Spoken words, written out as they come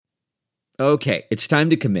Okay, it's time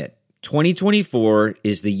to commit. 2024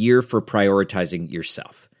 is the year for prioritizing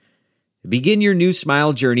yourself. Begin your new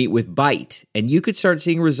smile journey with Byte, and you could start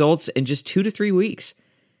seeing results in just 2 to 3 weeks.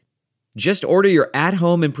 Just order your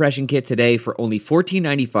at-home impression kit today for only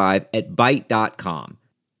 $14.95 at Byte.com.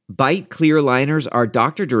 Byte clear liners are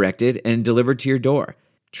doctor-directed and delivered to your door.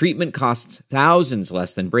 Treatment costs thousands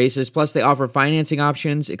less than braces, plus they offer financing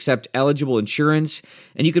options, accept eligible insurance,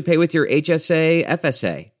 and you could pay with your HSA,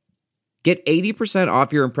 FSA. Get 80%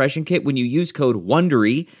 off your impression kit when you use code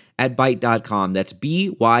WONDERY at Byte.com. That's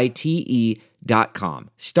BYTE.com.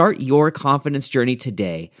 Start your confidence journey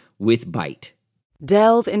today with Byte.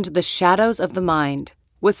 Delve into the shadows of the mind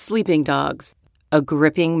with Sleeping Dogs, a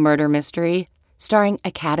gripping murder mystery starring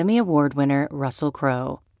Academy Award winner Russell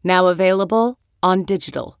Crowe. Now available on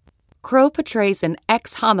digital. Crowe portrays an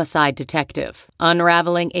ex-homicide detective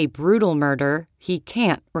unraveling a brutal murder he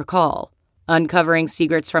can't recall. Uncovering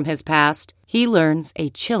secrets from his past, he learns a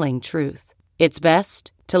chilling truth. It's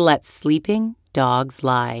best to let sleeping dogs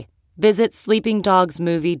lie. Visit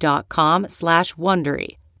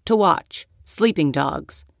sleepingdogsmovie.com/Wondery to watch Sleeping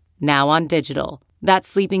Dogs, now on digital.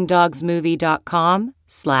 That's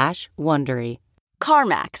sleepingdogsmovie.com/Wondery.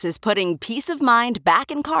 CarMax is putting peace of mind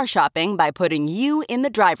back in car shopping by putting you in the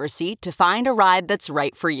driver's seat to find a ride that's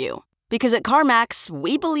right for you. Because at CarMax,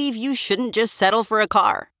 we believe you shouldn't just settle for a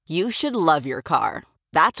car. You should love your car.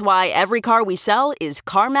 That's why every car we sell is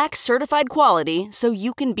CarMax certified quality, so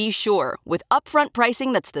you can be sure with upfront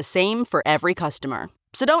pricing that's the same for every customer.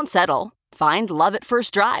 So don't settle. Find love at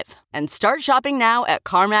first drive and start shopping now at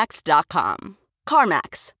CarMax.com.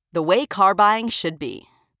 CarMax, the way car buying should be.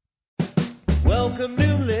 Welcome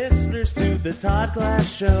new listeners to the Todd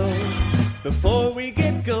Glass Show. Before we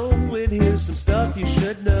get going, here's some stuff you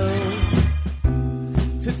should know.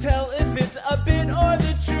 To tell if it's a bit or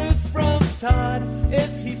the truth from Todd.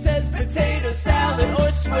 If he says potato salad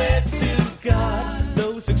or swear to God.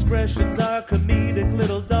 Those expressions are comedic,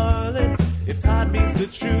 little darling. If Todd means the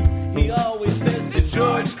truth, he always says to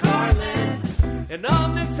George Carlin. And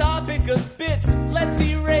on the topic of bits, let's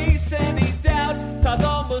erase any doubt. Todd's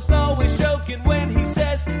almost always joking when he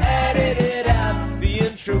says edit it out. The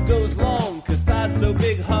intro goes long, cause Todd's so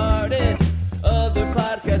big-hearted. Other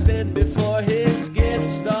podcasts end before his gets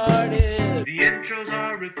started. The intros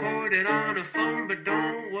are recorded on a phone, but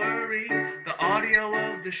don't worry. The audio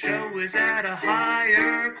of the show is at a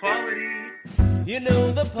higher quality. You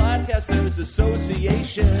know the Podcasters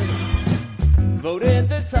Association voted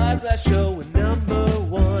the Todd Glass Show number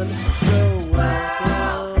one. So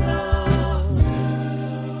welcome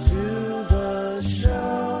to the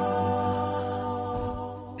show.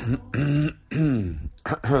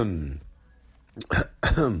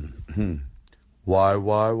 Why?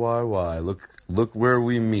 Look where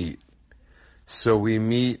we meet. So we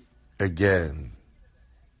meet again.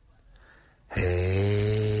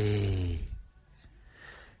 Hey.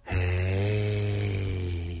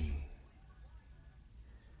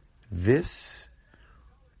 This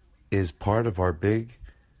is part of our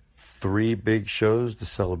three big shows to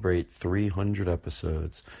celebrate 300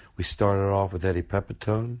 episodes. We started off with Eddie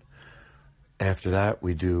Pepitone. After that,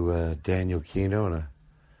 we do Daniel Kino and a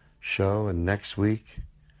show. And next week,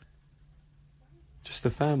 just a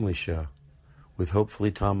family show with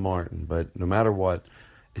hopefully Tom Martin. But no matter what,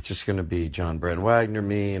 it's just going to be John Brand Wagner,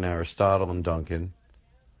 me, and Aristotle and Duncan.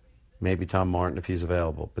 Maybe Tom Martin if he's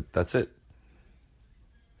available. But that's it.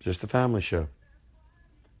 Just a family show.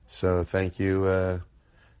 So thank you. And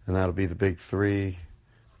that'll be the big three.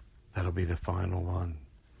 That'll be the final one.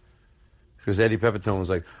 Because Eddie Pepitone was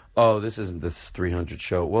like, oh, this isn't the 300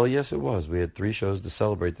 show. Well, yes, it was. We had 3 shows to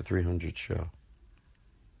celebrate the 300 show.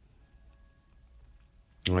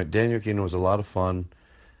 All right, Daniel Kino was a lot of fun.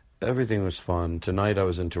 Everything was fun. Tonight I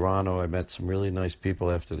was in Toronto. I met some really nice people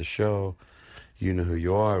after the show. You know who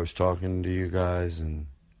you are. I was talking to you guys, and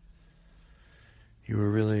you were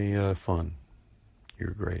really fun.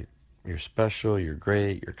 You're great. You're special. You're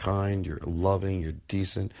great. You're kind. You're loving. You're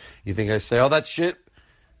decent. You think I say all that shit?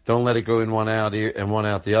 Don't let it go in one out and one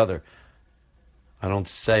out the other. I don't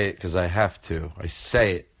say it because I have to. I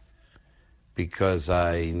say it because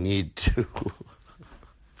I need to.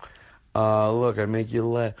 Look, I make you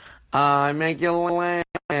laugh. I make you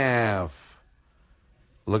laugh.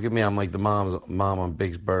 Look at me. I'm like the mom on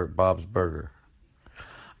Bob's Burger.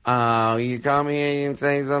 You come here and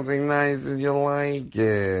say something nice and you like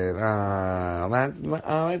it.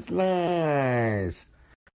 It's nice.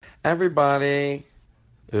 Everybody.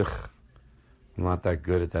 Ugh. I'm not that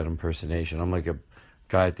good at that impersonation. I'm like a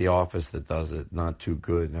guy at the office that does it. Not too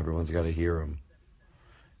good, and everyone's got to hear him.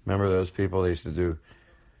 Remember those people? They used to do,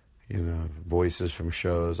 voices from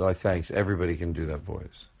shows. Oh, thanks. Everybody can do that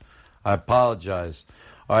voice. I apologize.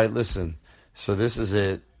 All right, listen. So this is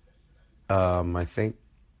it. I want to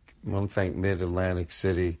thank Mid-Atlantic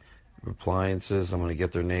City Appliances. I'm going to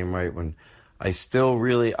get their name right. I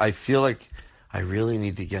feel like I really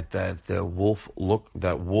need to get that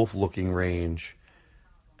wolf-looking range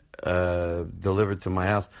delivered to my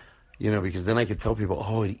house. Because then I could tell people,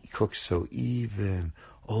 oh, it cooks so even.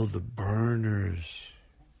 Oh, the burners.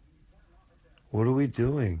 What are we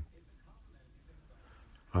doing?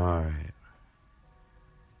 All right.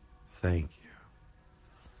 Thank you.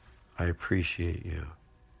 I appreciate you.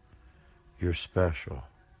 You're special.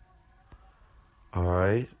 All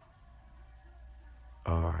right?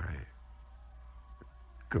 All right.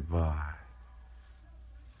 Goodbye.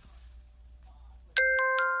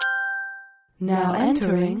 Now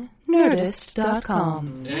entering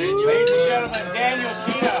Nerdist.com. Ladies and gentlemen, Daniel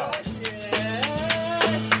Pino.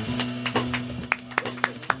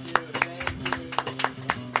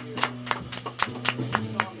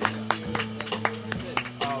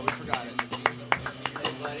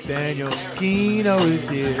 Daniel Kino is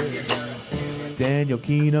here. Daniel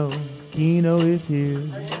Kino is here.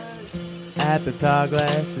 At the Todd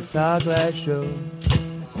Glass Show.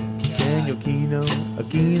 Daniel Kino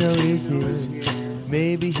is here.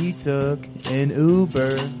 Maybe he took an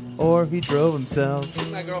Uber or he drove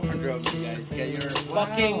himself. My girlfriend drove you guys. Get your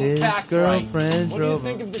fucking His facts girlfriend right. drove What do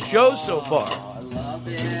you think him. of the show so far? I love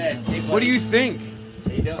it. What do you think?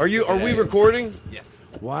 Are we recording? Yes.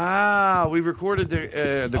 Wow, we recorded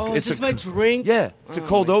the Oh, is this my drink? Yeah, it's a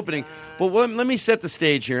cold opening. Well, let me set the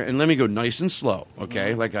stage here, and let me go nice and slow,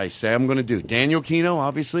 okay? Like I say I'm going to do. Daniel Kino,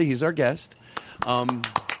 obviously, he's our guest.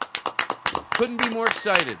 Couldn't be more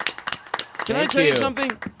excited. Can I tell you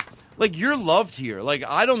something? Like, you're loved here. Like,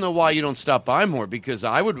 I don't know why you don't stop by more, because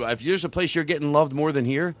I would, if there's a place you're getting loved more than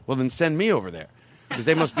here, well, then send me over there, because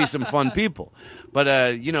they must be some fun people. But,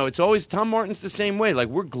 it's always, Tom Martin's the same way. Like,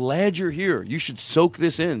 we're glad you're here. You should soak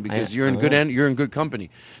this in, because you're in good company.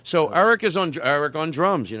 So Eric on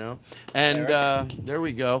drums, and there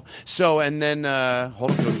we go. So, and then,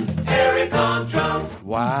 hold on. Eric on drums.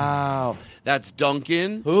 Wow. That's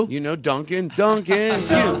Duncan. Who? You know Duncan. Duncan.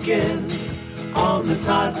 Duncan on the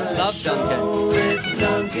Todd Glass Love Show. It's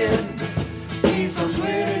Duncan. He's on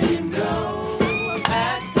Twitter, you know.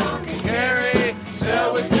 At Duncan Carey.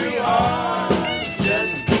 Spell with 3 R's.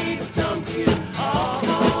 Just keep Duncan on.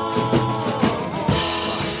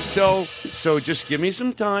 So just give me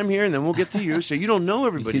some time here, and then we'll get to you. So you don't know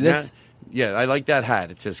everybody. You see this? Yeah, I like that hat.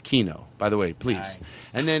 It says Kino, by the way, please. Nice.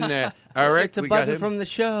 And then Eric, It's a we got button him. from the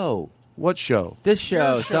show. What show? This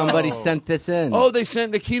show. Somebody sent this in. Oh, they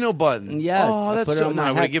sent the Kino button. Yes, Oh, I that's put it so on my nice.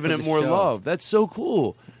 I would have hat given for it the more show. love. That's so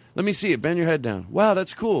cool. Let me see it. Bend your head down. Wow,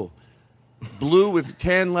 that's cool. Blue with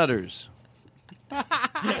tan letters. So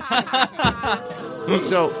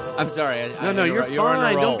I'm sorry. No, you're on a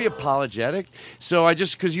fine. roll. Don't be apologetic. So I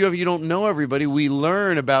just because you don't know everybody, we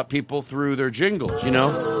learn about people through their jingles. You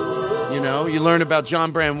learn about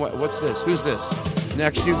John Brand. What's this? Who's this?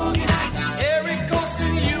 Next you. Eric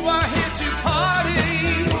Olsen, you are here to party.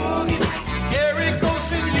 Eric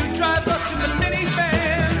Olsen, you drive us in the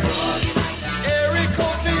minivan. Eric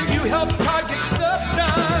Olsen, you help Todd get stuff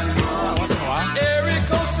done.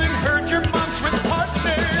 Eric Olsen heard your mom switch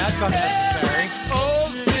partners. That's unnecessary. Eric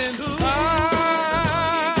Olsen's cool.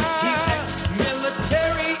 He's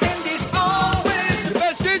ex-military and he's always the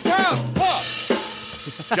Best in town.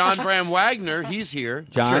 John Bram Wagner, he's here.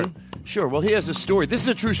 John? Sure. Well, he has a story. This is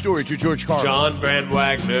a true story to George Carlin. John Brand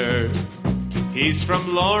Wagner. He's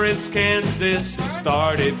from Lawrence, Kansas.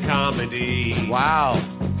 Started comedy Wow.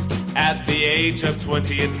 at the age of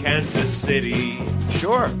 20 in Kansas City.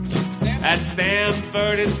 Sure. At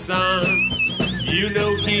Stanford and Sons. You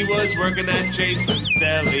know he was working at Jason's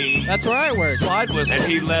Deli. That's where I work. Slide whistle. And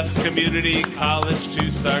he left community college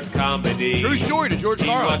to start comedy. True story to George He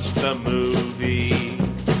Carlin. watched the movie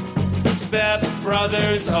Step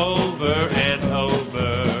Brothers over and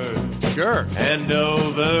over. Sure. And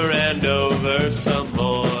over some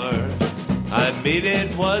more. I mean,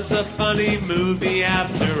 it was a funny movie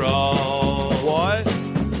after all. What?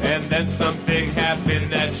 And then something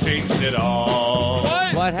happened that changed it all.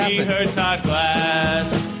 What happened? He heard Todd Glass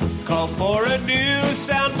call for a new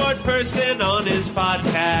soundboard person on his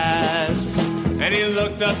podcast. And he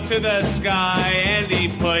looked up to the sky and he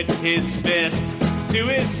put his fist to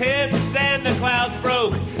his hips and the clouds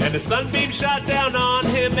broke. And a sunbeam shot down on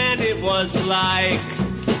him and it was like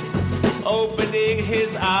opening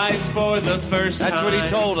his eyes for the first time. That's what he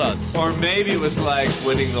told us. Or maybe it was like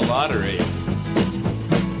winning the lottery.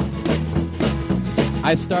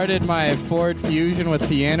 I started my Ford Fusion with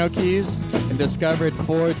piano keys and discovered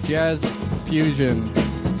Ford Jazz Fusion.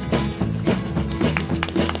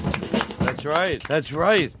 That's right. That's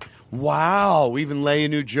right. Wow. We even lay a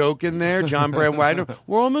new joke in there. John Brand Wagner.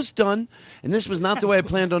 We're almost done. And this was not the way I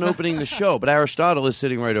planned on opening the show, but Aristotle is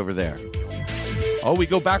sitting right over there. Oh, we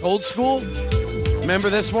go back old school? Remember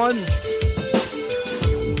this one?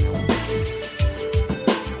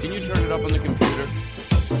 Can you turn it up on the computer?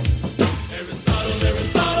 Aristotle,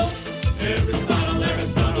 Aristotle, Aristotle,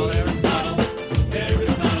 Aristotle, Aristotle,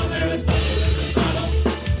 Aristotle, Aristotle,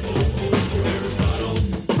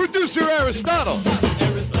 Aristotle, Producer Aristotle.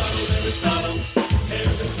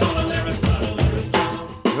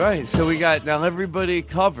 Right, so we got now everybody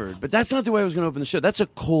covered, but that's not the way I was going to open the show. That's a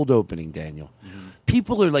cold opening, Daniel.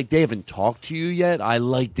 People are like, they haven't talked to you yet. I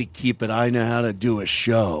like to keep it. I know how to do a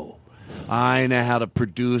show. I know how to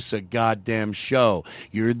produce a goddamn show.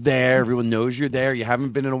 You're there. Everyone knows you're there. You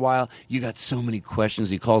haven't been in a while. You got so many questions.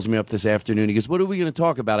 He calls me up this afternoon. He goes, what are we going to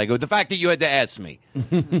talk about? I go, the fact that you had to ask me.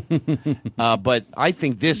 But I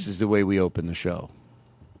think this is the way we open the show.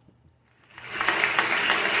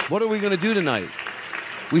 What are we going to do tonight?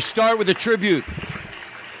 We start with a tribute.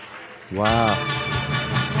 Wow.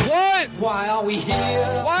 What? Why are we here?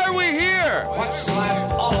 Why are we here? What's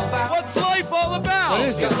life all about? What's life all about? What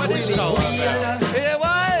is it really all about? Yeah,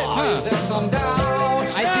 what? Or is there some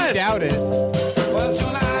doubt? I do doubt it. Well,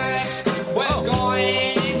 tonight we're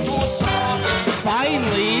going to solve it.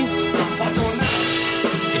 Finally. For tonight,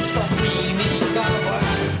 it's the meaning of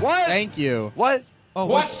life. What? Thank you. What? Oh,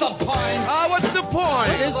 What's the point? What's the point?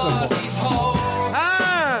 What is the point? These hoes?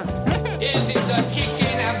 Is it the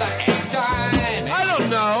chicken and the egg time? I don't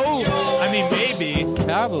know. I mean, maybe.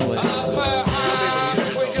 Probably.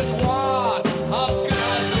 Perhaps we just want a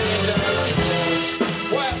girl's little church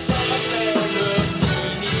where some say the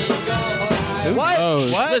meaning of life. What?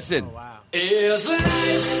 knows? What? Listen. Oh, wow. Is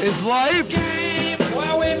life? Is life? Game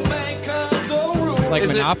where we make the rules. Like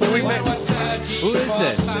Is it- Monopoly? we make- Who is Who is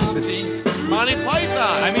this? Monty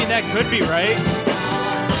Python. I mean, that could be right.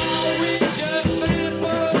 We just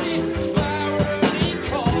simply spiraling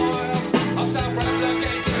coils of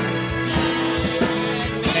self-replicating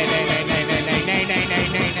DNA.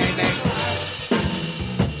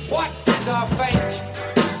 What is our fate?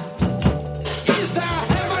 Is there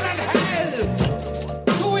heaven and hell?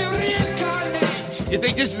 Do we reincarnate? You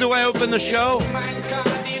think this is the way I open the show?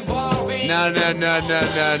 Mankind evolving.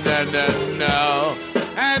 No.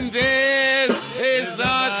 And this is the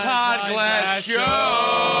Todd Glass Show.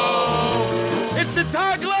 It's the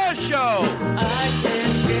Todd Glass Show.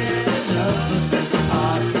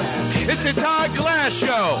 It's the Todd Glass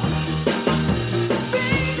Show.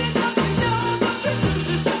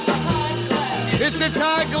 It's the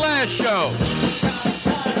Todd Glass Show.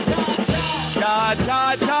 Todd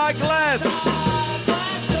Glass.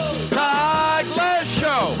 Todd Glass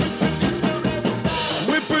Show.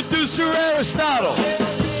 With producer Aristotle.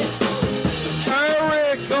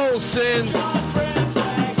 Eric Olson.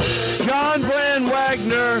 John Brand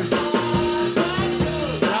Wagner.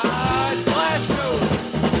 Todd Glass Show.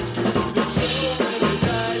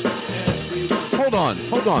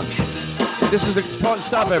 Hold on. This is the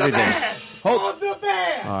stop everything. Hold the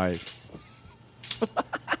band. All right.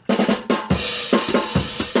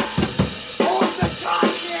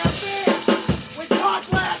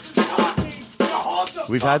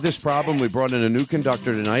 We've had this problem. We brought in a new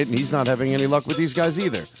conductor tonight, and he's not having any luck with these guys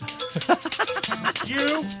either.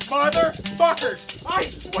 You motherfuckers! I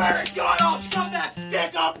swear to God, I'll shove that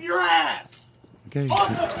stick up your ass! Okay.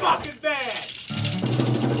 On the fucking bed!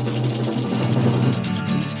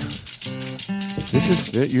 This is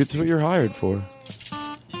it's what you're hired for.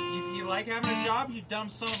 You like having a job, you dumb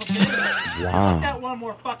son of a bitch? Wow. Look that one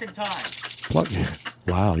more fucking time.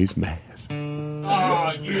 Wow, he's mad.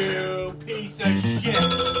 Oh, you piece of shit.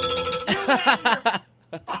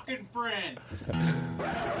 Your fucking friend.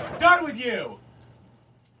 Done with you.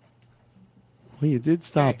 Well, you did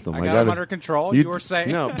stop them. I got him under control, you were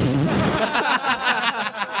saying? No.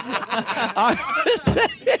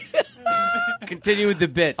 Continue with the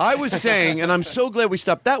bit. I was saying, and I'm so glad we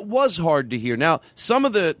stopped. That was hard to hear. Now, some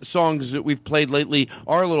of the songs that we've played lately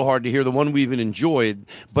are a little hard to hear. The one we even enjoyed,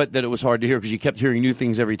 but that it was hard to hear because you kept hearing new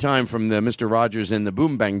things every time from the Mr. Rogers and the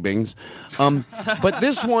Boom Bang Bings. But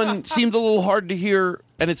this one seemed a little hard to hear,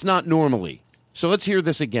 and it's not normally. So let's hear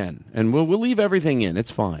this again, and we'll leave everything in.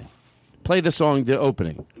 It's fine. Play the song, the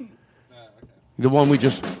opening. The one we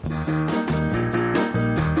just...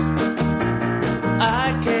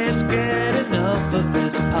 I can't get enough of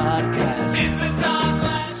this podcast. It's the Todd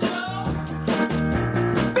Glass Show.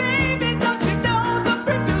 Baby, don't you know the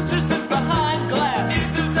producer sits behind glass?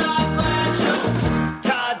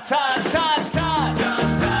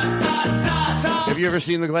 you ever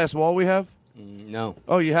seen the glass wall we have? No.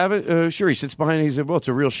 Oh, you haven't? Sure. He sits behind it. He said, well, it's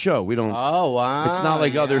a real show. We don't. Oh, wow. It's not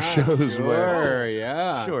like other shows where.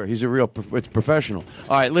 Yeah. Sure. He's it's professional.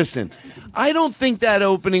 All right, listen. I don't think that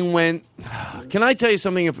opening went. Can I tell you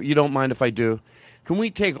something if you don't mind if I do? Can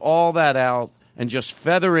we take all that out and just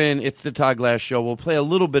feather in It's the Todd Glass Show? We'll play a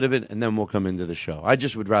little bit of it, and then we'll come into the show. I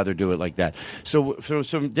just would rather do it like that. So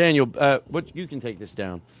Daniel, you can take this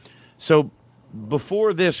down. So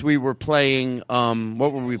before this, we were playing,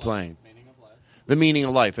 what were we playing? The Meaning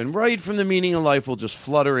of Life. And right from The Meaning of Life, we'll just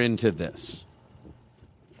flutter into this.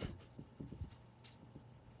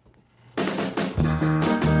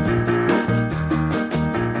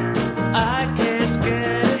 I can't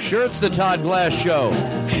get Sure, it's the Todd Glass Show.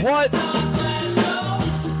 What?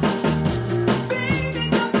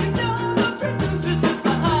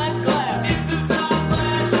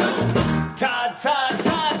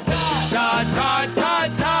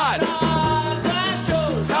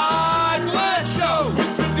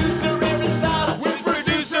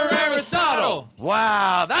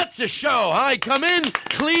 Wow, that's a show. I come in,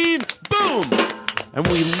 clean, boom. And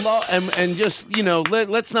we love, and just,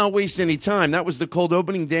 let's not waste any time. That was the cold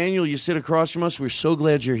opening. Daniel, you sit across from us. We're so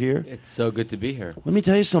glad you're here. It's so good to be here. Let me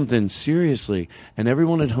tell you something, seriously. And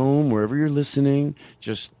everyone at home, wherever you're listening,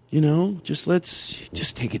 just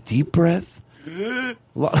take a deep breath.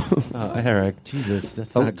 Eric, Jesus,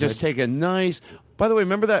 that's not good. Just take a nice... By the way,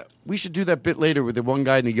 remember that? We should do that bit later with the one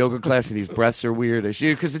guy in the yoga class and his breaths are weird.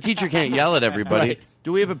 Because the teacher can't yell at everybody. Right.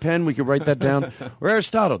 Do we have a pen? We could write that down. Or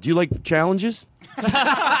Aristotle, do you like challenges?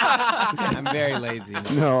 I'm very lazy.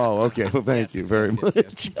 No, okay. Well, thank you very much.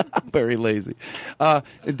 Yes. I'm very lazy.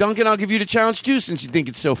 Duncan, I'll give you the challenge, too, since you think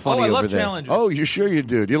it's so funny over there. I love challenges. Oh, you're sure you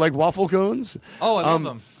do. Do you like waffle cones? Oh, I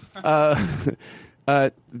love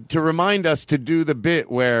them. To remind us to do the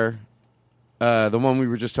bit where the one we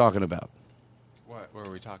were just talking about. What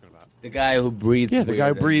were we talking about? The guy who breathes weird. Yeah, the guy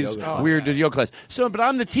who breathes weird at yoga class. So, but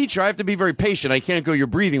I'm the teacher. I have to be very patient. I can't go, you're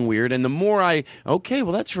breathing weird. And the more okay,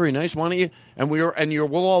 well, that's very nice. Why don't you? And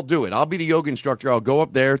we'll all do it. I'll be the yoga instructor. I'll go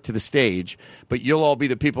up there to the stage, but you'll all be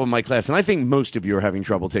the people in my class. And I think most of you are having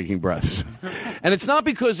trouble taking breaths. And it's not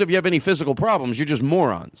because if you have any physical problems. You're just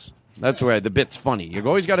morons. That's where the bit's funny. You've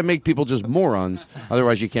always got to make people just morons.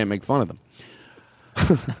 Otherwise, you can't make fun of them.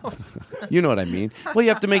 You know what I mean? Well, you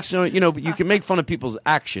have to make you can make fun of people's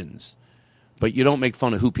actions, but you don't make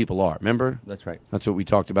fun of who people are. Remember? That's right. That's what we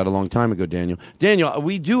talked about a long time ago, Daniel. Daniel,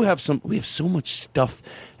 we have so much stuff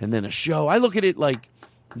and then a show. I look at it like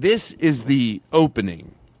this is the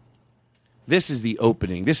opening. This is the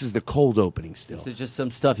opening. This is the cold opening still. This is just some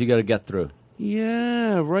stuff you got to get through.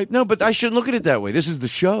 Yeah, right. No, but I shouldn't look at it that way. This is the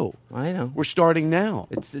show. I know. We're starting now.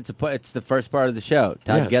 It's the first part of the show.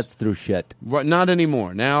 Todd gets through shit. Right, not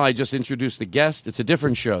anymore. Now I just introduced the guest. It's a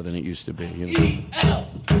different show than it used to be. E-L,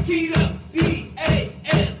 Keto, D-A-N-I-E-L,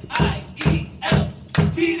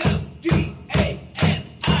 Keto, D-A-N-I-E-L.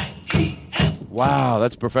 Wow,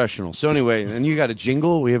 that's professional. So anyway, and you got a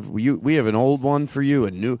jingle. We have an old one for you,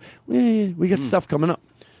 a new. We got stuff coming up.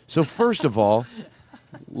 So first of all.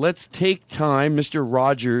 Let's take time, Mr.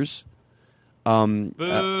 Rogers. Boo!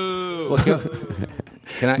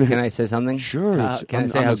 Can I say something? Sure. Can I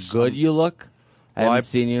say how good you look? I haven't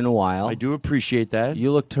seen you in a while. I do appreciate that.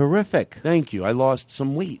 You look terrific. Thank you. I lost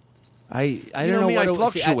some weight. I don't know what I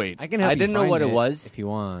fluctuate. I can help you didn't know what it was. If you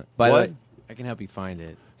want. What? I can help you find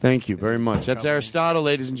it. Thank you very much. That's Aristotle,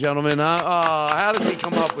 ladies and gentlemen. How does he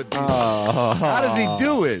come up with these? How does he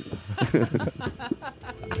do it?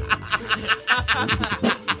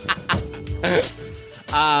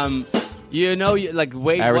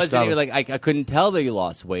 Weight Aristotle. wasn't even I couldn't tell that you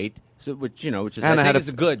lost weight. So which is And I think is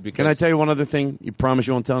good because Can I tell you one other thing? You promise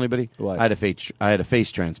you won't tell anybody? What? I had a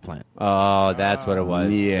face transplant. Oh, that's what it was.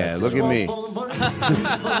 Yeah, look at me.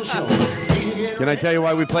 Can I tell you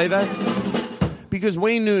why we play that? Because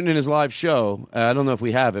Wayne Newton in his live show, I don't know if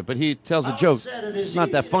we have it, but he tells a joke. It's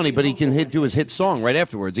not that funny, but he can do his hit song right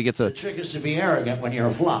afterwards. He gets The trick is to be arrogant when you're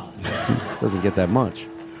a flop. Doesn't get that much.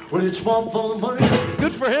 When it's small full of money.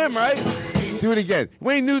 Good for him, right? Do it again.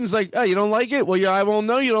 Wayne Newton's like, oh, you don't like it? Well, yeah, I won't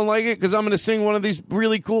know you don't like it because I'm going to sing one of these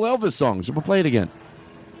really cool Elvis songs. We'll play it again.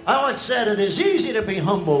 I once said it is easy to be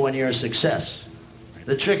humble when you're a success.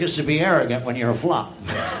 The trick is to be arrogant when you're a flop.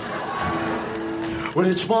 When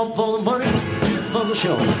it's small full of money. The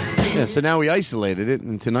show. Yeah, so now we isolated it,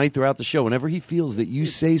 and tonight throughout the show, whenever he feels that you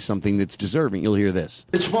say something that's deserving, you'll hear this.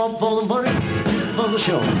 It's one full of money from the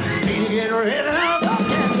show.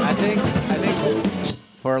 I think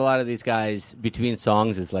for a lot of these guys, between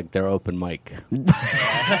songs is like their open mic.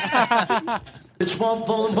 It's one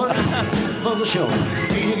full of money from the show.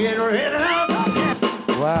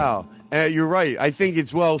 Wow. You're right. I think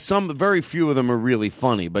it's very few of them are really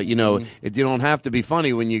funny, but you know, you don't have to be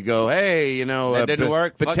funny when you go, hey, you know, That didn't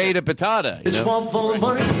work. Fuck potato, it. patata. It's one full of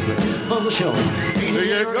money for the show.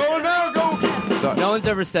 Go now, go. No one's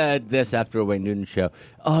ever said this after a Wayne Newton show.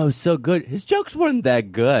 Oh, it was so good. His jokes weren't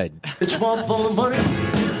that good. It's one full of money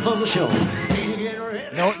for the show.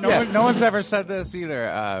 No one's ever said this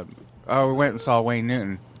either. We went and saw Wayne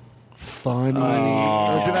Newton. Funny. Did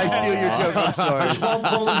I steal your joke? I'm sorry. It's one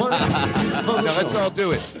full of money for the Now, show. let's all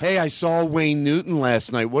do it. Hey, I saw Wayne Newton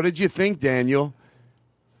last night. What did you think, Daniel?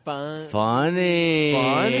 Funny.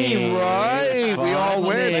 Funny, right? We all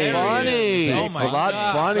went funny. Oh my a lot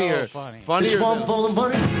God, funnier. so funny. Funnier. It's one full of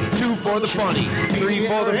money. 2 for the funny. 3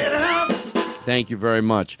 for the. Thank you very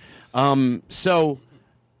much. So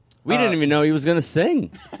we didn't even know he was going to sing.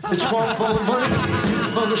 It's one full of money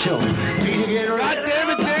for the show. God damn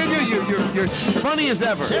it, Daniel! You're funny as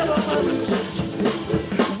ever.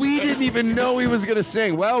 We didn't even know he was going to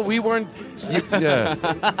sing. Well, we weren't. Yeah.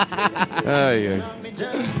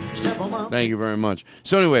 Thank you very much.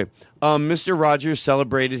 So anyway, Mr. Rogers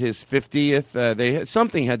celebrated his 50th.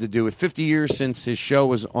 Something had to do with 50 years since his show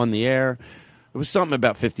was on the air. It was something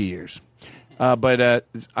about 50 years. But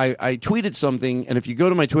I tweeted something, and if you go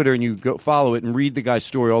to my Twitter and you go follow it and read the guy's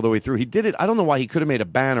story all the way through, he did it. I don't know why he could have made a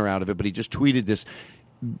banner out of it, but he just tweeted this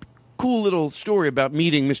cool little story about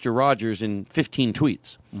meeting Mr. Rogers in 15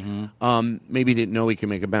 tweets. Maybe he didn't know he could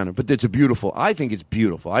make a banner, but it's I think it's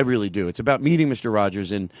beautiful. I really do. It's about meeting Mr.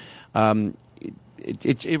 Rogers, and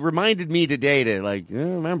it reminded me today to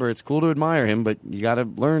remember, it's cool to admire him, but you got to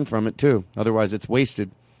learn from it too. Otherwise, it's wasted.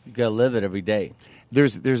 You got to live it every day.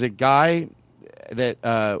 There's a guy that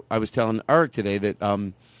I was telling Eric today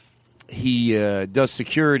that he does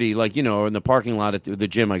security, in the parking lot at the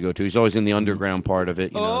gym I go to. He's always in the underground part of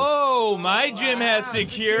it. Oh, my gym has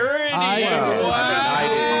security. I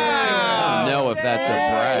didn't know if that's a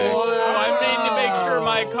brag. I need to make sure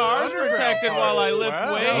my car's protected while I lift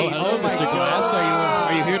weights. Oh, Mr. Glass,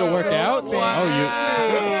 are you here to work out?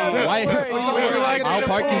 Why? I'll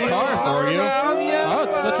park your car for you. Oh,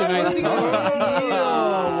 it's such a nice car.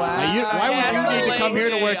 Why would you need to come here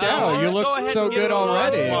to work out? You look so good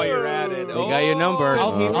already. While you're at it. We got your number.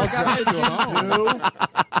 I'll drive you home.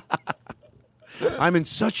 I'm in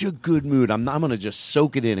such a good mood. I'm going to just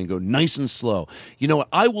soak it in and go nice and slow. You know what?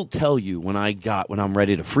 I will tell you when I'm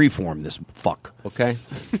ready to freeform this fuck. Okay.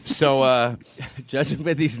 So, judging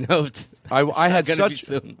by these notes, I had It's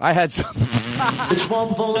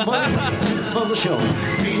one full of money for the show.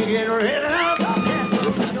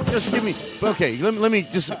 Just give me. Okay, let me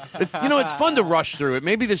just. It's fun to rush through it.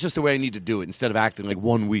 Maybe that's just the way I need to do it instead of acting like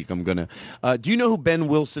 1 week I'm gonna. Do you know who Ben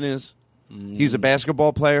Wilson is? He's a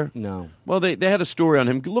basketball player. No. Well, they had a story on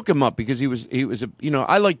him. Look him up because he was a.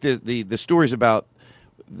 I like the stories about.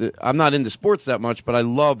 I'm not into sports that much, but I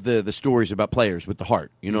love the stories about players with the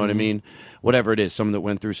heart. You know what I mean? Whatever it is, some that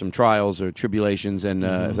went through some trials or tribulations, and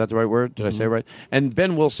is that the right word? Did I say it right? And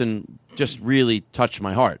Ben Wilson just really touched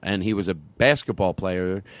my heart. And he was a basketball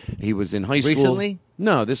player. He was in high school. Recently?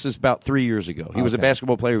 No, this is about 3 years ago. He was a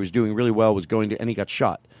basketball player. He was doing really well. And he got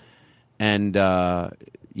shot. And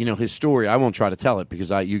his story. I won't try to tell it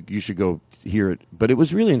because you should go hear it. But it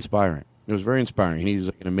was really inspiring. It was very inspiring. He was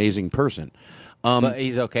an amazing person. But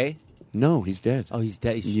he's okay? No, he's dead. Oh, he's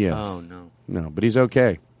dead? Yeah. Oh, no. No, but he's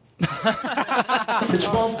okay. It's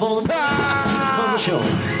one full of money for the show.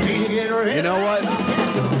 You know what?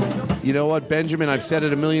 You know what, Benjamin? I've said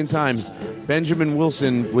it a million times. Benjamin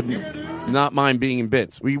Wilson would not mind being in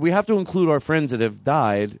bits. We have to include our friends that have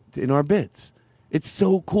died in our bits. It's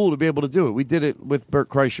so cool to be able to do it. We did it with Bert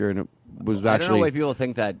Kreischer, and it was actually... I don't know why people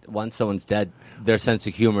think that once someone's dead, their sense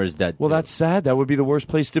of humor is dead. Well, that's sad. That would be the worst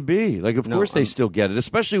place to be. Of course they still get it,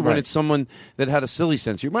 especially when it's someone that had a silly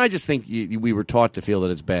sense of humor. I just think we were taught to feel that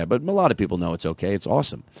it's bad, but a lot of people know it's okay. It's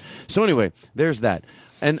awesome. So anyway, there's that.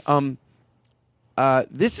 And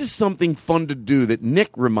this is something fun to do that Nick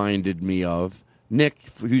reminded me of. Nick,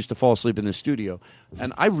 who used to fall asleep in the studio.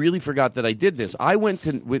 And I really forgot that I did this. I went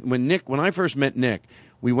to, when I first met Nick,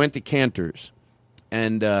 we went to Cantor's.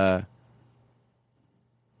 And, I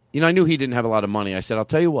knew he didn't have a lot of money. I said, I'll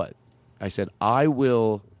tell you what. I said, I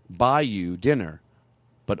will buy you dinner,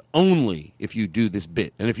 but only if you do this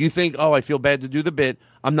bit. And if you think, I feel bad to do the bit,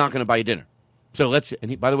 I'm not going to buy you dinner. So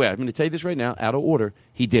by the way, I'm going to tell you this right now, out of order,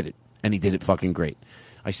 he did it. And he did it fucking great.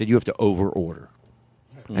 I said, you have to over-order.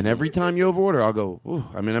 And every time you over-order, I'll go,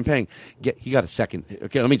 I'm paying. He got a second.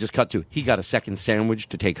 Okay, let me just cut to. He got a second sandwich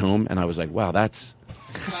to take home, and I was like, wow, that's...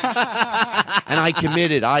 And I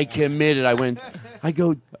committed. I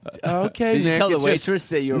go, Okay, Did you Nick, tell the it's waitress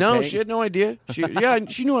that you were No, paying? she had no idea. She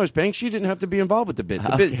knew I was paying. She didn't have to be involved with the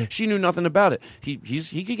bit. She knew nothing about it. He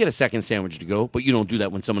could get a second sandwich to go, but you don't do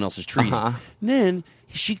that when someone else is treating. And then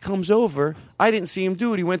she comes over. I didn't see him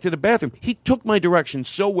do it. He went to the bathroom. He took my directions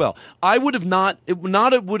so well. I would have it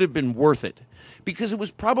would have been worth it. Because it was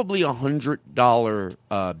probably $100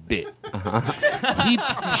 bit.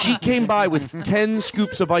 She came by with 10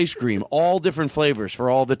 scoops of ice cream, all different flavors for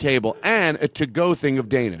all the table, and a to-go thing of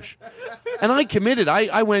Danish. And I committed.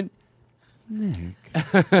 I went, Nick,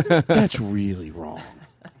 that's really wrong.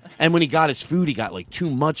 And when he got his food, he got like too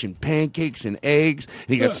much in pancakes and eggs, and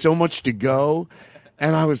he got so much to go.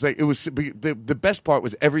 And I was like, the best part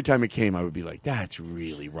was every time it came, I would be like, that's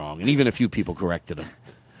really wrong. And even a few people corrected him.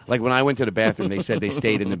 Like when I went to the bathroom, they said they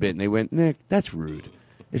stayed in the bit, and they went, Nick, that's rude.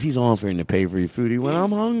 If he's offering to pay for your food, he went,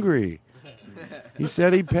 I'm hungry. He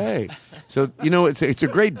said he'd pay. So, it's a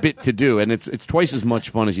great bit to do, and it's twice as much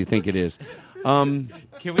fun as you think it is. Can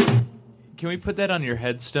we put that on your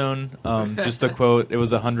headstone? Just a quote. It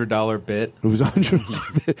was $100 bit. It was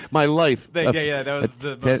 $100 bit. My life. Yeah, that was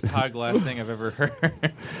the most Todd Glass thing I've ever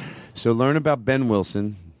heard. So learn about Ben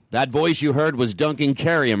Wilson. That voice you heard was Duncan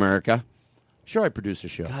Carey, America. Sure, I produce a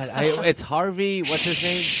show. God, it's Harvey. What's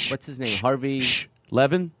his name? Harvey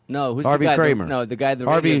Levin? No, who's Harvey the guy? Kramer. The guy. The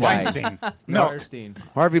Harvey radio guy. Weinstein.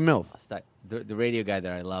 Harvey Milk. The radio guy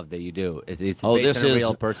that I love that you do. It's based this on a is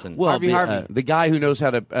real person. Well, Harvey. The guy who knows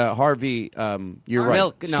how to Harvey. You're right.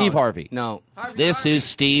 Milk, no. Steve Harvey. No. This is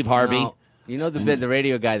Steve Harvey. No. You know the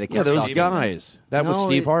radio guy that kept Yeah, those talking. guys. That was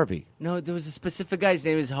Steve Harvey. No, there was a specific guy. His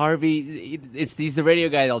name is Harvey. He's the radio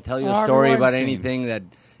guy that'll tell you a Harvey story about Weinstein. anything that.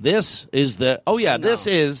 This is this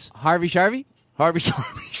is Harvey Sharvey? Harvey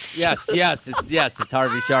Sharvey. Yes, it's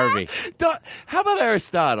Harvey Sharvey. How about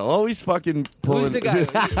Aristotle? Always fucking pulling. Who's the guy?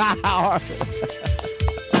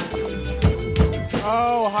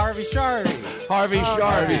 Oh, Harvey Sharvey. Harvey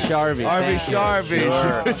Sharvey. Sharvey. Harvey Thank you. Sharvey.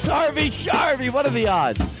 Sure. It's Harvey Sharvey. What are the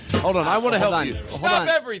odds? Hold on, I want to help on. you. Hold Stop on.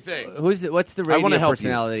 everything. What's the I wanna radio help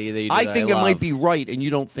personality you. that you do? I that think it love? might be right, and you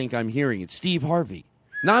don't think I'm hearing it. Steve Harvey.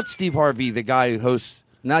 Not Steve Harvey, the guy who hosts.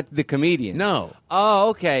 Not the comedian. No. Oh,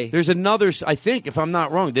 okay. There's another, I think, if I'm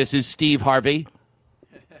not wrong, this is Steve Harvey.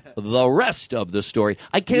 The rest of the story.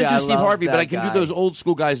 I can't Yeah, do I Steve love Harvey, but that I can guy. do those old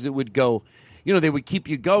school guys that would go, they would keep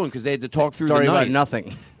you going because they had to talk through Story the night. about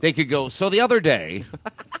nothing. They could go, so the other day,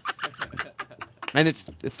 and it's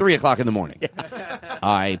 3 o'clock in the morning.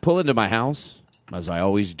 I pull into my house, as I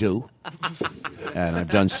always do, and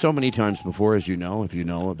I've done so many times before, as you know, if you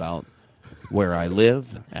know about where I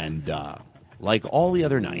live, and like all the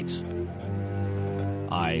other nights,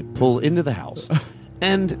 I pull into the house,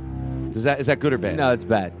 and is that good or bad? No, it's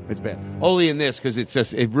bad. It's bad. Only in this because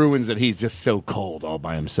it ruins that he's just so cold all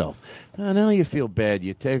by himself. Now you feel bad.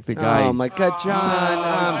 You take the guy. Oh my God, John!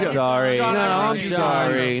 I'm sorry. John, I'm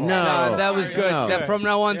sorry. No, that was good. No. From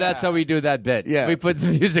now on, that's how we do that bit. Yeah. We put the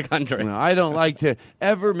music under it. No, I don't like to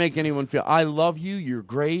ever make anyone feel. I love you. You're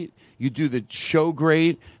great. You do the show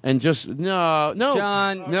great, and just no, John, no.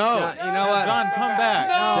 John, you know what? John, come back.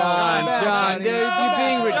 John, you're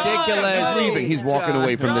being ridiculous. He's leaving. He's walking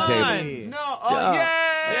away from the table. No,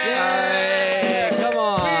 Yay! Come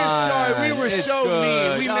on. We were It's so good.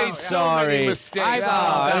 mean. We I'm made so sorry. many mistakes.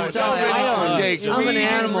 I'm so sorry. many I don't- mistakes. I'm We an didn't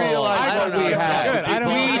animal. realize I what don't we know. had. Good. I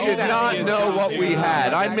don't We know. did not know what we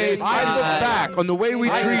had. I look back on the way we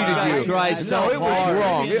treated you. tried so No, it was hard.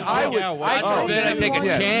 wrong. I would. Yeah, why Oh, did I take a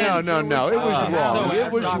yeah. chance? No. It was wrong. so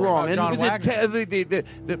It was talking wrong. about John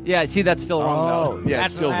The Yeah, see, that's still wrong, though. yeah,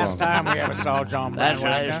 That's still the last wrong. time we ever saw John That's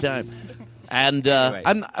Wagner. last time. And Anyway.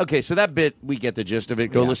 I'm okay. So that bit, we get the gist of it.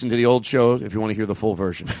 Go listen to the old show if you want to hear the full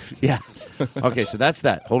version. Yeah. Okay, so that's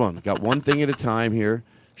that. Hold on, got one thing at a time here.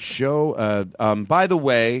 Show. By the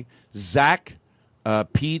way, Zach,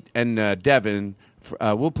 Pete, and Devin.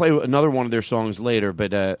 We'll play another one of their songs later.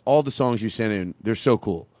 But all the songs you sent in, they're so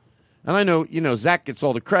cool. And I know, Zach gets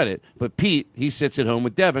all the credit, but Pete, he sits at home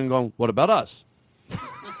with Devin, going, "What about us?"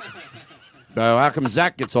 How come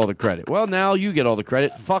Zach gets all the credit? Well, now you get all the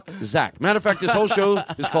credit. Fuck Zach. Matter of fact, this whole show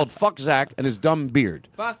is called Fuck Zach and his dumb beard.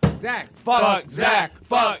 Fuck Zach. Fuck Zach.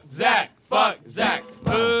 Fuck Zach. Fuck Zach.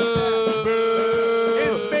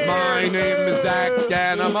 My name is Zach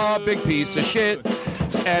and I'm a big piece of shit.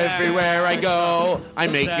 Everywhere I go, I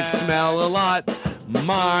make it smell a lot.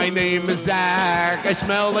 My name is Zach. I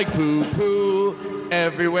smell like poo-poo.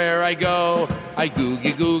 Everywhere I go, I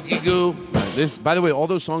googie googie goo. This, by the way, all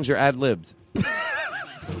those songs are ad-libbed.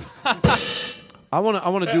 I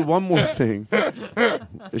want to do one more thing.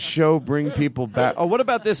 The show bring people back. Oh, what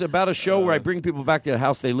about this? About a show where I bring people back to the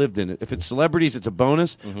house they lived in. If it's celebrities, it's a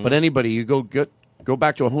bonus. But anybody, you go get Go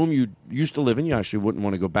back to a home you used to live in. You actually wouldn't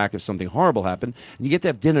want to go back if something horrible happened. And you get to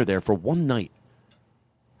have dinner there for one night.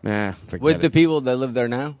 Nah, forget With it. the people that live there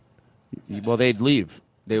now? Well, they'd leave.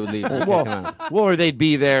 They would leave. well, or they'd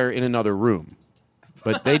be there in another room.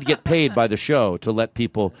 But they'd get paid by the show to let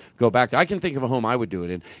people go back there. I can think of a home I would do it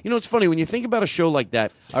in. You know, it's funny, when you think about a show like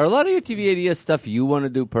that. Are a lot of your TV ideas stuff you want to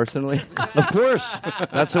do personally? Of course.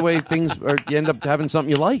 That's the way things are. You end up having something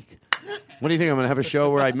you like. What do you think? I'm going to have a show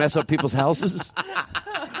where I mess up people's houses?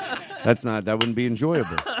 That wouldn't be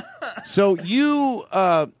enjoyable. So you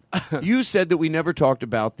said that we never talked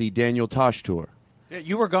about the Daniel Tosh tour. Yeah,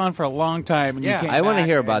 you were gone for a long time. And you came I want to back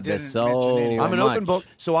hear and about this. didn't So mention any of I'm it. an open book.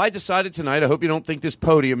 So I decided tonight, I hope you don't think this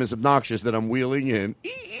podium is obnoxious that I'm wheeling in.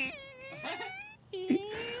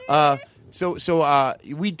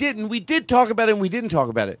 We did talk about it and we didn't talk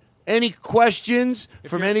about it. Any questions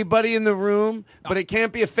from anybody in the room? But it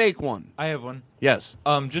can't be a fake one. I have one. Yes.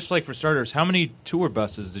 Just like for starters, how many tour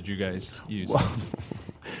buses did you guys use?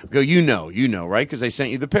 Go, you know, right? Because I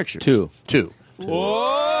sent you the pictures. Two. Whoa!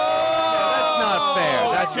 That's not fair.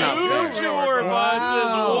 That's not fair. Two tour buses.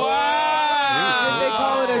 Wow! Did they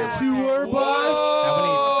call it a tour bus?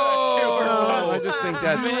 I just think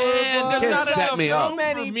that's Man, you there's can't not set enough me room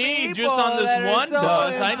up. for me just on this one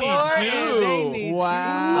bus. I need two.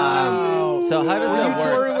 Wow. So how does Were that you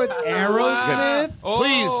work? touring with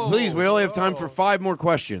Aerosmith? Please, we only have time for 5 more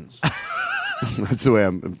questions. That's the way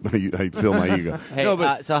I feel my ego. Hey, No,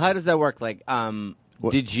 but so how does that work? Like,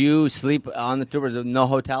 did you sleep on the tour? No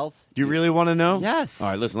hotels? do you really want to know? Yes. All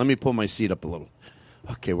right, listen, let me pull my seat up a little.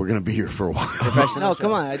 Okay, we're going to be here for a while. No,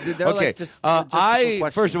 come on. They're Okay, like just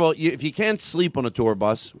questions. first of all, if you can't sleep on a tour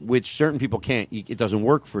bus, which certain people can't, it doesn't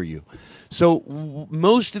work for you. So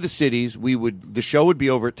most of the cities, the show would be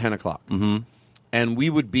over at 10 o'clock. Mm-hmm. And we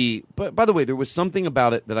would be, but by the way, there was something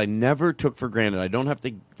about it that I never took for granted. I don't have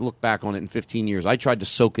to look back on it in 15 years. I tried to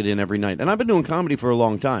soak it in every night. And I've been doing comedy for a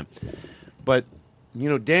long time. But, you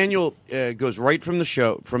know, Daniel goes right from the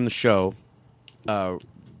show,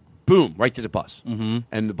 boom, right to the bus. Mm-hmm.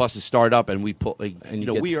 And the buses start up and we pull, And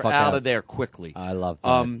you get we the are fuck out out. of there quickly. I love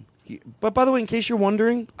that. But by the way, in case you're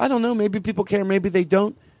wondering, I don't know, maybe people care, maybe they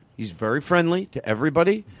don't. He's very friendly to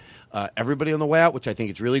everybody. Everybody on the way out, which I think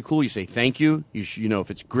it's really cool. You say thank you. You know, if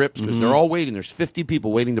it's grips, because they're all waiting. There's 50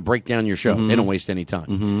 people waiting to break down your show. They don't waste any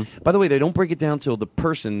time. By the way, they don't break it down till the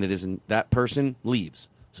person that isn't that person leaves.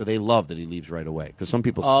 So they love that he leaves right away. Because some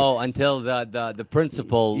people... until the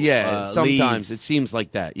principal sometimes leaves. it seems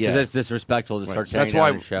like that. Yeah, 'Cause that's disrespectful to start tearing That's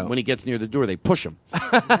why down the show. when he gets near the door, they push him.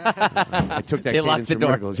 I took that They kid lock into the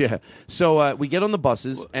door. Miracles. Yeah. So we get on the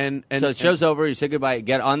buses, and so the show's over. You say goodbye.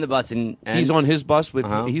 Get on the bus, and he's on his bus with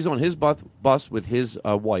he's on his bus with his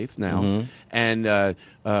wife now, and a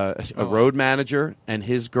road manager and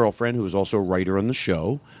his girlfriend, who is also a writer on the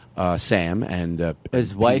show, Sam, and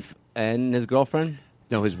his wife and his girlfriend.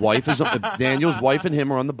 No, his wife is Daniel's wife and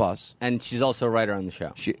him are on the bus, and she's also a writer on the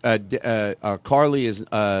show. She, Carly is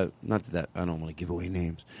not that I don't want to give away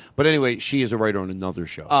names, but anyway, she is a writer on another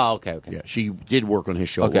show. Oh, okay. Yeah, she did work on his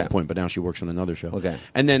show at one point, but now she works on another show. Okay,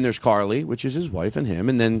 and then there's Carly, which is his wife and him,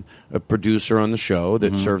 and then a producer on the show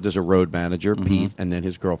that served as a road manager, Pete, and then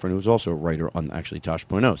his girlfriend, who was also a writer on actually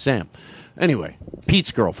Tosh.0, Sam. Anyway,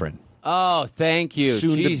 Pete's girlfriend. Oh, thank you,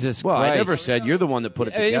 Jesus Well, Christ. I never said you're the one that put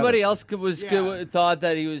it together. Anybody else thought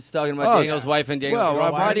that he was talking about Daniel's wife and Daniel's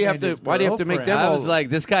girlfriend? Why do you have to make them? I was like,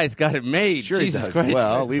 this guy's got it made. Sure, Jesus he does. Christ.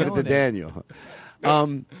 Well, leave it to Daniel.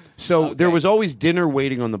 So there was always dinner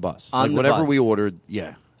waiting on the bus. On the whatever bus. we ordered,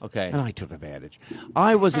 yeah. Okay. And I took advantage.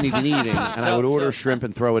 I wasn't even eating, and I would order shrimp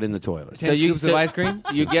and throw it in the toilet. So you ice cream?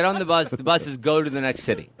 You get on the bus. The buses go to the next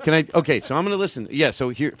city. Okay, so I'm going to listen. Yeah, so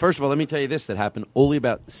here, first of all, let me tell you this that happened only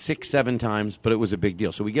about 6-7 times, but it was a big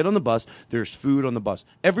deal. So we get on the bus. There's food on the bus.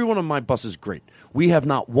 Everyone on my bus is great. We have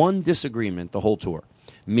not one disagreement the whole tour.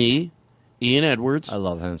 Me, Ian Edwards. I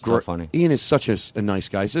love him. It's so funny. Ian is such a nice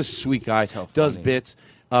guy. He's a sweet guy. Does bits.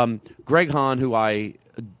 Greg Hahn, who I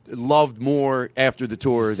loved more after the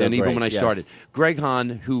tour than even when I started. Greg Hahn,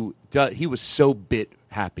 who he was so bit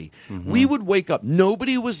happy. We would wake up.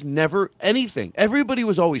 Nobody was never anything. Everybody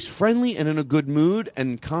was always friendly and in a good mood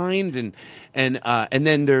and kind. And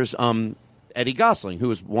then there's Eddie Gosling, who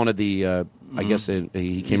was one of the I guess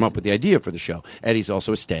he came up with the idea for the show. Eddie's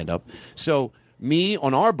also a stand-up. So me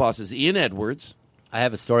on our bus is Ian Edwards. I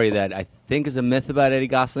have a story that I think is a myth about Eddie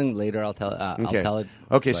Gosling. Later, I'll tell. I'll tell it.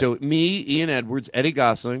 Okay, so me, Ian Edwards, Eddie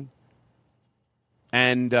Gosling,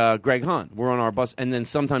 and Greg Hahn. We're on our bus, and then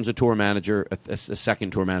sometimes a tour manager, a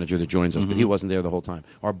second tour manager that joins us, but he wasn't there the whole time.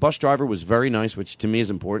 Our bus driver was very nice, which to me is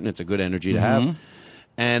important. It's a good energy to have.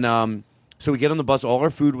 And So we get on the bus. All our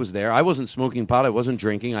food was there. I wasn't smoking pot. I wasn't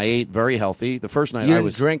drinking. I ate very healthy. The first night You I didn't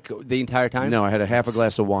was drink the entire time? No, I had a half a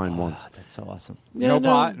glass of wine once. That's so awesome. Yeah, No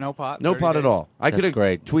pot? No pot? No 30 pot at days? all. I That's could have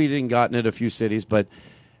great. tweeted and gotten it a few cities, but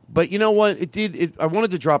you know what? I wanted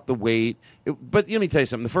to drop the weight. But let me tell you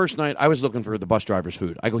something. The first night, I was looking for the bus driver's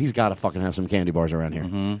food. I go, he's got to fucking have some candy bars around here.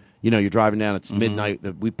 Mm-hmm. You know, you're driving down. It's midnight.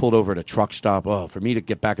 We pulled over at a truck stop. Oh, for me to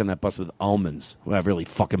get back on that bus with almonds. Well, I really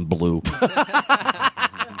fucking blew.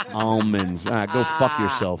 Almonds. Go fuck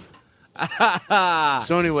yourself.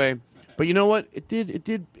 So anyway, but you know what? It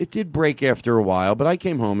did break after a while. But I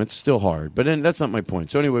came home. It's still hard. But then that's not my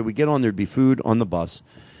point. So anyway, we get on. There'd be food on the bus,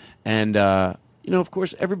 and you know, of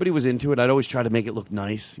course, everybody was into it. I'd always try to make it look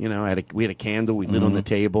nice. You know, we had a candle. We lit on the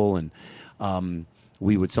table, and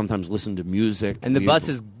we would sometimes listen to music. And the bus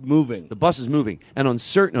is moving. The bus is moving. And on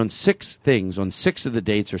 6 things, on 6 of the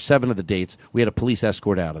dates or 7 of the dates, we had a police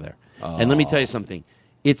escort out of there. And let me tell you something.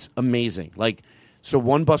 It's amazing. Like, so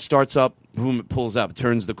one bus starts up, boom, it pulls up, it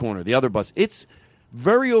turns the corner. The other bus, it's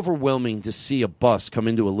very overwhelming to see a bus come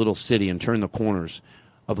into a little city and turn the corners.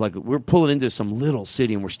 Of like, we're pulling into some little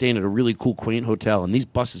city and we're staying at a really cool, quaint hotel, and these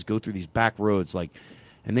buses go through these back roads, like,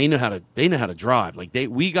 and they know how to drive. Like,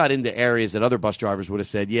 we got into areas that other bus drivers would have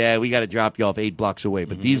said, yeah, we got to drop you off 8 blocks away,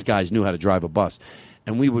 but these guys knew how to drive a bus,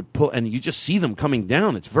 and we would pull, and you just see them coming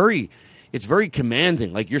down. It's very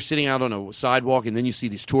commanding. Like, you're sitting out on a sidewalk, and then you see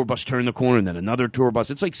this tour bus turn the corner, and then another tour bus.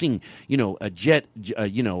 It's like seeing,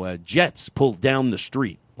 jets pull down the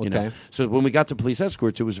street. You know? Okay. So when we got to police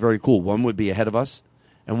escorts, it was very cool. One would be ahead of us,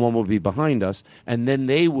 and one would be behind us, and then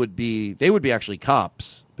they would be actually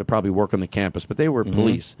cops that probably work on the campus, but they were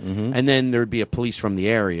police. And then there'd be a police from the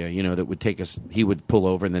area, you know, that would take us. He would pull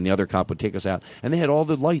over, and then the other cop would take us out, and they had all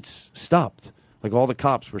the lights stopped. Like, all the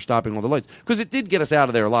cops were stopping all the lights. Because it did get us out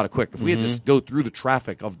of there a lot of quick. If we had to go through the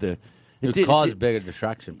traffic of the... It would cause bigger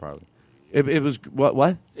distraction, probably. It was...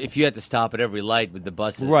 What? If you had to stop at every light with the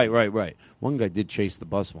buses. Right. One guy did chase the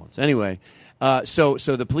bus once. Anyway, so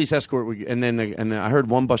the police escort... And then I heard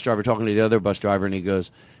one bus driver talking to the other bus driver, and he goes,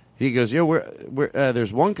 yeah,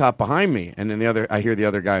 there's one cop behind me. And then I hear the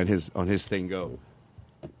other guy on his thing go...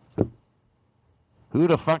 Who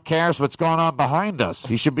the fuck cares what's going on behind us?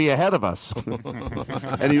 He should be ahead of us.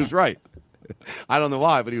 And he was right. I don't know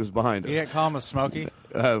why, but he was behind us. You call him a Smokey?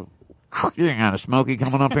 You ain't got a Smokey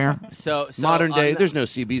coming up here? So Modern day, there's no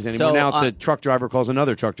CBs anymore. So, now it's a truck driver calls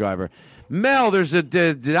another truck driver. Mel, there's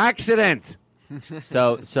an accident.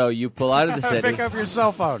 So you pull out of the city. Pick up your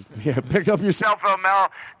cell phone. Yeah, pick up your cell phone, Mel.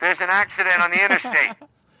 There's an accident on the interstate.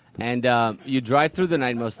 And you drive through the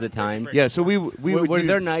night most of the time. Yeah, so we would were use,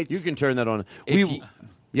 there nights? You can turn that on.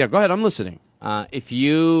 Yeah, go ahead. I'm listening.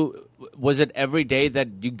 Was it every day that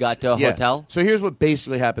you got to a hotel? So here's what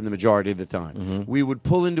basically happened the majority of the time. We would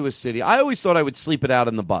pull into a city. I always thought I would sleep it out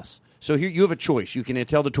in the bus. So here you have a choice. You can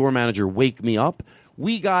tell the tour manager, wake me up.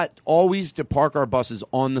 We got always to park our buses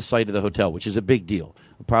on the site of the hotel, which is a big deal.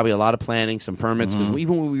 Probably a lot of planning, some permits, because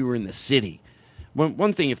even when we were in the city,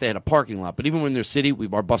 one thing if they had a parking lot, but even when they're city,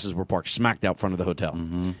 our buses were parked smacked out front of the hotel.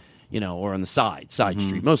 You know, or on the side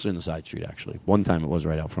street, mostly on the side street, actually. One time it was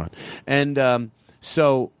right out front. And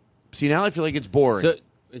so, see, now I feel like it's boring. So,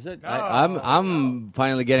 is it? I'm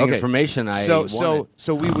finally getting information I wanted.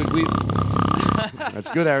 So we that's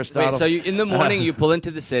good, Aristotle. Wait, so in the morning, you pull into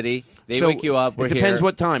the city. They wake you up. We're it depends here.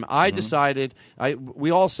 what time. I decided. We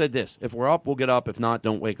all said this: if we're up, we'll get up. If not,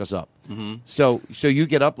 don't wake us up. So you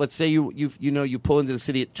get up. Let's say you pull into the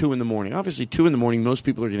city at 2 a.m. Obviously, 2 a.m. Most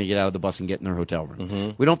people are going to get out of the bus and get in their hotel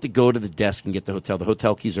room. We don't have to go to the desk and get the hotel. The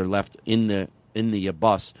hotel keys are left in the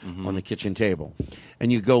bus on the kitchen table,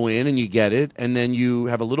 and you go in and you get it, and then you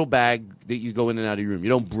have a little bag that you go in and out of your room. You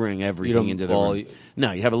don't bring everything into the room.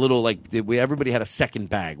 No, you have a little everybody had a second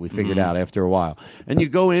bag. We figured out after a while, and you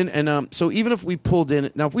go in, and so even if we pulled in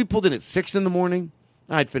at 6 a.m,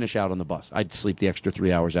 I'd finish out on the bus. I'd sleep the extra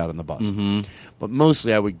 3 hours out on the bus, but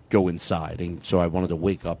mostly I would go inside, and so I wanted to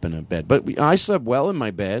wake up in a bed. But I slept well in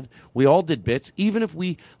my bed. We all did bits. Even if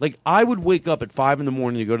I would wake up at 5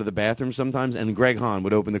 a.m. to go to the bathroom sometimes, and Greg Hahn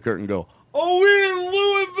would open the curtain and go, "Oh, we in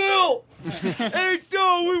Louisville! Hey,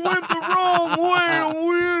 Joe, we went the wrong way, and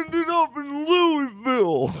we ended up in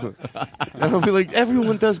Louisville." And I'll be like,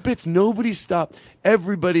 everyone does bits. Nobody stopped.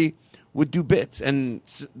 Everybody would do bits. And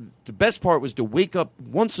the best part was to wake up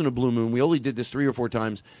once in a blue moon. We only did this 3 or 4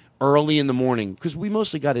 times early in the morning, because we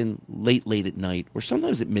mostly got in late at night, or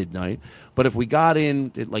sometimes at midnight. But if we got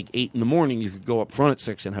in at like 8 a.m, you could go up front at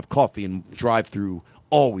 6 and have coffee and drive through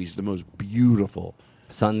always the most beautiful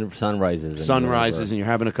sunrises, and you're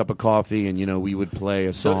having a cup of coffee, and we would play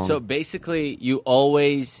a song. So basically, you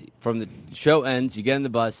always, from the show ends, you get in the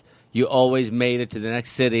bus, you always made it to the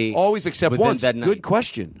next city. Always except within once. that night. Good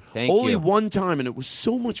question. Thank only you. one time, and it was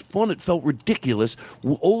so much fun. It felt ridiculous.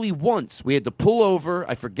 Only once. We had to pull over.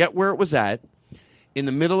 I forget where it was at. In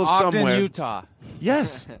the middle of Ogden, somewhere. Utah.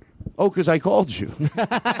 Yes. Oh, because I called you.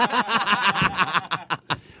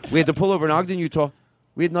 We had to pull over in Ogden, Utah.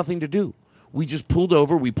 We had nothing to do. We just pulled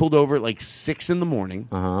over. We pulled over at like 6 in the morning.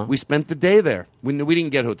 We spent the day there. We didn't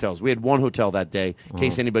get hotels. We had one hotel that day in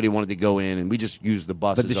case anybody wanted to go in, and we just used the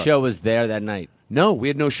buses. But the show was there that night. No, we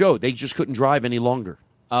had no show. They just couldn't drive any longer.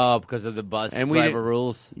 Oh, because of the bus And we driver didn't-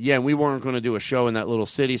 rules. Yeah, and we weren't going to do a show in that little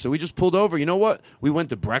city, so we just pulled over. You know what? We went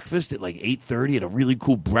to breakfast at like 8:30 at a really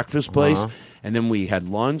cool breakfast place, and then we had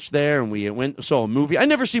lunch there, and we saw a movie. I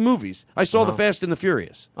never see movies. I saw The Fast and the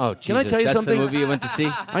Furious. Oh, Can I Jesus, tell you that's something? the movie you went to see?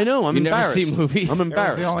 I know. I'm You never embarrassed. see movies? I'm It was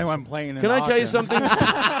embarrassed. the only one playing in Can I tell you Ogden. something?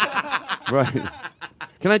 Right.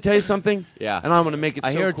 Can I tell you something? Yeah. And I'm going to make it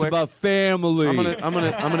I so hear quick. it's about family. I'm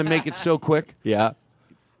gonna make it so quick. Yeah.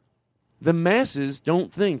 The masses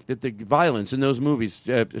don't think that the violence in those movies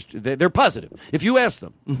they're positive. If you ask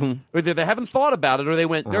them, whether they haven't thought about it or they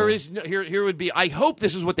went, there is no, here would be. I hope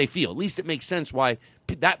this is what they feel. At least it makes sense why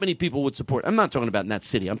that many people would support. I'm not talking about in that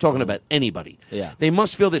city. I'm talking about anybody. Yeah. They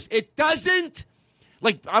must feel this. It doesn't.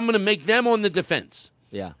 Like I'm going to make them on the defense.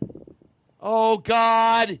 Yeah. Oh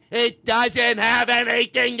God! It doesn't have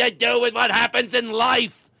anything to do with what happens in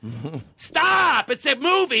life. Stop! It's a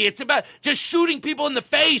movie. It's about just shooting people in the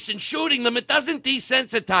face and shooting them. It doesn't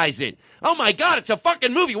desensitize it. Oh my God, it's a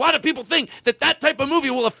fucking movie. Why do people think that type of movie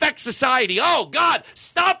will affect society? Oh God,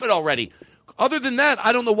 stop it already. Other than that,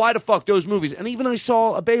 I don't know why the fuck those movies. And even I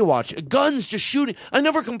saw a Baywatch, guns just shooting. I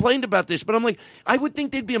never complained about this, but I'm like, I would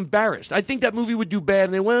think they'd be embarrassed. I think that movie would do bad.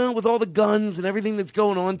 And they went, well, with all the guns and everything that's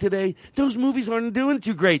going on today, those movies aren't doing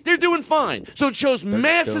too great. They're doing fine. So it shows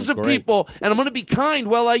masses of doing great. people, and I'm going to be kind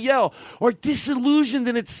while I yell, are disillusioned,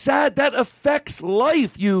 and it's sad. That affects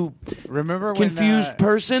life, you Remember confused when,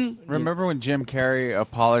 person. Remember when Jim Carrey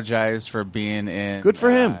apologized for being in Good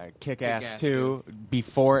for him. Kick-Ass 2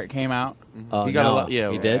 before it came out? Oh, He got a no. lot- yeah,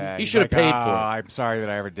 he did. He he's should have like, paid "Oh, for it. I'm sorry that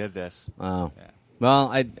I ever did this. Wow.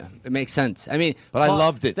 Well, it makes sense. I mean, But I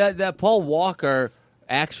loved it. That Paul Walker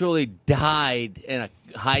actually died in a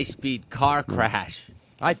high-speed car crash.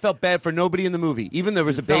 I felt bad for nobody in the movie. Even there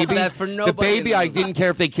was a felt baby. bad for The nobody in baby, the I movie. didn't care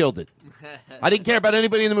if they killed it. I didn't care about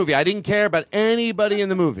anybody in the movie. I didn't care about anybody in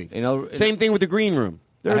the movie. You know, Same thing with the green room.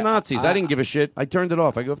 They're I- Nazis. I didn't give a shit. I turned it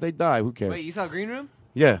off. I go, if they die, who cares? Wait, you saw Green Room?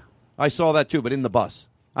 Yeah, I saw that too, but in the bus.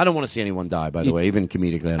 I don't want to see anyone die. By the way, even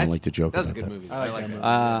comedically, I don't like to joke. That's a about good that. movie. I like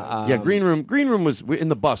that. Yeah, Green Room. Green Room was in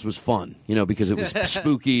the bus was fun, because it was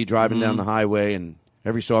spooky driving down the highway, and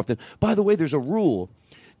every so often. By the way, there's a rule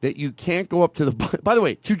that you can't go up to the. By the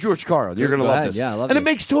way, to George Carl, you're going to Go love ahead. this. Yeah, I love and it this.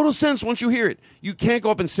 makes total sense once you hear it. You can't go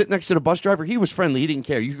up and sit next to the bus driver. He was friendly. He didn't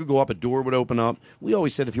care. You could go up. A door would open up. We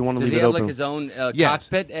always said if you want to Does leave he it have open. like his own Yes.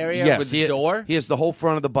 cockpit area Yes, with the door? He has the whole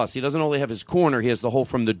front of the bus. He doesn't only have his corner. He has the whole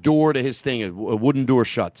from the door to his thing. A wooden door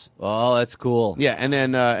shuts. Oh, that's cool. Yeah, and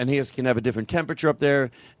then and can have a different temperature up there,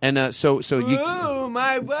 and so you. Ooh,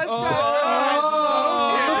 my bus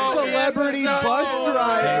Celebrity bus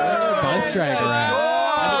driver. Bus driver at?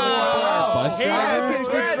 Bus driver?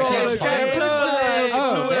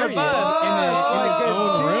 Oh, there he is. In his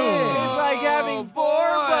own room. It's like having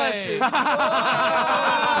 4 buses.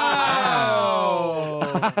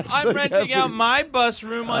 I'm renting out my bus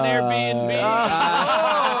room on Airbnb.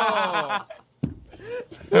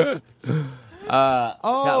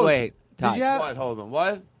 Wait. Did you have, What? Hold on.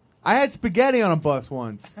 What? I had spaghetti on a bus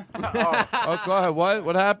once. Oh, go ahead. What?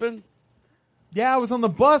 What happened? Yeah, I was on the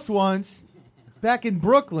bus once back in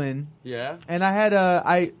Brooklyn, Yeah. and I had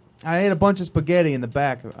I ate a bunch of spaghetti in the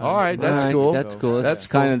back. All right, that's All right, cool. That's cool. That's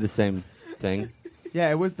kind cool. of the same thing. Yeah,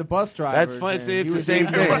 it was the bus driver. That's fine. See, it's the same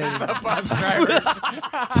thing. The bus drivers.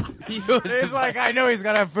 He's like, I know he's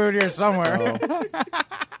got to have food here somewhere.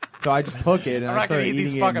 So I just took it and I'm I not gonna started eat eating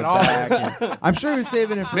these it in the fucking back. I'm sure he was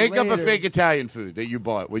saving it for Make up a later. fake Italian food that you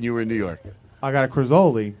bought when you were in New York. I got a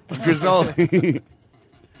Crizzoli. Grizzoli.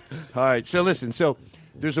 All right. So listen. So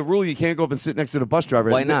there's a rule you can't go up and sit next to the bus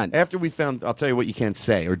driver. Why not? After we found, I'll tell you what you can't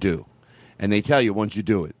say or do. And they tell you once you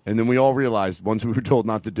do it. And then we all realized once we were told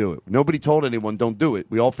not to do it. Nobody told anyone don't do it.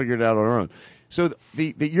 We all figured it out on our own. So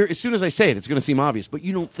as soon as I say it, it's going to seem obvious. But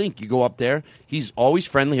you don't think. You go up there. He's always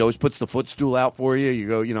friendly. He always puts the footstool out for you. You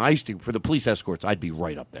go, I used to, for the police escorts, I'd be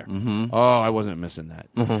right up there. Mm-hmm. Oh, I wasn't missing that.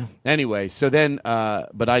 Anyway, so then,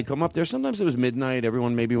 but I'd come up there. Sometimes it was midnight.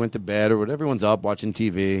 Everyone maybe went to bed or whatever. Everyone's up watching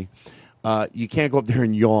TV. You can't go up there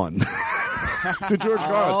and yawn. To George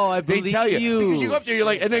Carlin. Oh, I They believe tell you. you. Because you go up there, you're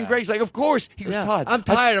like, and then Greg's like, of course. He goes, Yeah. Todd. I'm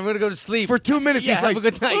tired. I'm going to go to sleep. For 2 minutes, Yeah, he's have like, a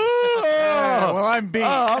good night. well, I'm beat.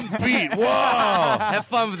 I'm beat. Whoa. Have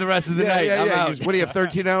fun with the rest of the night. Yeah, I'm yeah. out. He goes, what do you have,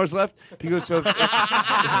 13 hours left? He goes, he goes,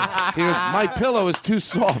 my pillow is too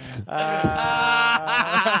soft. So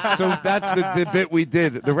that's the bit we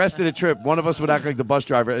did. The rest of the trip, one of us would act like the bus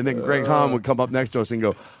driver, and then Greg Hahn would come up next to us and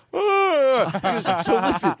go, He goes, so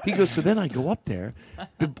listen, he goes, so then I go up there.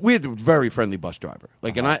 We had a very friendly bus driver.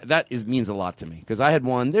 Like, and that means a lot to me, because I had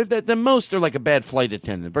one. The most are like a bad flight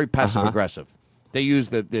attendant, very passive aggressive. They use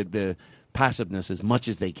the passiveness as much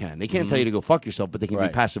as they can. They can't tell you to go fuck yourself, but they can be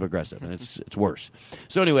passive aggressive, and it's worse.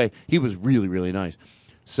 So anyway, he was really, really nice.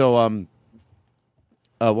 So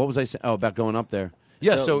what was I saying? Oh, about going up there.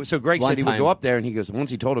 Yeah, so Greg said he would go up there, and he goes, once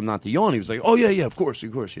he told him not to yawn, he was like, oh, yeah, of course, you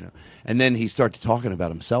know. And then he started talking about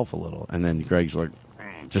himself a little, and then Greg's like,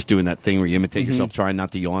 just doing that thing where you imitate yourself, trying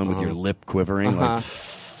not to yawn with your lip quivering. Like,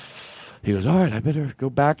 he goes, all right, I better go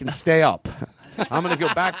back and stay up. I'm going to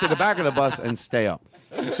go back to the back of the bus and stay up.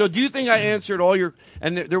 So do you think I answered all your...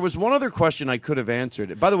 And there was one other question I could have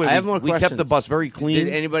answered. By the way, I have more we questions. kept the bus very clean.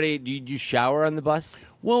 Did anybody... Did you shower on the bus?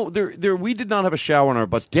 Well, we did not have a shower on our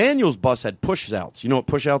bus. Daniel's bus had push-outs. You know what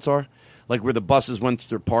push-outs are? Like where the buses, once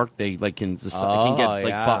they're parked, they like can get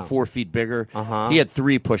like 4 feet bigger. He had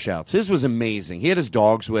 3 push-outs. His was amazing. He had his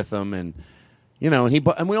dogs with him, and you know,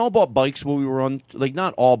 and we all bought bikes while we were on. Like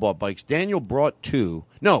not all bought bikes. Daniel brought 2.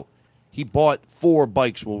 No, he bought 4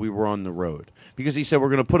 bikes while we were on the road, because he said we're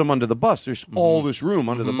going to put them under the bus. There's all this room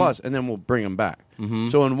under the bus, and then we'll bring them back.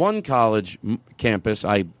 So in one college campus,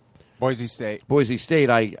 Boise State,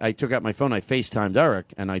 I took out my phone, I FaceTimed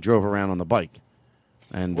Eric, and I drove around on the bike.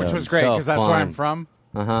 And which was great, because that's where I'm from.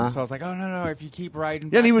 So I was like, oh, no, if you keep riding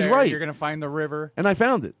back and he was there, right. you're going to find the river. And I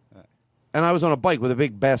found it. And I was on a bike with a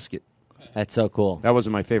big basket. That's so cool. That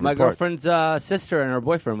wasn't my favorite My part. girlfriend's sister and her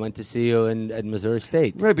boyfriend went to see you at Missouri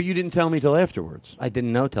State. Right, but you didn't tell me till afterwards. I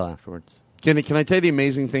didn't know till afterwards. Can I tell you the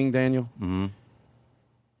amazing thing, Daniel? Mm-hmm.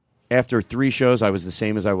 After 3 shows, I was the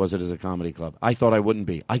same as I was at a comedy club. I thought I wouldn't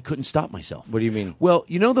be. I couldn't stop myself. What do you mean? Well,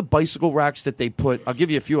 you know the bicycle racks that they put... I'll give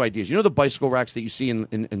you a few ideas. You know the bicycle racks that you see in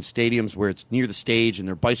stadiums where it's near the stage, and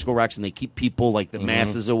they're bicycle racks, and they keep people, like, the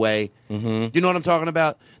masses away? Mm-hmm. You know what I'm talking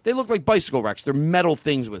about? They look like bicycle racks. They're metal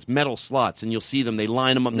things with metal slots, and you'll see them. They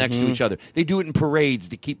line them up next to each other. They do it in parades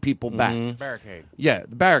to keep people back. Barricade. Yeah,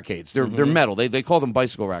 the barricades. They're metal. They call them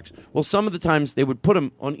bicycle racks. Well, some of the times they would put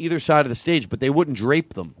them on either side of the stage, but they wouldn't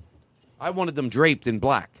drape them. I wanted them draped in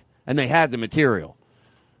black, and they had the material.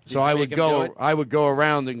 So I would go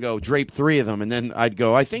around and go drape 3 of them, and then I'd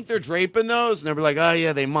go, I think they're draping those, and they'd be like, oh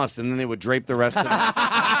yeah, they must, and then they would drape the rest of them.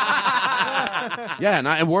 Yeah, and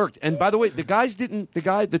it worked. And by the way,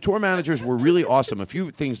 the tour managers were really awesome. A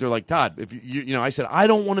few things they're like, Todd, if you know, I said I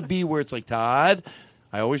don't want to be where it's like, Todd,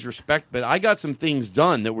 I always respect, but I got some things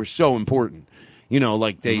done that were so important. You know,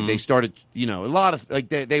 like they started, you know, a lot of, like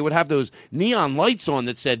they would have those neon lights on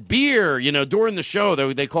that said beer, you know, during the show.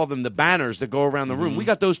 They call them the banners that go around the room. We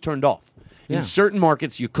got those turned off. Yeah. In certain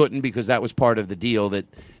markets, you couldn't, because that was part of the deal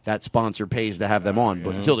that sponsor pays to have them on,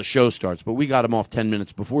 but until the show starts. But we got them off 10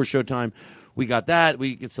 minutes before showtime. We got that.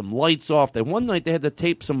 We get some lights off. Then one night they had to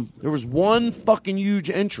tape there was one fucking huge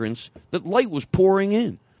entrance that light was pouring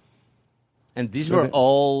in. And these were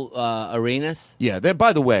all arenas? Yeah.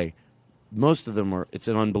 By the way, most of them it's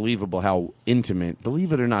an unbelievable how intimate.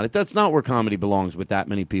 Believe it or not, that's not where comedy belongs with that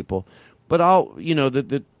many people. But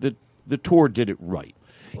the tour did it right.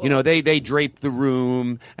 You know, they draped the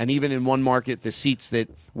room, and even in one market, the seats that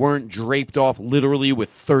weren't draped off literally with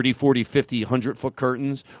 30, 40, 50, 100-foot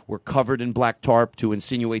curtains were covered in black tarp to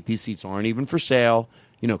insinuate these seats aren't even for sale.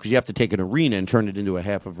 You know, because you have to take an arena and turn it into a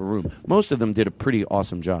half of a room. Most of them did a pretty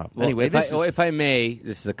awesome job. Well, anyway, if I may,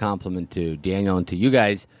 this is a compliment to Daniel and to you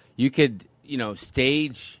guys. You could, you know,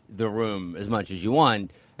 stage the room as much as you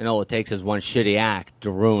want, and all it takes is one shitty act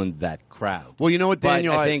to ruin that crowd. Well, you know what,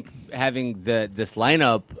 Daniel? But I think having this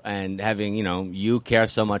lineup and having, you know, you care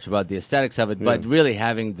so much about the aesthetics of it, but really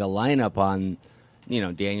having the lineup on, you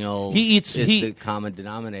know, Daniel is the common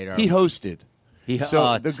denominator. He hosted. The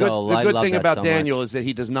good thing about Daniel is that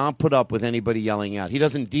he does not put up with anybody yelling out. He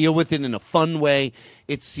doesn't deal with it in a fun way.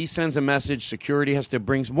 He sends a message. Security has to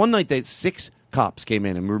bring. One night, 6 cops came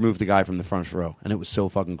in and removed the guy from the front row, and it was so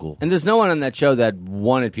fucking cool. And there's no one on that show that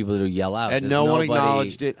wanted people to yell out. And no one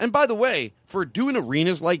acknowledged it. And by the way, for doing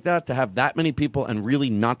arenas like that, to have that many people and really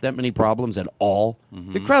not that many problems at all,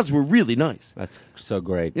 the crowds were really nice. That's so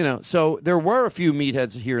great. You know, so there were a few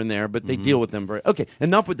meatheads here and there, but they deal with them very... Okay,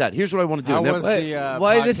 enough with that. Here's what I want to do. How was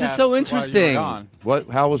why this is so interesting? What?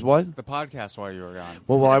 How was what? The podcast while you were gone.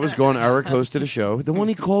 Well, while I was gone, Eric hosted a show, the one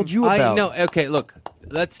he called you about. I know. Okay, look.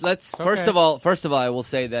 Let's first of all, I will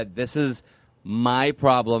say that this is my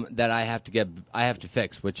problem that I have to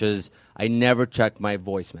fix, which is I never check my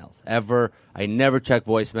voicemails ever. I never check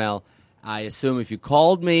voicemail. I assume if you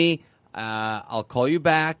called me, I'll call you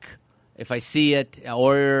back if I see it,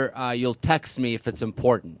 or you'll text me if it's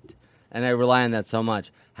important. And I rely on that so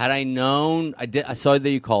much. Had I known, I saw that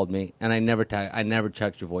you called me, and I never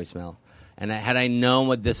checked your voicemail. And had I known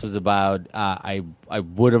what this was about, I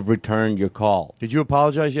would have returned your call. Did you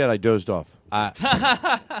apologize yet? I dozed off.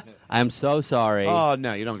 I'm so sorry. Oh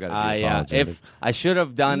no, you don't got to be apologetic. If I should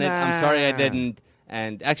have done it, I'm sorry I didn't.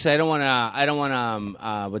 And actually, I don't want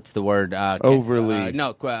to. What's the word? Overly.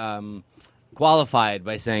 Qualified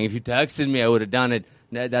by saying if you texted me, I would have done it.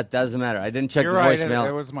 That doesn't matter. I didn't check You're the right. voicemail.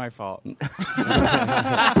 It was my fault. It's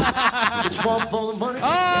one for the money.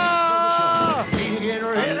 I'm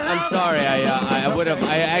sorry. I would have.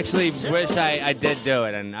 I actually wish I did do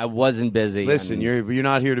it, and I wasn't busy. Listen, you're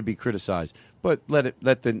not here to be criticized, but let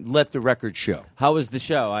the record show. How was the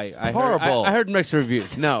show? I Horrible. I heard mixed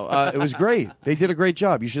reviews. No, it was great. They did a great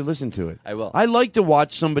job. You should listen to it. I will. I like to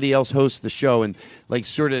watch somebody else host the show and like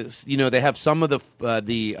sort of they have some of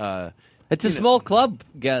the. It's a small club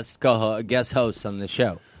guest hosts on the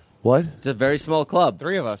show. What? It's a very small club.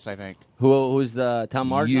 3 of us, I think. Who's the Tom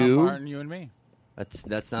Martin? Tom Martin, you and me.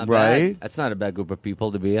 That's not right. bad. That's not a bad group of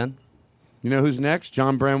people to be on. You know who's next?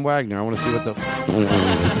 John Bram Wagner. I want to see what the.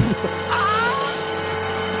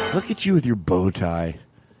 Look at you with your bow tie.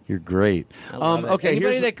 You're great. Okay,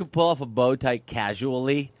 anybody that could pull off a bow tie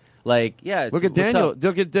casually, look at Daniel.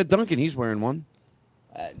 Look at Duncan. He's wearing one.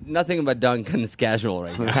 Nothing about Duncan is casual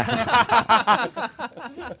right now.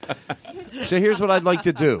 So here's what I'd like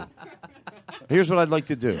to do.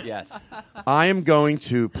 Yes. I am going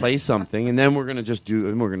to play something, and then we're going to just do.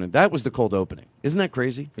 And we're going to. That was the cold opening. Isn't that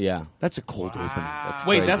crazy? Yeah. That's a cold opening. That's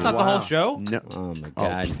Wait, crazy. that's not the whole show? No. Oh my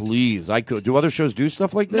God. Oh, please. I could. Do other shows do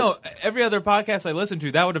stuff like this? No, every other podcast I listened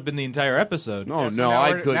to, that would have been the entire episode. No, So now I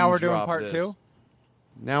we're- couldn't. Now we're doing drop part this. 2?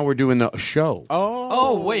 Now we're doing the show.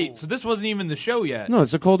 Oh, wait. So this wasn't even the show yet? No,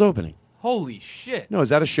 it's a cold opening. Holy shit. No, is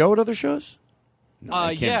that a show at other shows? No, I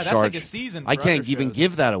can't yeah, that's charge. like a season. I for can't other even shows.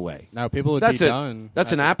 give that away. No, people would That's be it. done. That's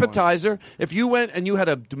at an this point. appetizer. If you went and you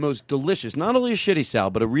had the most delicious, not only a shitty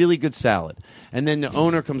salad, but a really good salad, and then the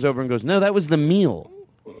owner comes over and goes, "No, that was the meal."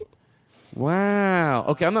 Wow.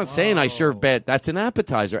 Okay, I'm not saying I serve bad. That's an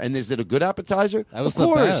appetizer, and is it a good appetizer? That was of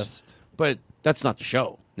course. the best. But that's not the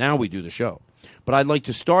show. Now we do the show. But I'd like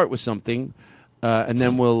to start with something, and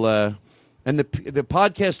then we'll. And the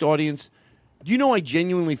podcast audience. Do you know I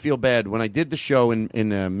genuinely feel bad when I did the show in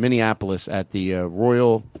Minneapolis at the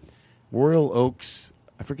Royal Oaks.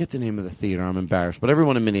 I forget the name of the theater. I'm embarrassed, but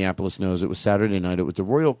everyone in Minneapolis knows it was Saturday night. It was the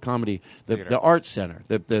Royal Comedy, the Art Center,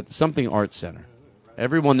 the something Art Center.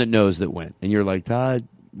 Everyone that knows that went, and you're like, Todd,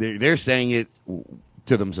 they're saying it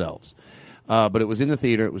to themselves. But it was in the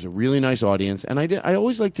theater. It was a really nice audience, and I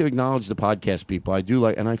always like to acknowledge the podcast people. I do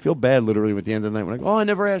like, and I feel bad literally at the end of the night when I go, I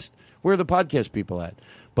never asked where are the podcast people at,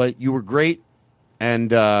 but you were great.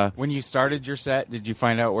 And when you started your set, did you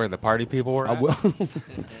find out where the party people were at?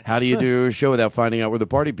 How do you do a show without finding out where the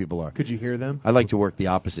party people are? Could you hear them? I like to work the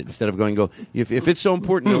opposite. Instead of go, if it's so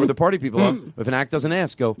important to know where the party people are, if an act doesn't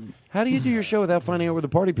ask, go, how do you do your show without finding out where the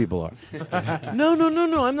party people are?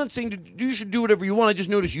 No. I'm not saying you should do whatever you want. I just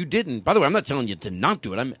noticed you didn't. By the way, I'm not telling you to not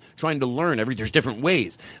do it. I'm trying to learn. There's different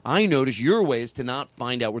ways. I noticed your way is to not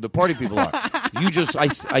find out where the party people are. You just,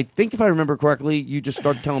 I think if I remember correctly, you just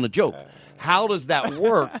started telling a joke. How does that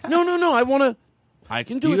work? No. I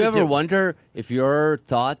can do it. Do you ever wonder if your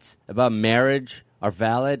thoughts about marriage are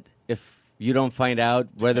valid if you don't find out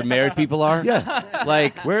where the married people are? Yeah.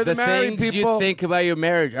 Like, where are the married things people? you think about your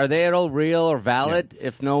marriage, are they at all real or valid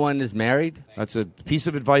if no one is married? That's a piece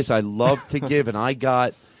of advice I love to give, and I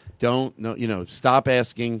got, stop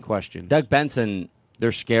asking questions. Doug Benson...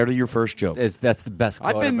 They're scared of your first joke. That's the best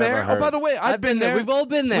quote I've been there. ever heard. Oh, by the way, I've been there. We've all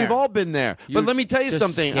been there. We've all been there. But let me tell you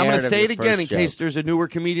something. I'm going to say it again in case there's a newer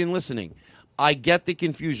comedian listening. I get the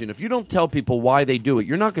confusion. If you don't tell people why they do it,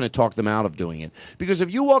 you're not going to talk them out of doing it. Because if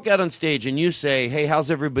you walk out on stage and you say, hey, how's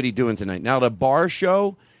everybody doing tonight? Now, at a bar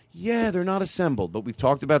show, yeah, they're not assembled. But we've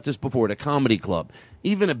talked about this before at a comedy club.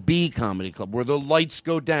 Even a B comedy club where the lights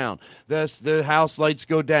go down, the house lights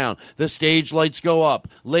go down, the stage lights go up.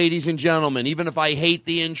 Ladies and gentlemen, even if I hate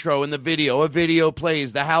the intro and the video, a video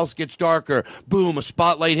plays, the house gets darker, boom, a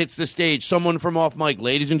spotlight hits the stage, someone from off mic,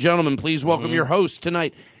 ladies and gentlemen, please welcome your host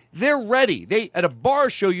tonight. They're ready. At a bar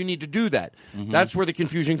show, you need to do that. That's where the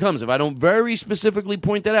confusion comes. If I don't very specifically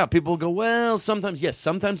point that out, people go, well, sometimes it's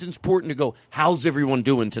important to go, how's everyone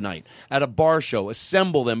doing tonight? At a bar show,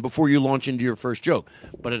 assemble them before you launch into your first joke.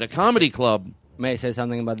 But at a comedy club... May I say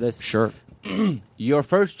something about this? Sure. Your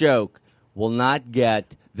first joke will not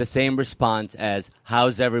get the same response as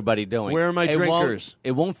 "How's everybody doing?" Where are my drinkers?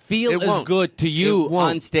 It won't feel It as won't. good to you It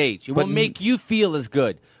won't. on stage. It But won't make you feel as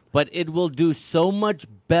good, but it will do so much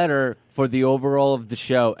better for the overall of the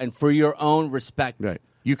show and for your own respect. Right.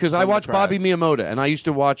 Because I watch Bobby Miyamoto, and I used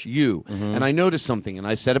to watch you, and I noticed something, and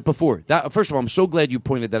I said it before. That, first of all, I'm so glad you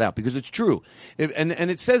pointed that out, because it's true. And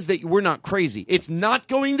it says that we're not crazy. It's not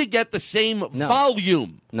going to get the same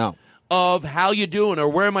volume of how you doing, or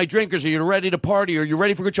where are my drinkers, are you ready to party, or you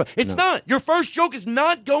ready for a good show. It's not. Your first joke is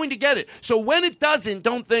not going to get it. So when it doesn't,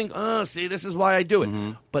 don't think, oh, see, this is why I do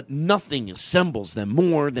it. But nothing assembles them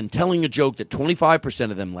more than telling a joke that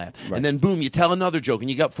 25% of them laugh. Right. And then, boom, you tell another joke,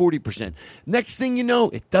 and you got 40%. Next thing you know,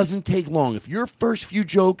 it doesn't take long. If your first few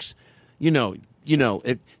jokes, the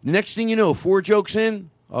next thing you know, 4 jokes in,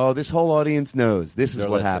 oh, this whole audience knows. This is They're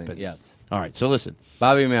what listening, happens. yes. All right, so listen.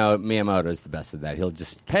 Bobby Miyamoto is the best of that. He'll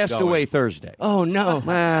just Passed going. away Thursday. Oh no!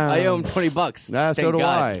 Wow. I owe him $20. So Thank do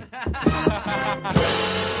God. I.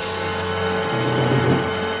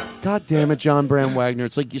 God damn it, John Bram Wagner.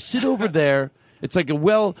 It's like you sit over there. It's like a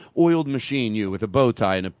well-oiled machine, you, with a bow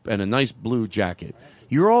tie and a nice blue jacket.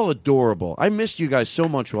 You're all adorable. I missed you guys so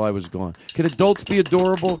much while I was gone. Can adults be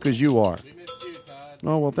adorable? Because you are. We missed you, Todd.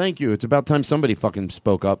 Oh, well, thank you. It's about time somebody fucking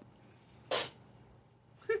spoke up.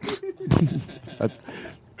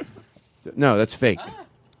 That's fake.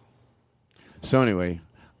 So anyway,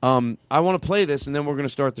 I want to play this, and then we're going to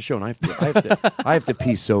start the show. And I have to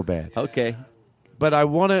pee so bad. Okay, but I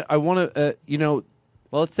want to. Well,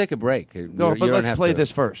 let's take a break. No, but let's play this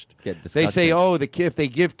first. They say, if they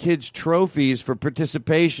give kids trophies for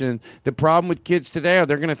participation, the problem with kids today are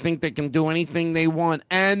they're going to think they can do anything they want,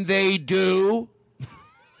 and they do.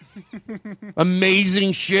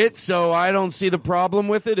 Amazing shit, so I don't see the problem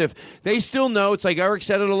with it. If they still know, it's like Eric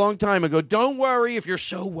said it a long time ago, don't worry. If you're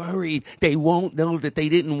so worried, they won't know that they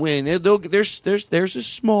didn't win. Theirs is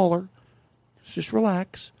smaller. Just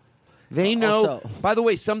relax. They know. Also, by the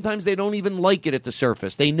way, sometimes they don't even like it at the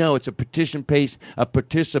surface. They know it's a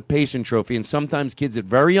participation trophy, and sometimes kids at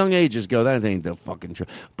very young ages go, that ain't the fucking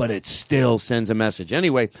trophy. But it still sends a message.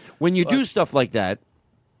 Anyway, when you do stuff like that,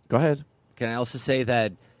 go ahead. Can I also say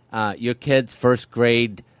that your kid's first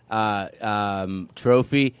grade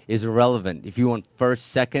trophy is irrelevant. If you want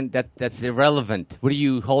first, second, that's irrelevant. What are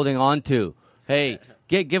you holding on to? Hey,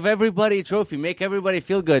 give everybody a trophy. Make everybody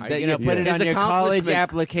feel good. Are you going to put it on your college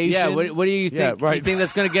application? Yeah, what do you think? Yeah, right. You think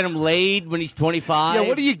that's going to get him laid when he's 25? Yeah,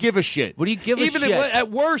 what do you give a shit? What do you give a Even shit?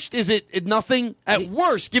 At worst, is it nothing? At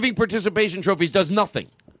worst, giving participation trophies does nothing.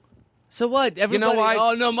 So what? Everybody, You know why?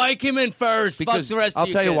 Oh, no, Mike came in first. Because Fuck the rest I'll of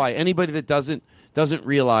you tell you kids. why. Anybody that doesn't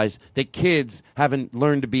realize that kids haven't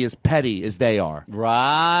learned to be as petty as they are.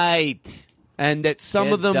 Right. And that some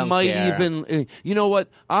Kids of them don't might care. even... you know what?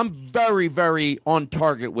 I'm very, very on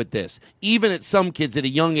target with this. Even at some kids at a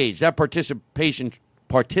young age, that participation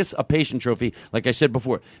trophy, like I said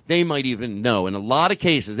before, they might even know. In a lot of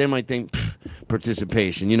cases, they might think,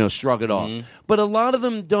 participation, shrug it off. But a lot of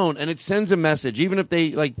them don't, and it sends a message, even if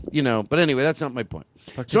they, But anyway, that's not my point.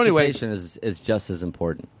 So anyway... Participation is just as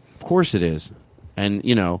important. Of course it is. And,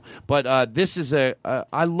 but this is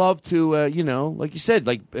I love to, like you said,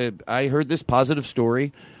 I heard this positive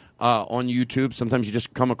story on YouTube. Sometimes you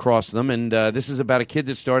just come across them. And this is about a kid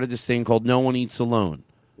that started this thing called No One Eats Alone.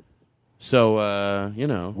 So,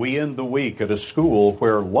 We end the week at a school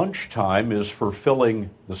where lunchtime is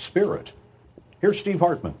fulfilling the spirit. Here's Steve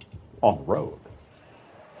Hartman on the road.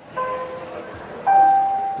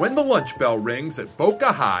 When the lunch bell rings at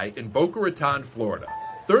Boca High in Boca Raton, Florida,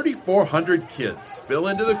 3,400 kids spill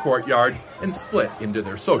into the courtyard and split into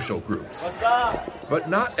their social groups. But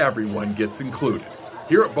not everyone gets included.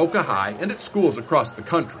 Here at Boca High and at schools across the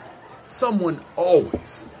country, someone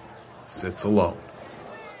always sits alone.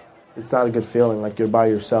 It's not a good feeling, like you're by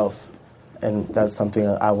yourself, and that's something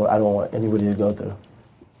I don't want anybody to go through.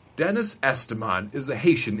 Dennis Esteman is a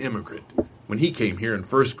Haitian immigrant. When he came here in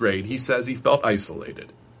first grade, he says he felt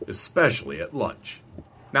isolated, especially at lunch.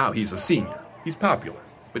 Now he's a senior. He's popular,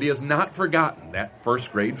 but he has not forgotten that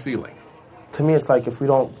first grade feeling. To me, it's like if we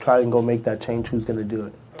don't try and go make that change, who's going to do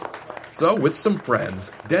it? So, with some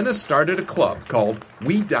friends, Dennis started a club called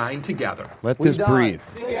We Dine Together. Let this breathe.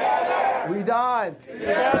 We dine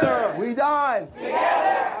together. We dine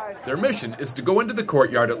together. Their mission is to go into the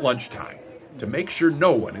courtyard at lunchtime to make sure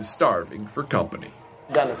no one is starving for company.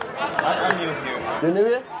 Dennis. I'm new here. You're new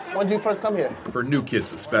here? When did you first come here? For new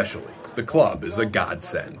kids especially, the club is a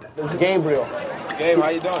godsend. This is Gabriel. Gabe, how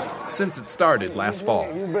you doing? Since it started last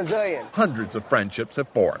fall, He's Brazilian. hundreds of friendships have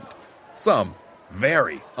formed. Some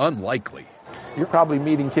very unlikely. you're probably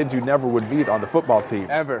meeting kids you never would meet on the football team.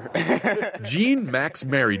 Ever. Gene Max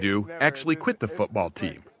Marydew actually quit the football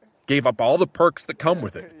team, gave up all the perks that come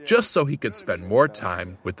with it, just so he could spend more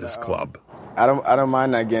time with this club. I don't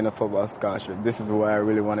mind not getting a football scholarship. This is what I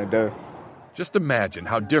really want to do. Just imagine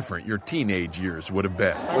how different your teenage years would have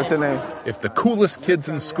been. What's your name? If the coolest kids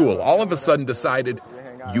in school all of a sudden decided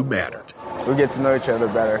you mattered. We get to know each other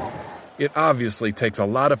better. It obviously takes a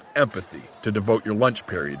lot of empathy to devote your lunch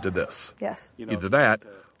period to this. Yes. Either that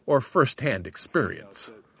or first-hand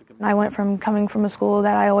experience. I went from coming from a school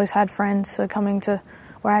that I always had friends to coming to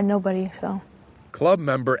where I had nobody, so. Club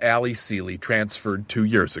member Allie Seeley transferred 2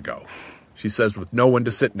 years ago. She says with no one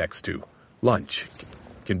to sit next to, lunch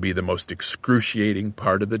can be the most excruciating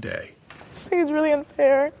part of the day. I think it's really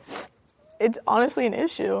unfair. It's honestly an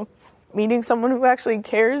issue. Meeting someone who actually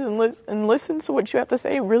cares and listens to what you have to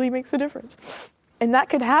say really makes a difference. And that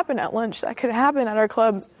could happen at lunch. That could happen at our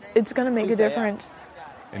club. It's going to make a difference.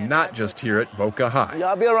 And not just here at Boca High. Yeah,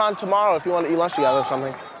 I'll be around tomorrow if you want to eat lunch together or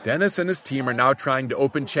something. Dennis and his team are now trying to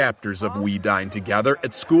open chapters of We Dine Together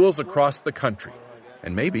at schools across the country.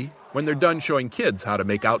 And maybe when they're done showing kids how to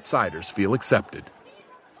make outsiders feel accepted,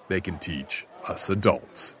 they can teach us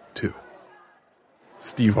adults, too.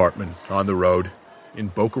 Steve Hartman on the road in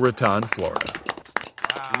Boca Raton, Florida.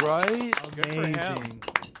 Right? Amazing.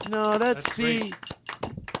 No, that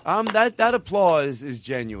applause is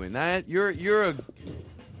genuine. That you're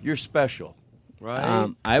special, right?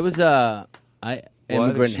 I was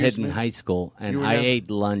immigrant Excuse hid in me? high school, You and were I never- ate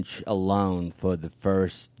lunch alone for the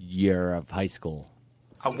first year of high school.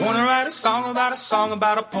 I wanna write a song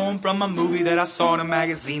about a poem from a movie that I saw in a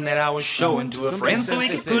magazine that I was showing to a friend so he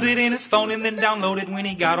could put it in his phone and then download it when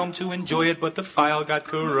he got home to enjoy it, but the file got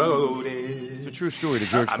corroded. It's a true story to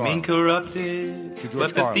George I Carlin. mean corrupted, George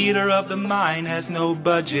but the Carlin. theater of the mind has no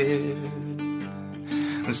budget.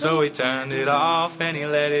 And so he turned it off and he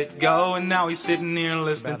let it go, and now he's sitting here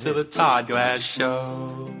listening to the Todd Glass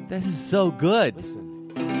Show. This is so good.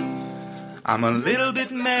 I'm a little bit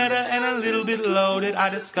meta and a little bit loaded. I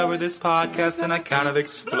discovered this podcast and I kind of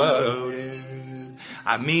exploded.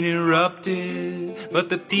 I mean erupted, but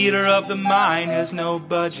the theater of the mind has no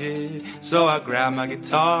budget. So I grabbed my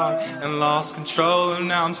guitar and lost control, and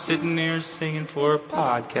now I'm sitting here singing for a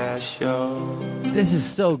podcast show. This is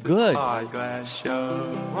so good. Todd Glass Show.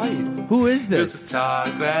 Right. Who is this? It's a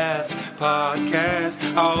Todd Glass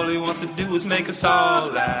podcast. All he wants to do is make us all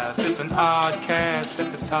laugh. It's an odd cast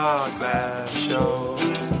at the Todd Glass Show.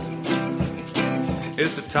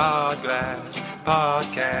 It's the Todd Glass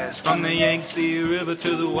podcast. From the Yangtze River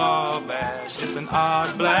to the Wabash. It's an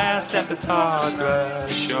odd blast at the Todd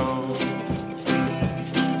Glass Show.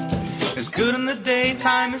 It's good in the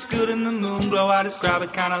daytime, it's good in the moon glow. I describe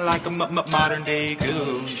it kind of like a modern day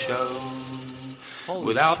goon show.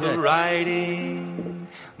 Without the writing,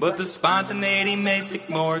 but the spontaneity makes it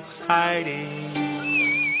more exciting.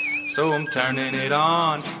 So I'm turning it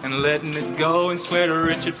on and letting it go and swear to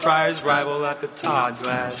Richard Pryor's rival at the Todd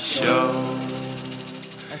Glass Show.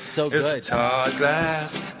 So It's good. a Todd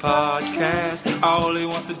Glass podcast. All he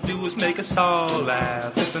wants to do is make us all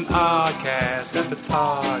laugh. It's an odd cast at the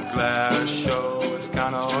Todd Glass Show. It's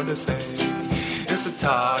kind of hard to say. It's a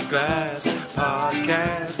Todd Glass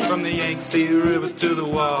podcast. From the Yangtze River to the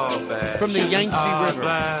Wabash. From the It's an Yangtze odd River.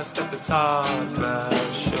 blast at the Todd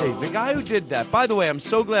Glass Show. Hey, the guy who did that. By the way, I'm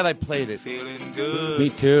so glad I played it. Good. Me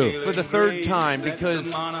too. For the third time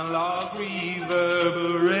because Monologue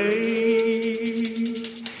reverberate.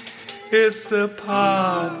 It's a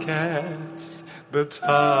podcast, the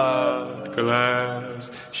Todd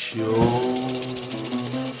Glass Show.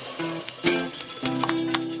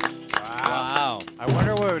 Wow. I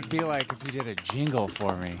wonder what it would be like if you did a jingle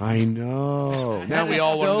for me. I know. Now we is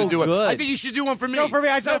all want so to do it. good. I think you should do one for me. No, for me.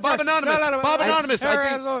 I No, said Bob first. Anonymous. No, Bob Anonymous. I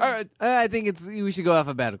think, all right. I think we should go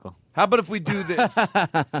alphabetical. How about if we do this?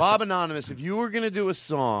 Bob Anonymous, if you were going to do a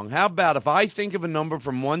song, how about if I think of a number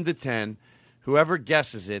from 1 to 10, whoever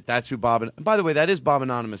guesses it, that's who Bob... By the way, that is Bob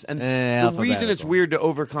Anonymous. And the reason it's weird to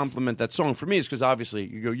over-compliment that song for me is because obviously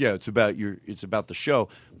you go, yeah, it's about the show.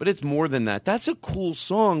 But it's more than that. That's a cool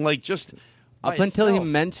song. Like, just... Up until he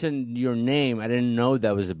mentioned your name, I didn't know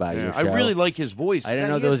that was about your show. I really like his voice. I didn't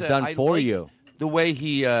know that was done for you. The way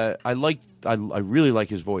he... I really like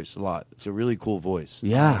his voice a lot. It's a really cool voice.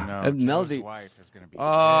 Yeah. Oh, no, Melody. Joe's wife is going to be.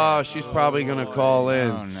 Oh, she's probably going to call in.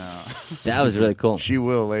 Oh no. That was really cool. She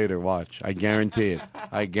will later. Watch. I guarantee it.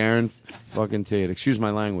 I guarantee it. Excuse my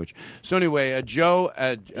language. So anyway, Joe.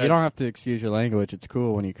 You don't have to excuse your language. It's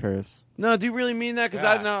cool when you curse. No, do you really mean that? Because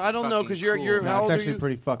I don't know. Because you're No, how it's old actually are you?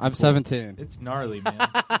 pretty fucking. I'm 17. It's gnarly, man.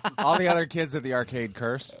 All the other kids at the arcade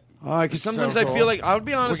curse. All right, because So sometimes cool. I feel like I'll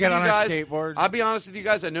be honest We get with on you our guys. skateboards. I'll be honest with you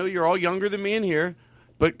guys. I know you're all younger than me in here,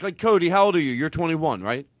 but like Cody, how old are you? You're 21,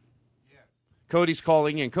 right? Yeah. Cody's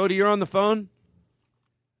calling in. Cody, you're on the phone.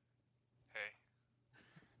 Hey.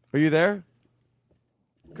 Are you there?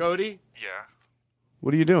 Cody? Yeah.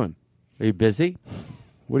 What are you doing? Are you busy?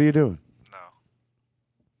 What are you doing? No.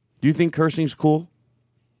 Do you think cursing's cool?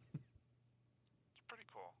 It's pretty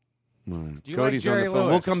cool. All right. Do you Cody's like on Jerry the phone.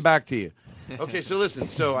 Lewis? We'll come back to you. Okay, so listen.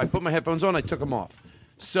 So I put my headphones on. I took them off.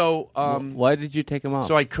 So why did you take them off?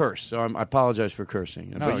 So I curse. So I apologize for cursing.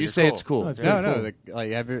 No, but you you're say cool. it's cool. No, it's No, pretty cool.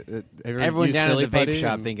 like Everyone use down at Silly the vape Putty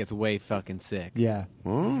shop and- think it's way fucking sick. Yeah.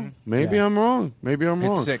 Oh, maybe I'm wrong. Maybe I'm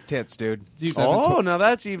wrong. It's sick tits, dude. Oh, now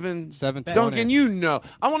that's even 720. Duncan, you know.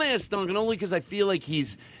 I want to ask Duncan only because I feel like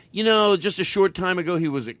he's, just a short time ago he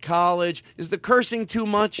was at college. Is the cursing too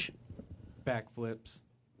much? Backflips.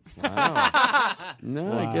 Wow. No,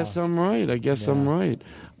 Wow. I guess I'm right. I'm right.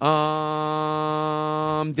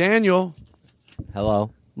 Daniel.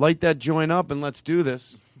 Hello. Light that joint up and let's do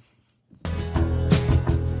this.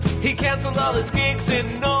 He canceled all his gigs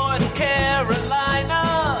in North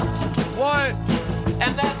Carolina. What?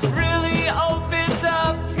 And that's really opened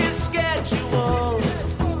up his schedule.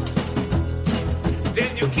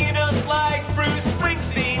 Daniel Kino's like Bruce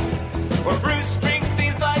Springsteen, or Bruce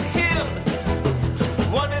Springsteen's like him.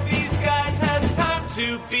 One of these guys has time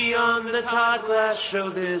to be on the Todd Glass Show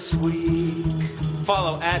this week.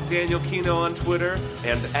 Follow at Daniel Kino on Twitter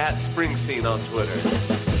and at Springsteen on Twitter.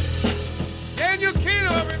 Daniel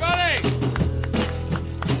Kino, everybody!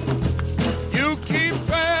 You keep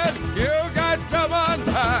saying you got someone,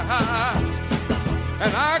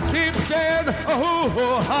 and I keep saying, oh,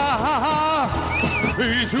 ha, ha, ha.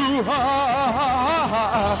 He's who, ha, ha,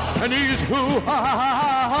 ha, and he's who, ha,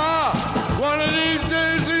 ha, ha. One of these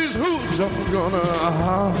days, he's who's I'm gonna,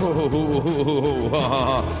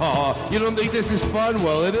 You don't think this is fun?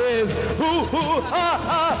 Well, it is. Ha,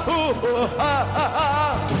 ha,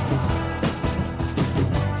 ha.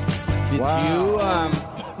 Did you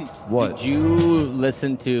What? Did you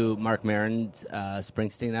listen to Mark Maron's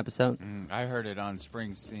Springsteen episode? I heard it on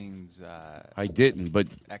Springsteen's I didn't, but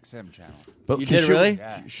XM channel. But You did should, really?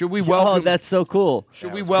 Yeah. Should we welcome? Oh, that's so cool.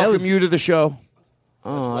 Should we welcome you to the show?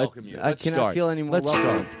 Oh, welcome you. I Let's cannot start. feel any more Let's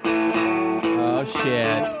welcome. Oh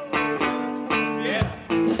shit!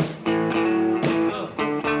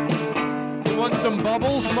 You want some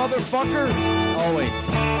bubbles, motherfucker? Always.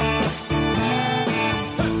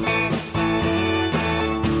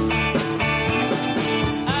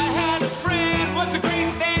 I had a friend, was a great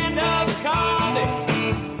stand-up comic.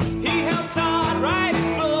 He helped Todd write his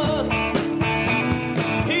book.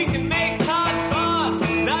 He can make Todd's thoughts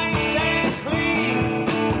nice and clean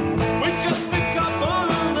with just a couple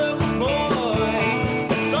of looks, boy.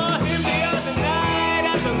 Saw him the other night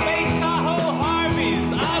at the Lake Tahoe Harvey's.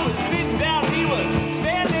 I was sitting down, he was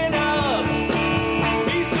standing up.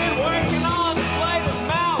 He's been working on Sleight of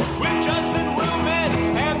Mouth with Justin Willman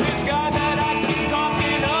and this guy that I keep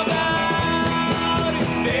talking about.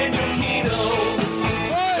 It's Daniel Kino.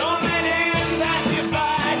 Don't let him pass you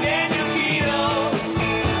by. Daniel Kino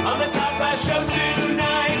on the Todd Glass Show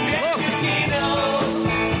tonight. Daniel Kino.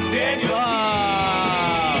 Daniel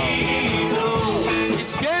Kino.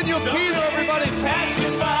 It's Daniel Kino, everybody. Pass you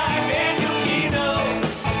by. Daniel Kino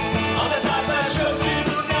on the Todd Glass Show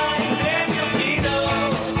tonight. Daniel Kino.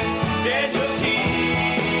 Daniel Kino.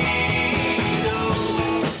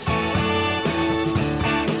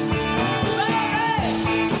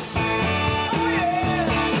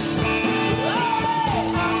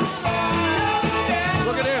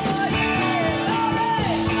 Look at him.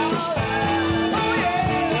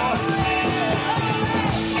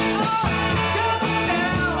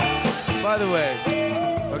 By the way,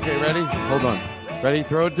 okay, ready? Hold on. Ready?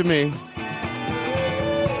 Throw it to me.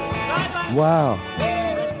 Wow.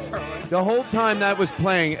 The whole time that was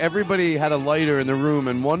playing, everybody had a lighter in the room,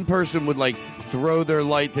 and one person would like throw their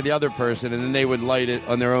light to the other person, and then they would light it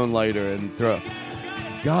on their own lighter and throw.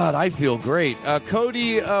 God, I feel great.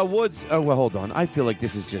 Cody Woods. Oh, well, hold on. I feel like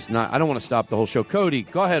this is just not. I don't want to stop the whole show. Cody,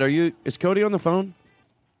 go ahead. Is Cody on the phone?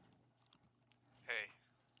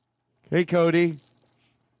 Hey, Cody.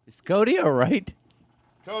 Is Cody all right?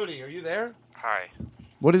 Cody, are you there? Hi.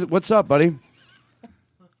 What's up, buddy?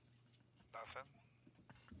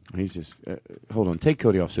 He's just, hold on, take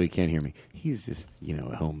Cody off so he can't hear me. He's just, at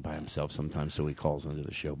home by himself sometimes, so he calls into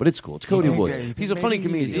the show. But it's cool. It's Cody Woods. He's a funny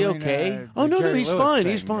comedian. Is he okay? Oh, no, Jerry he's Lewis fine.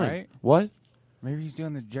 thing, He's fine. right? What? Maybe he's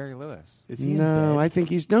doing the Jerry Lewis. No, I think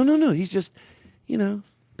he's, no. He's just,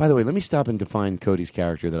 By the way, let me stop and define Cody's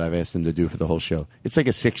character that I've asked him to do for the whole show. It's like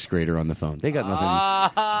a sixth grader on the phone. They got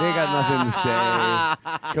nothing. They got nothing to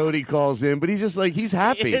say. Cody calls in, but he's just like he's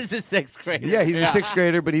happy. He is the sixth grader. Yeah, he's a sixth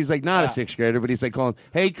grader, but he's like not a sixth grader, but he's like calling,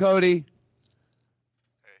 "Hey, Cody."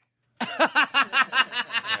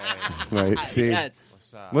 Right. See. Yes.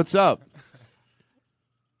 What's up?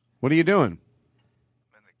 What are you doing?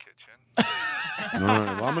 All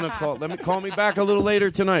right, well, I'm gonna call. Let me call me back a little later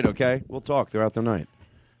tonight, okay? We'll talk throughout the night.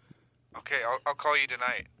 Okay, I'll call you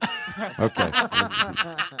tonight. Okay.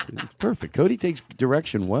 Perfect. Cody takes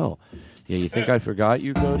direction well. Yeah, you think I forgot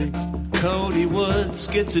you, Cody? Cody Woods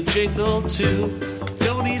gets a jingle too.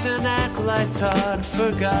 Don't even act like Todd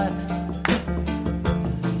forgot.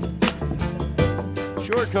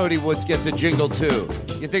 Sure, Cody Woods gets a jingle too.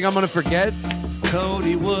 You think I'm gonna forget?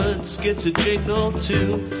 Cody Woods gets a jingle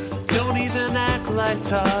too. Don't even act like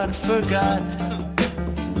Todd forgot.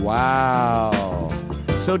 Wow.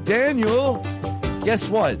 So, Daniel, guess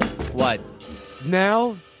what? What?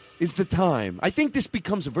 Now is the time. I think this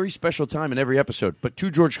becomes a very special time in every episode. But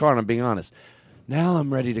to George Carlin, I'm being honest. Now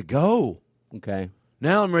I'm ready to go. Okay.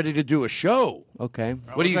 Now I'm ready to do a show. Okay.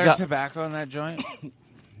 What do you there got? Tobacco in that joint?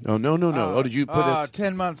 Oh, no. Oh, did you put it?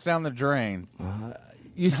 10 months down the drain.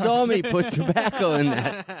 You saw me put tobacco in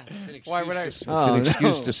that. Why would I? It's an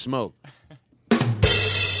excuse to smoke.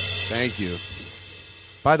 Thank you.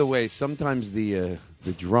 By the way, sometimes the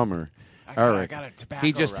drummer, Eric,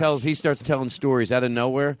 he starts telling stories out of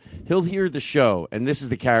nowhere. He'll hear the show, and this is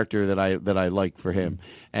the character that I like for him.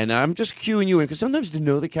 And I'm just cueing you in because sometimes to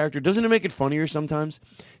know the character, doesn't it make it funnier sometimes?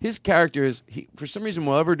 His character is, for some reason,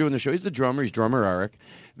 while we're doing the show, he's the drummer. He's drummer Eric.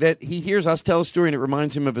 That he hears us tell a story, and it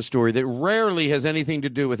reminds him of a story that rarely has anything to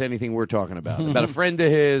do with anything we're talking about a friend of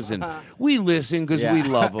his, and we listen because we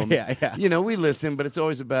love him. Yeah. You know, we listen, but it's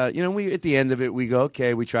always about, we at the end of it, we go,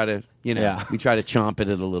 okay, we try to, we try to chomp at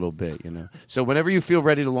it a little bit, So whenever you feel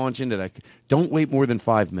ready to launch into that, don't wait more than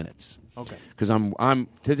 5 minutes. Okay. Because I'm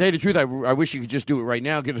to tell you the truth, I wish you could just do it right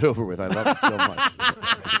now, get it over with. I love it so much.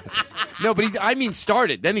 No, but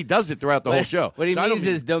start it. Then he does it throughout the whole show. What he So means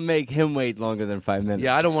is don't make him wait longer than 5 minutes.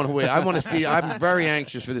 Yeah, I don't want to wait. I want to see. I'm very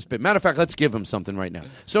anxious for this bit. Matter of fact, let's give him something right now.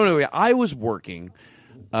 So anyway, I was working.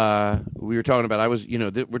 We were talking about.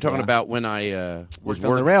 We're talking about when I was worked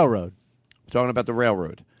on the railroad. Talking about the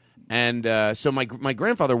railroad, and so my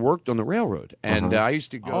grandfather worked on the railroad, and I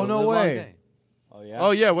used to go. Oh, no way. Oh yeah.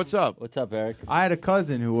 Oh yeah. What's up? What's up, Eric? I had a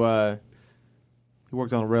cousin who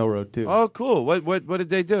worked on the railroad too. Oh, cool. What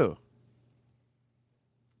did they do?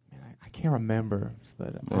 I can't remember.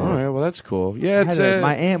 But, All right. Well, that's cool. Yeah, it's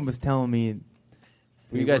my aunt was telling me.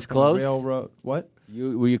 Were you guys close? Railroad. What?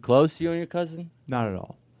 Were you close, you and your cousin? Not at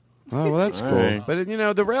all. Oh, well, that's cool. Right. But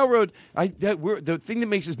the railroad. The thing that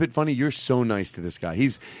makes this bit funny. You're so nice to this guy.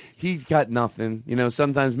 He's got nothing.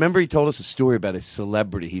 Sometimes remember he told us a story about a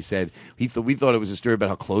celebrity. He said we thought it was a story about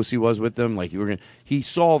how close he was with them. Like he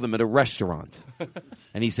saw them at a restaurant,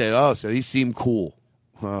 and he said, "Oh, so he seemed cool."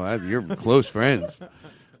 Oh, you're close friends.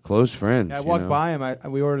 Close friends. Yeah, I walked by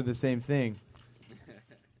him. We ordered the same thing.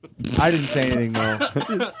 I didn't say anything though.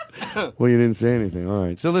 Well, you didn't say anything. All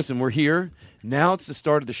right. So listen, we're here. Now it's the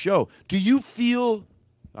start of the show. Do you feel?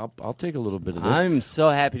 I'll take a little bit of this. I'm so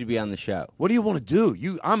happy to be on the show. What do you want to do?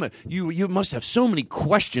 You must have so many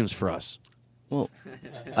questions for us. Well,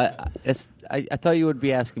 I thought you would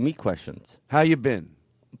be asking me questions. How you been?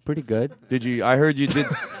 Pretty good. Did you? I heard you did.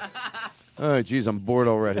 Oh, geez, I'm bored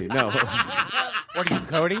already. No. What are you,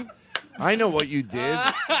 Cody? I know what you did.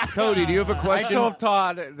 Cody, do you have a question? I told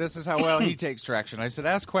Todd this is how well he takes direction. I said,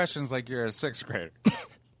 ask questions like you're a sixth grader.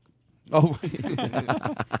 Oh.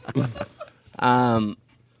 How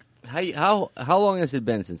long has it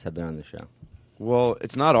been since I've been on the show? Well,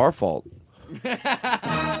 it's not our fault. Okay.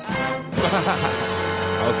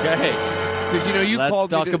 Because Let's called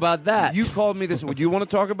talk me about that. You called me this. Do you want to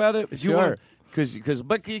talk about it? Sure.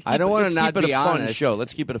 But I don't want to not keep it be a fun honest. show.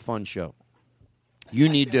 Let's keep it a fun show. You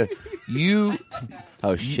need to.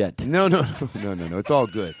 Oh shit! No. It's all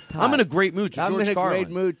good. I'm in a great mood. I'm George in a Carlin. great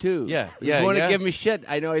mood too. Yeah. You want to give me shit?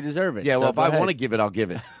 I know I deserve it. Yeah. So Well, if I go want to ahead. give it, I'll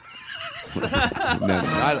give it. No,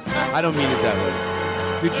 I don't mean it that way.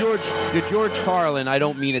 To George Carlin, I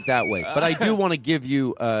don't mean it that way. But I do want to give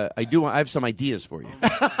you. I have some ideas for you.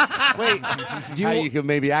 Wait, How you can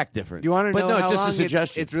maybe act different. Do you want to But know no, how it's just long a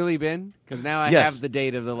suggestion. it's really been? Because now I Yes. have the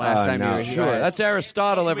date of the last time you were here. Sure, that's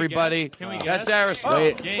Aristotle, everybody. Can we That's guess?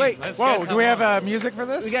 Aristotle. Wait, whoa, do we have music for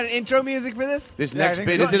this? We got an intro music for this? This Yeah, I next think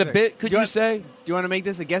bit, so. is it a bit? Could you say? Do you want to make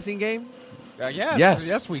this a guessing game?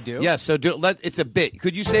 Yes, we do. Yes. So it's a bit.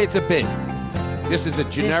 Could you say it's a bit? This is a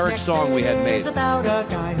generic song we had made. It's about a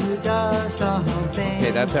guy who does something.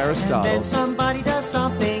 Okay, that's Aristotle. And then somebody does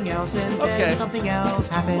something else, and then something else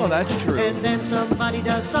happens. Well, that's true. And then somebody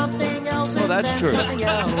does something else, Well, and that's then true. something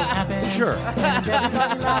else happens. Sure. And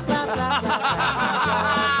everybody laugh, laugh, laugh,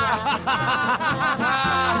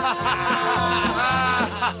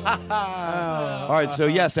 All right, so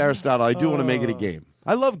yes, Aristotle, I do want to make it a game.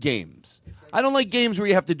 I love games. I don't like games where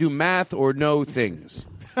you have to do math or know things.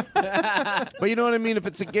 But you know what I mean? If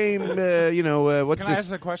it's a game, what's Can this? I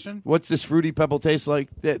ask a question? What's this Fruity Pebble taste like?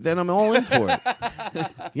 Then I'm all in for it.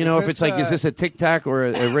 You know, Is if it's this, like, is this a Tic Tac or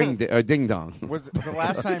a ring, a ding dong? Was the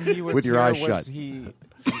last time he was with your here, eyes was shut? he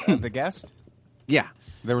the guest? Yeah.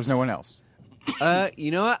 There was no one else.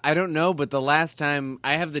 You know what? I don't know, but the last time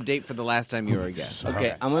I have the date for the last time you were a guest.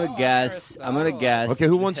 Okay, I'm gonna guess. Okay,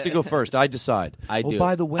 who wants to go first? I decide. I do. Oh,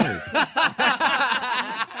 by the way.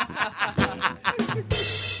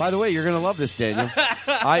 By the way, you're going to love this, Daniel.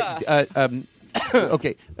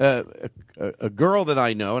 Okay, a girl that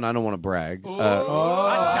I know, and I don't want to brag. I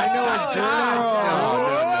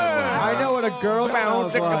know what a girl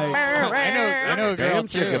sounds like. I know a girl,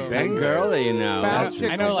 too. Chicka bang girl that you know.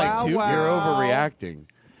 I know like two. You're overreacting.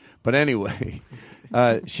 But anyway,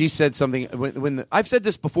 she said something. When I've said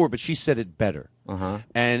this before, but she said it better.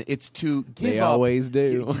 And it's to give They up. always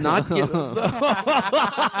do. Not give.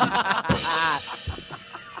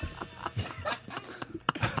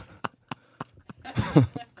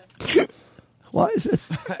 Why is it?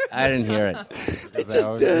 I didn't hear it. It's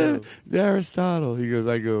just Aristotle. He goes.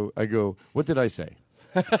 I go. What did I say?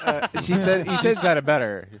 She said. He said it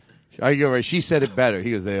better. I go right. She said it better.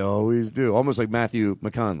 He goes. They always do. Almost like Matthew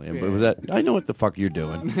McConaughey. But was that? I know what the fuck you're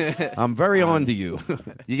doing. I'm very on to you.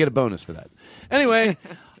 You get a bonus for that. Anyway.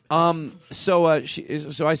 So I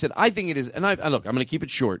said, I think it is, and look, I'm going to keep it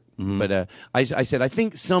short, but I said, I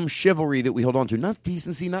think some chivalry that we hold on to, not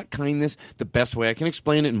decency, not kindness, the best way I can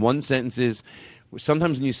explain it in one sentence is,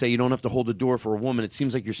 sometimes when you say you don't have to hold the door for a woman, it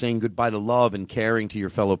seems like you're saying goodbye to love and caring to your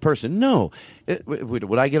fellow person. No.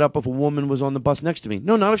 Would I get up if a woman was on the bus next to me?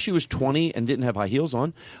 No, not if she was 20 and didn't have high heels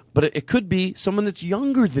on, but it could be someone that's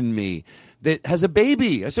younger than me that has a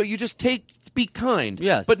baby. So you just be kind.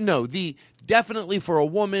 Yes. But no, definitely for a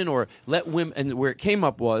woman or let women, and where it came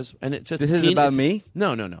up was, and it's a This is about me?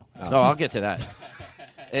 No. Oh, I'll get to that.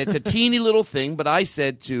 It's a teeny little thing, but I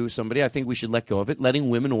said to somebody, I think we should let go of it, letting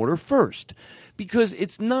women order first. Because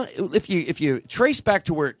it's not, if you trace back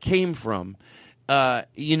to where it came from,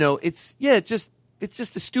 it's just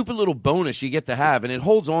a stupid little bonus you get to have, and it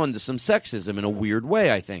holds on to some sexism in a weird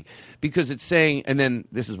way, I think, because it's saying, and then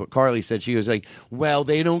this is what Carly said, she was like, well,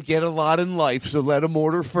 they don't get a lot in life, so let them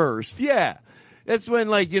order first. Yeah, that's when,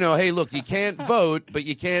 hey, look, you can't vote, but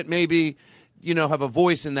you can't maybe, have a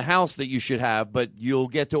voice in the house that you should have, but you'll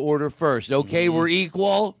get to order first. Okay, we're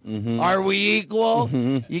equal? Are we equal?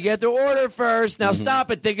 You get to order first. Now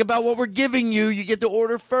stop it. Think about what we're giving you. You get to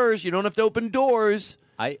order first. You don't have to open doors.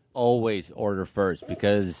 I always order first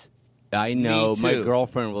because I know my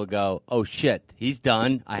girlfriend will go, oh, shit, he's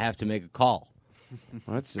done. I have to make a call.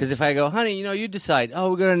 Because if I go, honey, you decide,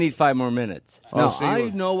 we're going to need 5 more minutes. Oh, No, so I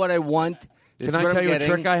know what I want. Can I tell you a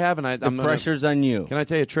trick I have? And the pressure's on you. Can I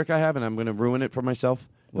tell you a trick I have, and I'm going to ruin it for myself?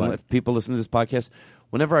 What? If people listen to this podcast,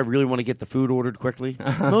 whenever I really want to get the food ordered quickly,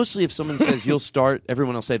 mostly if someone says you'll start,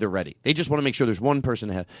 everyone will say they're ready. They just want to make sure there's one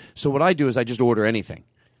person ahead. So what I do is I just order anything.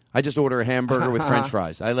 I just order a hamburger with French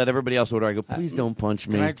fries. I let everybody else order. I go, please don't punch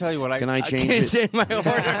me. Can I tell you what Can I change can't it? change my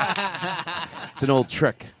order. It's an old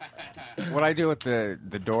trick. What I do with the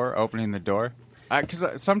door, opening the door,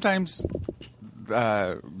 because sometimes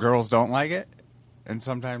girls don't like it, and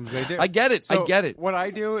sometimes they do. I get it. So I get it. What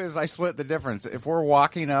I do is I split the difference. If we're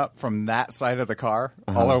walking up from that side of the car,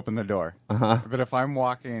 I'll open the door. But if I'm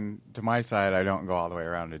walking to my side, I don't go all the way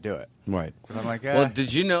around to do it. Right. Because I'm like, Well,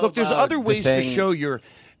 did you know? Look, there's about other the ways to thing- show your.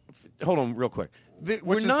 Hold on, real quick.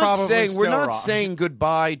 We're is not probably saying we're still not wrong. saying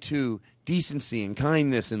goodbye to decency and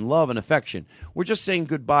kindness and love and affection. We're just saying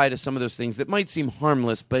goodbye to some of those things that might seem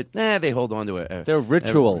harmless, but they hold on to it. They're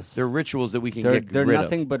rituals. They're rituals that we can They're get rid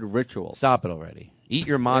nothing of. but rituals. Stop it already. Eat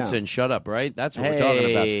your matzah Yeah. and shut up, right? That's what we're Hey,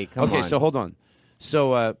 talking about. come Okay, on. so hold on.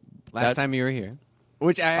 So Last time you were here.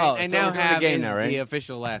 Which I Oh, I so now we're doing the have game is now, right? the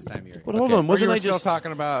official last time you were here. But hold on, Or wasn't you were I still just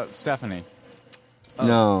talking about Stephanie?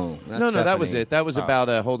 No, No, that was it. That was about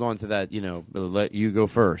hold on to that. Let you go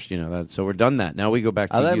first. So we're done that. Now we go back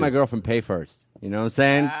to I let you. my girlfriend pay first. You know what I'm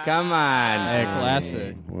saying? Come on. Hey,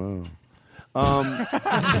 classic. Whoa.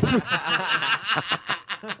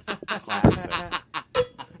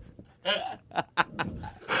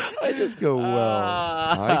 I just go, well,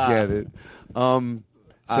 I get it.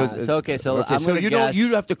 Okay, so I'm so gonna you guess. don't.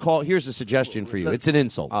 You have to call. Here's a suggestion for you. It's an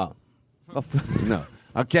insult. Oh. No.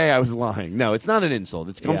 Okay, I was lying. No, it's not an insult.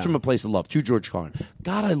 It comes from a place of love. To George Carlin.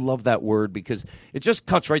 God, I love that word because it just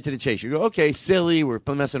cuts right to the chase. You go, okay, silly, we're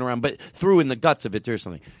messing around, but through in the guts of it, there's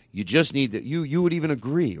something. You just need to. You would even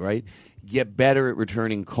agree, right? Get better at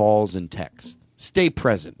returning calls and texts. Stay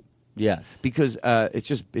present. Yes, because it's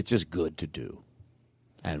just good to do.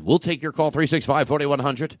 And we'll take your call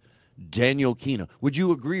 365-4100. Daniel Kino. Would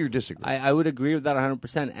you agree or disagree? I would agree with that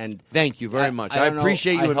 100%. And thank you very much. I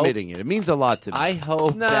appreciate you admitting it. It means a lot to me. I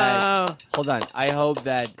hope that. Hold on. I hope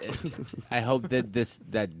that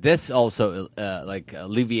this also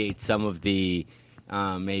alleviates some of the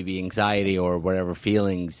maybe anxiety or whatever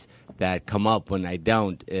feelings that come up when I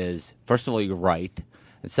don't. Is first of all, you're right,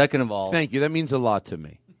 and second of all, thank you. That means a lot to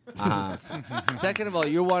me. Second of all,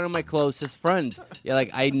 you're one of my closest friends. Yeah,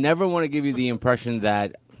 I never want to give you the impression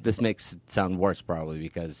that. This makes it sound worse, probably,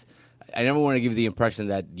 because I never want to give you the impression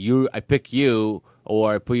that I pick you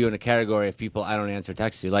or I put you in a category of people I don't answer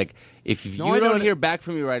texts to. If you don't hear back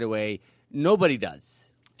from me right away, nobody does.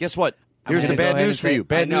 Guess what? Here's the bad news for you.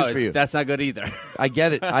 Bad news for you. That's not good either. I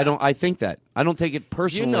get it. I think that. I don't take it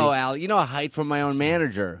personally. You know, Al. You know I hide from my own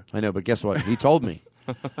manager. I know, but guess what? He told me.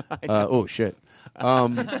 Oh, shit.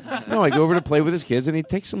 No, I go over to play with his kids, and he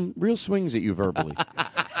takes some real swings at you verbally.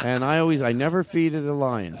 And I never feed it a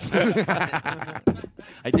lion.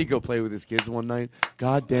 I did go play with his kids one night.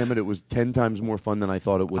 God damn it, it was 10 times more fun than I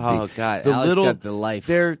thought it would be. Oh God, Alex got the life.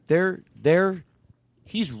 They're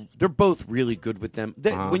both really good with them.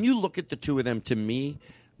 When you look at the two of them, to me,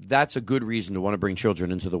 that's a good reason to want to bring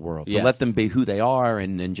children into the world. To let them be who they are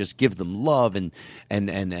and just give them love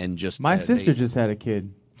and just. My sister just had a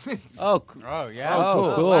kid. Oh yeah.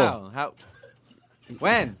 Oh, cool. Wow. How?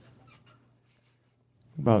 When?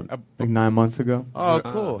 About 9 months ago. Oh,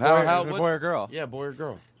 cool. Is it a boy or girl? Yeah, boy or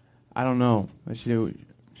girl. I don't know. She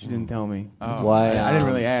didn't tell me. Oh. Why? I didn't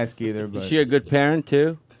really ask either. But Is she a good parent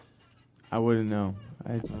too? I wouldn't know.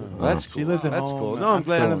 That's She cool. lives at That's home. cool. No, I'm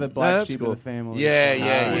glad. Kind of the black that's sheep cool. of the family.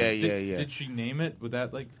 Yeah. Did she name it? Would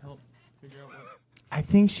that help figure out what? I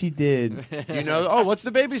think she did. You know? Oh, what's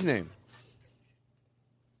the baby's name?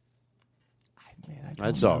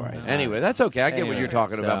 That's all right. Anyway, that's okay. I get what you're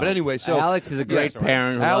talking about. But anyway, so Alex is a great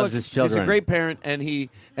parent who loves his children. Is a great parent, and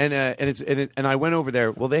I went over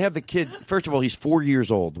there. Well, they have the kid. First of all, he's 4 years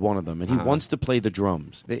old, one of them, and he wants to play the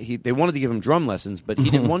drums. They wanted to give him drum lessons, but he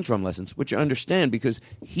didn't want drum lessons, which I understand because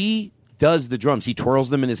he does the drums. He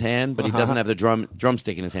twirls them in his hand, but he doesn't have the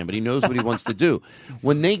drumstick in his hand. But he knows what he wants to do.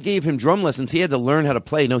 When they gave him drum lessons, he had to learn how to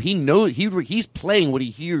play. No, he's playing what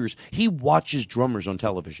he hears. He watches drummers on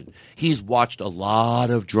television. He's watched a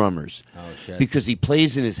lot of drummers because he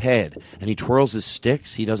plays in his head and he twirls his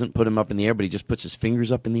sticks. He doesn't put them up in the air, but he just puts his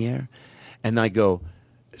fingers up in the air. And I go,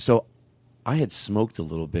 so I had smoked a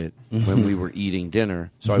little bit when we were eating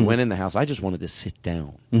dinner. So I went in the house. I just wanted to sit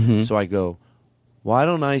down. So I go, why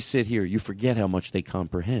don't I sit here? You forget how much they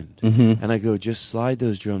comprehend. And I go, just slide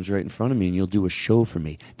those drums right in front of me and you'll do a show for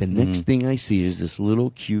me. The next thing I see is this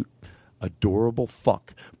little cute, adorable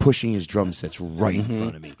fuck pushing his drum sets right in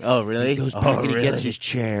front of me. Oh, really? He goes back and he gets his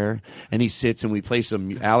chair and he sits and we play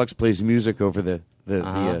Alex plays music over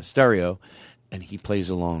the stereo and he plays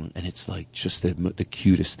along and it's like just the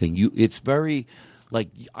cutest thing. It's very,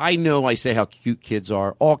 I know I say how cute kids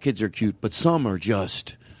are. All kids are cute, but some are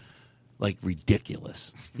just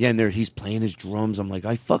ridiculous. Yeah, and he's playing his drums. I'm like,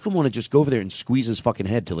 I fucking want to just go over there and squeeze his fucking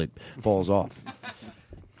head till it falls off.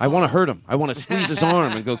 I want to hurt him. I want to squeeze his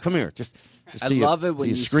arm and go, come here. Just I love it when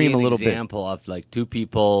you scream see an a little example of two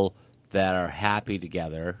people that are happy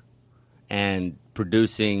together and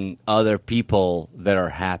producing other people that are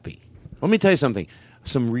happy. Let me tell you something.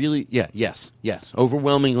 Yes.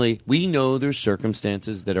 Overwhelmingly, we know there's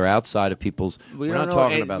circumstances that are outside of people's. We're not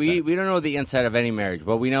talking about that. We don't know the inside of any marriage.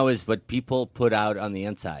 What we know is what people put out on the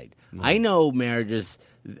inside. I know marriages.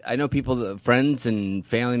 I know people, friends and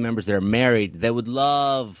family members that are married that would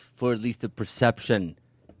love for at least the perception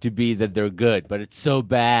to be that they're good, but it's so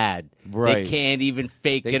bad. Right. They can't even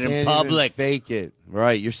fake it in public. Fake it.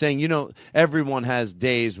 Right. You're saying, everyone has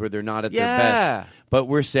days where they're not at their best. But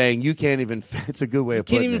we're saying you can't even. It's a good way of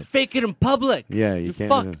putting it. You can't even fake it in public. Yeah, you're can't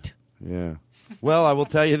fucked. Yeah. Well, I will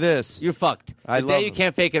tell you this. You're fucked. The day you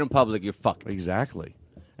can't fake it in public, you're fucked. Exactly.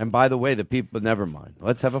 And by the way, the people. Never mind.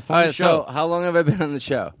 Let's have a fun All right, show. So, how long have I been on the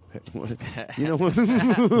show?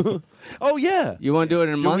 Oh yeah. You want to do it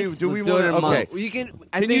in a month? Do we do it in a month? Well, you can.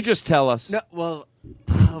 Can you just tell us? No. Well,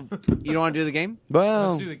 you don't want to do the game?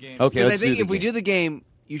 Well, let's do the game. Okay. I think if we do the game,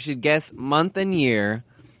 you should guess month and year,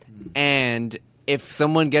 and if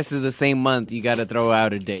someone guesses the same month, you got to throw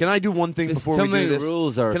out a date. Can I do one thing before we do this?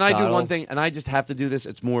 Rules are Can I do subtle. one thing? And I just have to do this.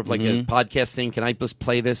 It's more of like a podcast thing. Can I just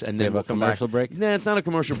play this and then we'll come commercial back? break? Nah, it's not a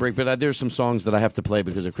commercial break, but there's some songs that I have to play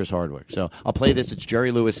because of Chris Hardwick. So I'll play this. It's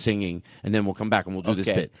Jerry Lewis singing, and then we'll come back and we'll do this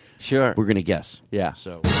bit. Sure. We're going to guess. Yeah.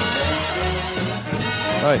 So. All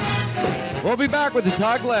right. We'll be back with the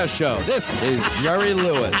Todd Glass Show. This is Jerry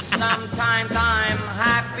Lewis. Sometimes I'm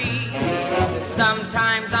happy,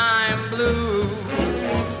 sometimes I'm blue.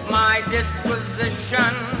 My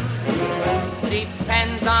disposition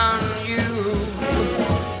depends on you.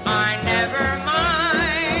 I never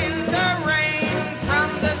mind the rain from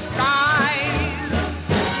the skies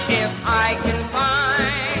if I can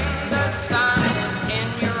find the sun in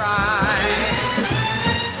your eyes.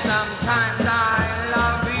 Sometimes I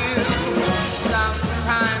love you,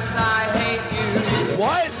 sometimes I hate you.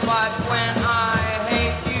 What? But when I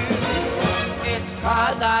hate you, it's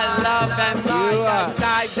 'cause I love and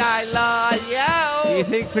I love you. Do you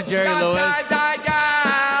think for Jerry Lewis?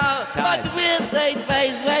 But with a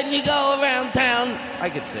face when you go around town. I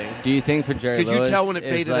could sing. Do you think for Jerry Could Lewis? you tell when it it's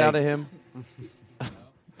faded like- out of him?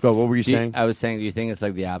 Go. What were you saying? I was saying, do you think it's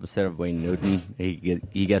like the opposite of Wayne Newton?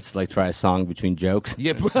 He gets to like try a song between jokes.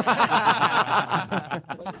 Yep.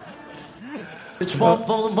 It's one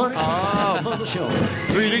for the money, for the show.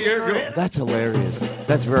 That's hilarious.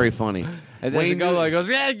 That's very funny. And then the guy goes,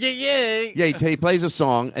 yeah. Yeah, he plays a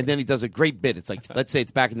song, and then he does a great bit. It's like, let's say it's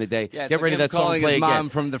back in the day. Yeah, it's Get like ready him that song, calling play his again. mom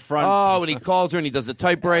from the front. Oh, and he calls her, and he does the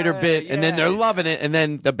typewriter bit, and then they're loving it, and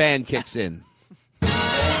then the band kicks in.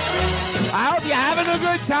 I hope you're having a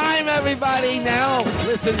good time, everybody. Now,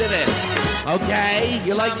 listen to this. Okay?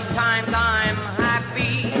 You like... Sometimes I'm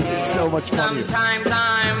happy, so much funnier. sometimes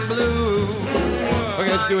I'm blue. Okay,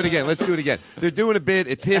 let's do it again. They're doing a bit.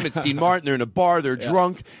 It's him. It's Dean Martin. They're in a bar. They're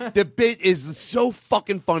drunk. The bit is so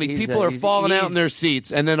fucking funny. People are falling out in their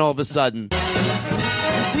seats, and then all of a sudden,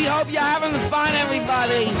 we hope you're having fun,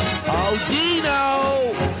 everybody. Oh,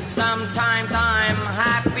 Dino. Sometimes I'm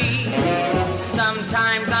happy,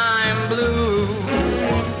 sometimes I'm blue.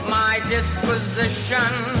 My disposition.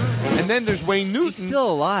 And then there's Wayne Newton. He's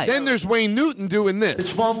still alive. Then there's Wayne Newton doing this.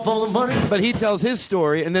 It's one for the money. But he tells his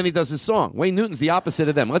story, and then he does his song. Wayne Newton's the opposite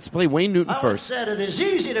of them. Let's play Wayne Newton I once first. said it is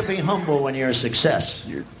easy to be humble when you're a success.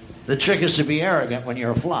 The trick is to be arrogant when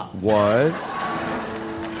you're a flop. What?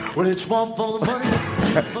 Well, it's one for the money.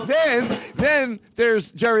 Then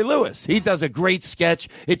there's Jerry Lewis. He does a great sketch.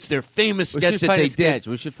 It's their famous We sketch should that find they a sketch.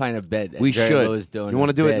 did. We should find a bit. We Jerry should. Lewis doing You want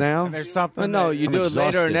to do it bit. now? And there's something. No, that- you I'm do it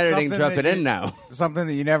later in exhausted. editing. Something Drop that it in you- now. Something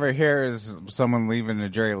that you never hear is someone leaving a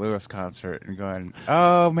Jerry Lewis concert and going,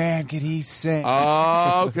 "Oh man, could he sing?"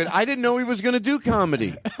 Oh, good. I didn't know he was going to do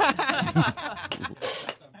comedy.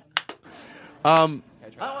 I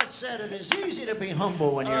once said it is easy to be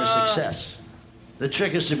humble when you're a success. The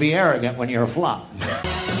trick is to be arrogant when you're a flop.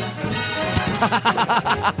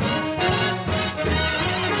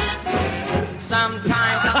 Sometimes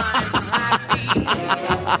I'm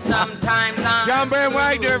happy, sometimes I'm John Baron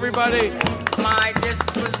Wagner, everybody. my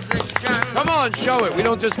disposition. Come on, show it. We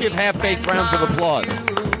don't just give half-baked rounds of applause.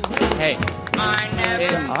 Hey,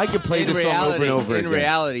 I could play this song over and over in again.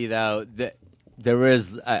 reality, though, there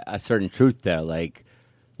is a certain truth there. Like,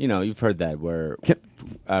 you know, you've heard that where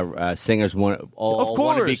singers want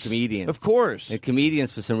to be comedians. Of course. And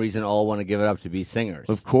comedians, for some reason, all want to give it up to be singers.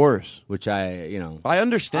 Of course. Which I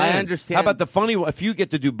understand. I understand. How about the funny one? If you get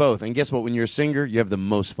to do both, and guess what? When you're a singer, you have the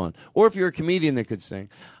most fun. Or if you're a comedian that could sing.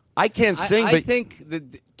 I can't sing, I but think that,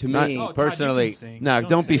 to me, personally, no,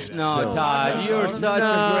 don't be. No, Todd, you're such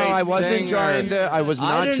a great I wasn't singer. trying to. I was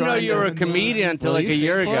not I didn't know trying you were to- a comedian until Will like you a sing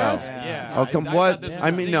year for ago. us? Oh, come what?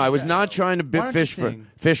 I mean, no, I was not trying to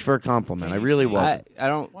fish for a compliment. I really wasn't. I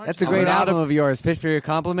don't. That's a great album of yours. Fish for Your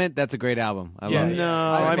Compliment. That's a great album. I love it. No,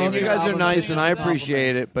 I mean, you guys are nice, and I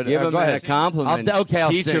appreciate it. But Give him go a ahead. compliment. I'll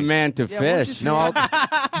Teach sing. a man to fish. No, I'll.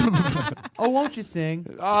 Oh, won't you sing?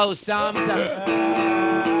 Oh, sometimes.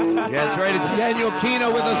 Yeah, that's right. It's Daniel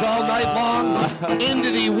Kino with us all night long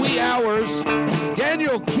into the wee hours.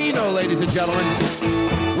 Daniel Kino, ladies and gentlemen.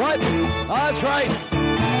 What? Oh, that's right.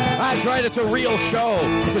 That's right. It's a real show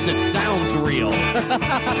because it sounds real.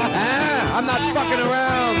 I'm not fucking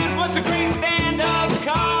around. Was a great stand-up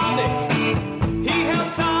comic. He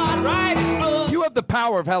helped Todd write his book. You have the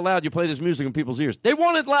power of how loud you play this music in people's ears. They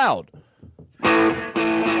want it loud.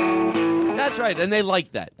 That's right, and they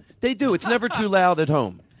like that. They do. It's never too loud at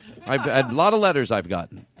home. I've had a lot of letters I've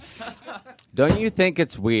gotten. Don't you think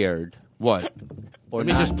it's weird? What? Or Let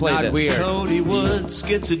me not, just play not this. weird. Cody Woods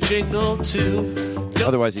gets a jingle too.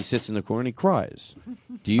 Otherwise, he sits in the corner and he cries.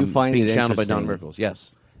 Do you find being it channeled by Don interesting Rickles?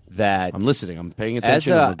 Yes. that I'm listening. I'm paying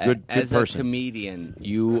attention. I'm a good as person. a comedian,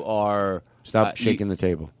 you are Stop shaking the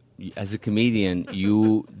table. As a comedian,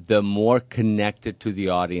 the more connected to the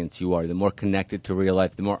audience you are, the more connected to real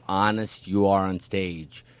life, the more honest you are on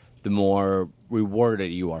stage, the more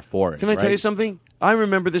rewarded you are for it. Can I tell you something? I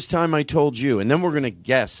remember this time I told you, and then we're going to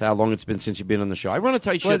guess how long it's been since you've been on the show. I run a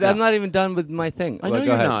tight ship. I'm not even done with my thing. I know Well, go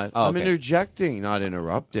you're ahead. not. Oh, I'm okay. interjecting, not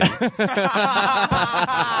interrupting. It's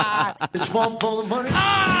one for the money. For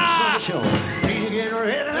the show. Need to get her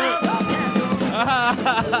head out.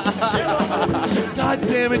 God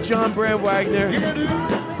damn it, John Brand Wagner.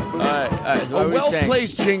 All right, A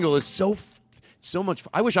well-placed jingle is so much.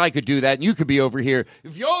 I wish I could do that, and you could be over here.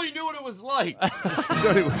 If you only knew what it was like. So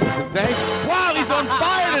anyway, wow, he's on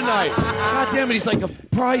fire tonight. God damn it, he's like a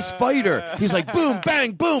prize fighter. He's like boom,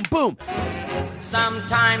 bang, boom, boom.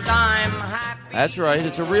 Sometimes I'm happy. That's right.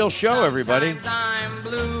 It's a real show, everybody. I'm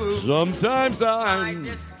blue. Sometimes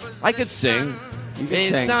I could sing.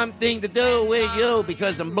 There's sing. something to do with you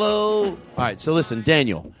because I'm blue. All right, so listen,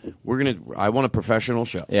 Daniel, I want a professional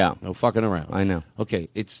show. Yeah. No fucking around. I know. Okay,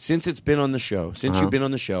 since it's been on the show, since Uh-huh. you've been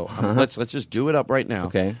on the show, let's just do it up right now.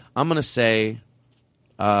 Okay. I'm going to say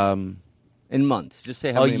in months. Just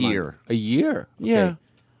say how a many year. months. A year? Yeah.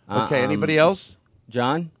 Okay, anybody else?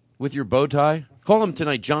 John? With your bow tie? Call him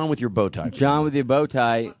tonight, John with your bow tie. John with your bow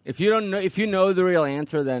tie. If you know the real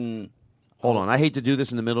answer, then Hold on, I hate to do this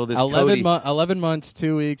in the middle of this. 11, Cody. 11 months,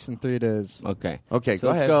 2 weeks, and 3 days. Okay. Okay, So go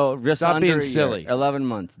let's ahead. go just Stop under being a year. silly. 11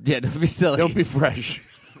 months. Yeah, don't be silly. Don't be fresh.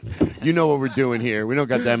 You know what we're doing here. We don't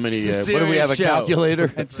got that many. It's a What do we have? A serious show.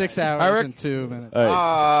 calculator? It's 6 hours Eric? and 2 minutes.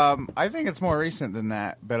 I think it's more recent than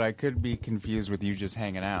that, but I could be confused with you just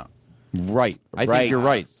hanging out. Right. I Right. think you're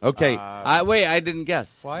right. Okay. Wait, I didn't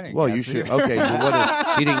guess. Well, I didn't Well, guess you should. either. Okay.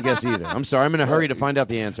 Well, he didn't guess either. I'm sorry. I'm in a hurry to find out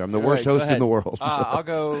the answer. I'm the All worst right, go host in ahead. the world. I'll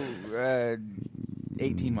go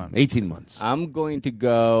 18 months. 18 months. I'm going to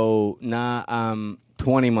go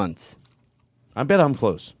 20 months. I bet I'm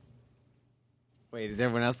close. Wait, is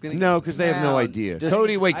everyone else going to? No, because they have no idea. just-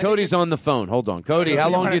 Cody, wait. I think Cody's on the phone. Hold on. Cody, how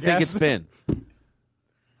You long do wanna you think guess? it's been?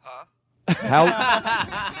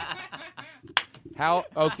 How?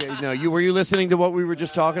 Okay. No. Were you listening to what we were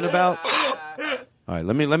just talking about? All right.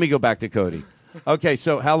 Let me go back to Cody. Okay.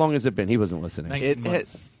 So how long has it been? He wasn't listening.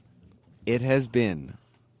 It has been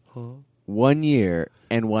 1 year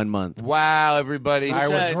and 1 month. Wow, everybody! I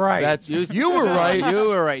was right. That's, you were right. You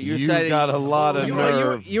were right. You said got a lot of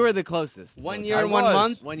nerve. You were the closest. 1 year I and 1 was.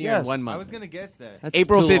 month. 1 year Yes. and 1 I month. was going to guess that. That's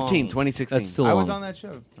April too 15, long. 2016. That's too I long. was on that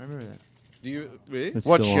show. I remember that. Do you really? That's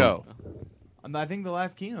What too long. show? I think the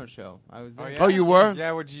last keynote show. I was there. Oh, you were?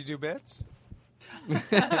 Yeah, would you do bits?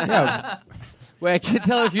 Yeah. Wait, I can't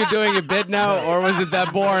tell if you're doing a bit now or was it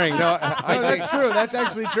that boring? No, No, that's true. That's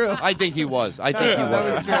actually true. I think he was. I think he That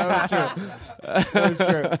was. was true. That was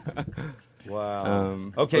true.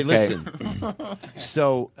 Wow. Okay, listen.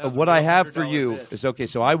 So what I have for you is okay.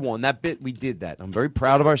 So I won that bit. We did that. I'm very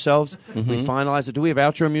proud of ourselves. We finalized it. Do we have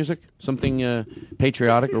outro music? Something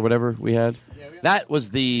patriotic or whatever we had. That was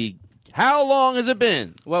the. How long has it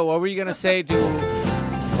been? Well, what were you gonna say?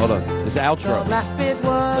 Hold on. This outro. The last bit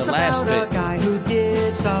was The last about bit. a guy who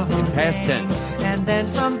did something. Past tense. And then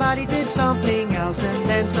somebody did something else, and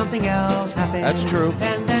then something else happened. That's true.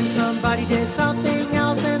 And then somebody did something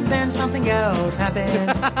else, and then something else happened. And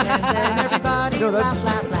then everybody laughed,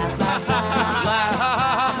 laughed, laughed, laughed,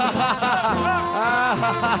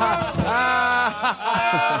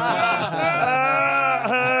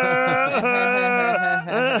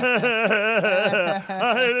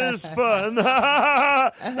 It is fun.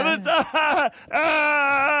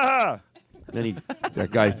 Then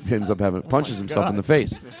that guy ends up punches himself in the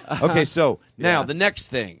face. Okay, so now the next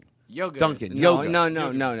thing. Yoga. Duncan, No,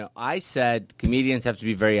 yoga. no. I said comedians have to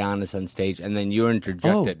be very honest on stage, and then you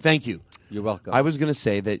interjected. Oh, thank you. You're welcome. I was going to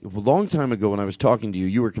say that a long time ago when I was talking to you,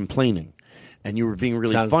 you were complaining, and you were being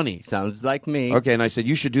really Sounds- funny. Sounds like me. Okay, and I said,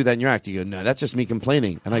 you should do that in your act. You go, no, that's just me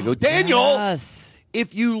complaining. And I go, Daniel, Yes.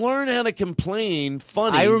 if you learn how to complain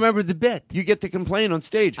funny, I remember the bit. you get to complain on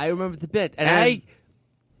stage. I remember the bit, and And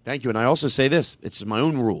thank you. And I also say this. It's my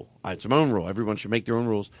own rule. It's my own rule. Everyone should make their own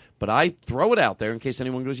rules. But I throw it out there in case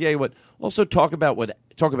anyone goes, yeah, what? Also talk about what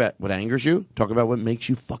angers you. Talk about what makes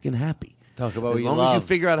you fucking happy. Talk about as what you long as you love.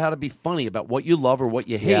 figure out how to be funny about what you love or what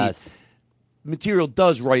you hate, Yes. material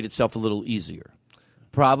does write itself a little easier.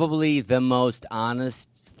 probably the most honest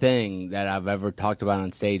thing that I've ever talked about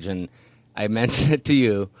on stage, and I mentioned it to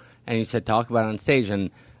you, and you said talk about it on stage, and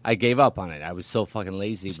I gave up on it. I was so fucking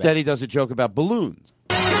lazy. Steady does a joke about balloons.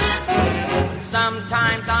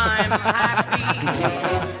 Sometimes I'm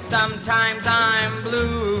happy, sometimes I'm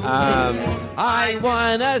blue. I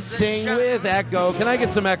wanna sing with echo. Can I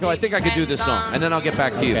get some echo? I think I could do this song, and then I'll get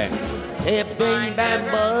back to you. If bing bang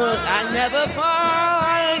boom, I never fall.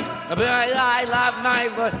 But I love my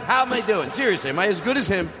voice. How am I doing? Seriously, am I as good as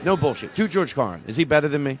him? No bullshit. To George Carlin. Is he better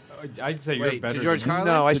than me? I'd say you're better. To George than Carlin?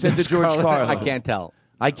 No, I said to George Carlin. I can't tell.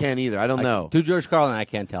 I can't either. I don't know. To George Carlin, I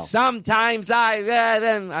can't tell. Sometimes I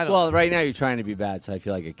don't. Well, right now you're trying to be bad, so I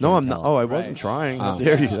feel like I can't No, I'm tell. not. Oh, I wasn't trying. How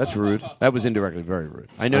dare you? That's rude. That was indirectly very rude.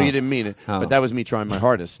 I know you didn't mean it, but that was me trying my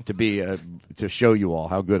hardest to be to show you all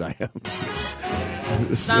how good I am.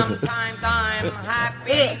 Sometimes I'm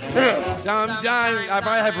happy. Sometimes if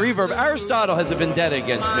I have reverb, Aristotle has a vendetta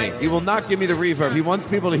against me. He will not give me the reverb. He wants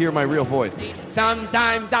people to hear my real voice.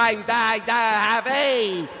 Sometimes I'm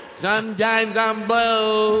happy. Sometimes I'm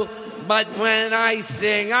blue. But when I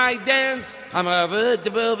sing, I dance. I'm a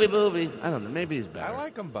booby. I don't know. Maybe he's better. I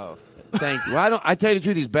like them both. Thank you. I tell you the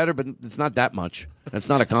truth, he's better, but it's not that much. That's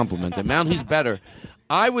not a compliment. The amount he's better.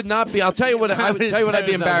 I would not be. I'll tell you what. I would tell you what I'd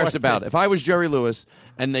be embarrassed about if I was Jerry Lewis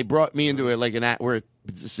and they brought me into it like an act where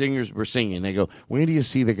the singers were singing. And they go, "Where do you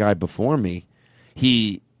see the guy before me?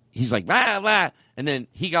 He's like blah blah," and then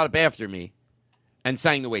he got up after me and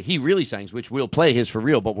sang the way he really sings, which we'll play his for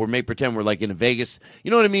real, but we're made pretend we're like in a Vegas.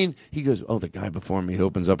 You know what I mean? He goes, "Oh, the guy before me who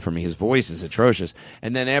opens up for me, his voice is atrocious."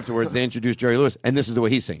 And then afterwards, they introduced Jerry Lewis, and this is the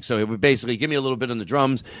way he sings. So it would basically give me a little bit on the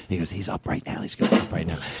drums. He goes, "He's up right now. He's going up right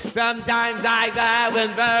now." Sometimes I was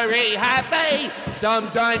very happy.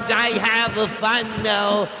 Sometimes I have a fun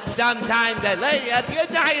though. Sometimes good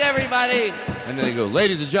night, everybody. And then they go,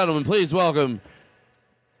 "Ladies and gentlemen, please welcome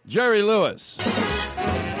Jerry Lewis."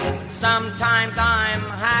 Sometimes I'm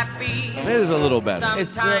happy. It is a little better.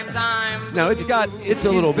 Sometimes I'm No, it's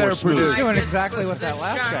a little more smooth. He's doing exactly what that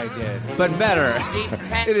last guy did. But better.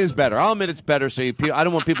 It is better. I'll admit it's better. So I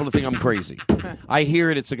don't want people to think I'm crazy. I hear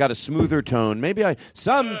it. It's got a smoother tone.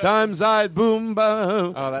 Sometimes I boom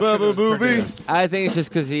ba. Oh, that's 'cause it was produced. I think it's just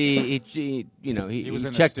because he was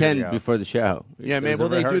in the checked in studio. before the show. Yeah, man. There's a Well,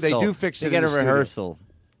 they do rehearsal. fix it. They in get a the studio. rehearsal.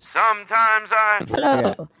 Sometimes I.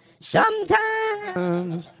 Hello.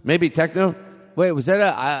 Sometimes. Maybe techno. Wait, was that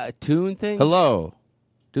a tune thing? Hello.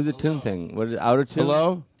 Do the tune thing. What is outer tune?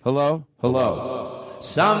 Hello.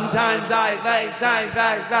 Sometimes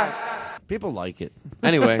I. People like it.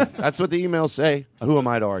 Anyway, that's what the emails say. Who am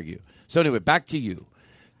I to argue? So anyway, back to you.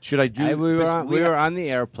 Should I do? We were on the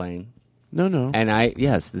airplane. No. And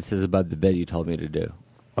yes, this is about the bit you told me to do.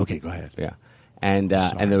 Okay, go ahead. Yeah. And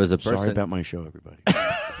there was a person. Sorry about my show, everybody.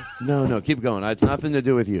 No, keep going. It's nothing to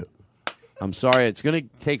do with you. I'm sorry. It's going to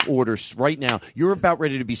take orders right now. You're about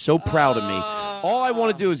ready to be so proud of me. All I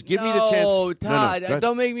want to do is give me the chance. Oh, Todd,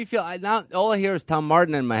 don't make me feel. Now all I hear is Tom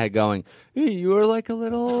Martin in my head going, hey, "You were like a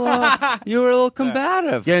little, you were a little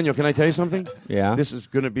combative." Daniel, can I tell you something? Yeah. This is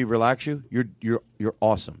going to relax you. You're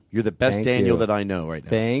awesome. You're the best Thank Daniel you. that I know right now.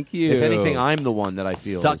 Thank you. If anything, I'm the one that I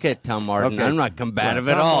feel. Suck it, Tom Martin. Okay. I'm not combative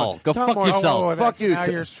Right. at all. Go Tom fuck Martin. yourself. Oh, Fuck you. Now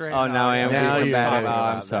you're straight. Oh, now I am Now combative. you're Oh, talking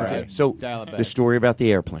I'm sorry. Okay. So the story about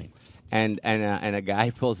the airplane. And a guy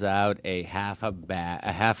pulls out a half a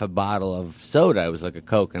bottle of soda. It was like a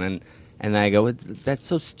Coke, and I go, "That's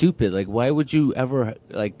so stupid. Like, why would you ever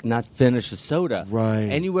not finish a soda? Right.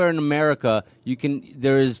 Anywhere in America,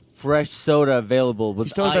 there is fresh soda available with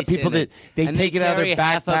He's talking about ice people in it. that they And take it out of their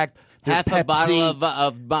carry backpack. half their a bottle Pepsi.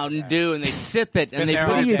 of Mountain Dew, and they sip it, and they there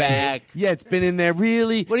put all it day. back. Yeah, it's been in there.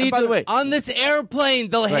 Really? What are And you by doing? the way, On this airplane,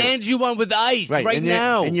 they'll Right. hand you one with ice right and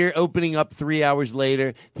now. and you're opening up 3 hours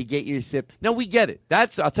later to get your sip. No, we get it.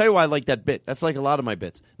 I'll tell you why I like that bit. That's like a lot of my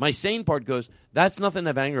bits. My sane part goes, that's nothing to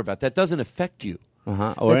have anger about. That doesn't affect you.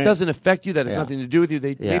 That doesn't affect you. That has nothing to do with you.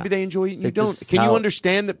 Maybe they enjoy it and you It don't. just Can you how-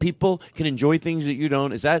 understand that people can enjoy things that you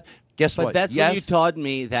don't? Is that, guess But what? that's yes. when you taught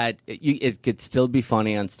me that it could still be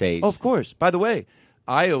funny on stage. Oh, of course. By the way,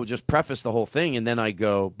 I will just preface the whole thing, and then I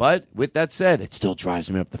go, but with that said, it still drives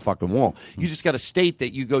me up the fucking wall. You just got to state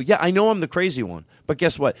that you go, yeah, I know I'm the crazy one, but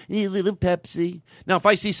guess what? A little Pepsi. Now, if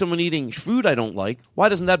I see someone eating food I don't like, why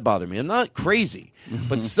doesn't that bother me? I'm not crazy.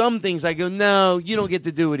 But some things I go, no, you don't get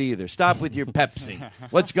to do it either. Stop with your Pepsi.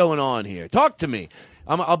 What's going on here? Talk to me.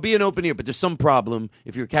 I'll be an open ear, but there's some problem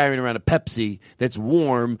if you're carrying around a Pepsi that's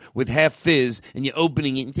warm with half fizz and you're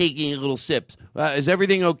opening it and taking little sips. Is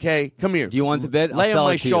everything okay? Come here. Do you want the bit? Lay I'll sell on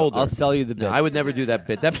my it to you. shoulder. I'll sell you the bit. No, I would never do that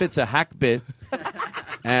bit. That bit's a hack bit,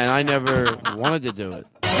 and I never wanted to do it.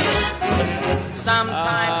 Sometimes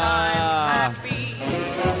I'm happy.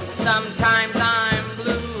 Sometimes I'm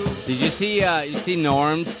blue. Did you see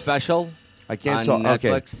Norm's special? I can't on talk.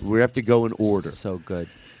 Netflix? Okay, we have to go in order. So good.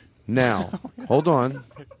 Now, hold on.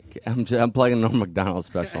 I'm playing a Norm Macdonald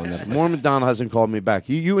special on Netflix. Norm Macdonald hasn't called me back.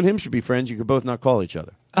 You and him should be friends. You could both not call each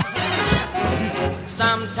other.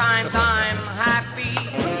 Sometimes I'm happy,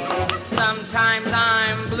 sometimes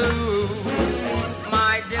I'm blue.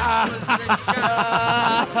 My disposition.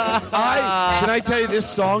 Can I tell you, this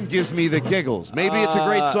song gives me the giggles. Maybe it's a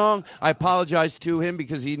great song. I apologize to him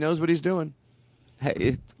because he knows what he's doing.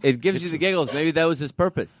 Hey, it gives you the giggles. Maybe that was his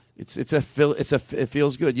purpose. It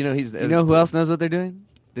feels good. You know, he's. You know who else knows what they're doing?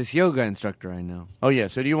 This yoga instructor I know. Oh yeah.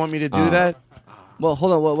 So do you want me to do that? Well,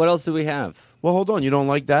 hold on. What else do we have? Well, hold on. You don't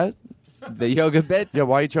like that? The yoga bit? Yeah.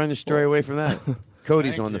 Why are you trying to stray away from that?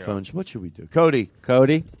 Cody's on the phone. What should we do? Cody.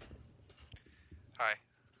 Hi.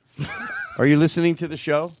 Are you listening to the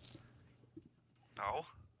show? No.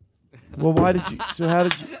 Well, why did you? So how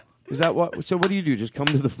did you? Is that what? So what do you do? Just come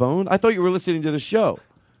to the phone? I thought you were listening to the show.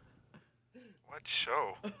 What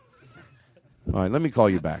show? All right, let me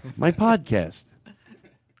call you back. My podcast.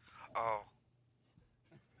 Oh. All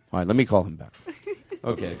right, let me call him back.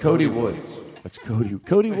 Okay, Cody Woods. That's Cody.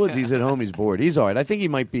 Cody Woods. He's at home. He's bored. He's all right. I think he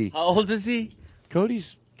might be. How old is he?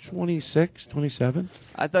 Cody's 26, 27.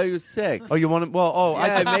 I thought he was 6. Oh, you want him? Well, oh, Yeah, I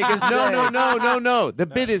think make him no. The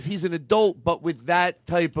bit is he's an adult, but with that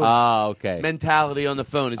type of mentality on the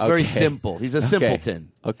phone. It's very Okay. simple. He's a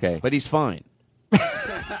simpleton. Okay. But he's fine.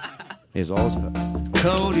 He's all fine.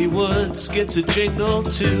 Cody Woods gets a jingle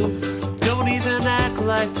too. Don't even act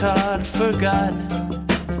like Todd forgot.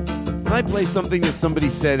 Can I play something that somebody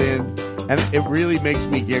said in, and it really makes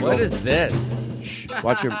me giggle? What is this? Shh.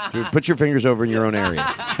 Put your fingers over in your own area.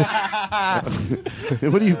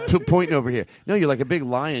 What are you pointing over here? No, you're like a big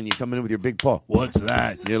lion. You come in with your big paw. What's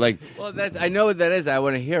that? You're like, Well, I know what that is. I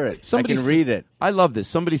want to hear it. somebody I can read it. I love this.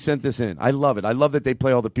 Somebody sent this in. I love it. I love that they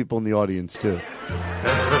play all the people in the audience too.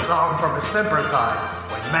 This is a song from a simpler time,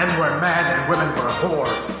 when men were men and women were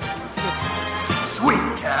whores.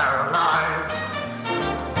 Sweet Caroline,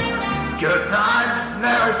 good times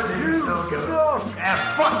never seem so good. And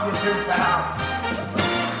fuck you too, pal.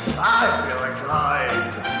 I feel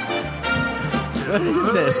inclined to What is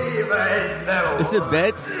this? believe I never Is it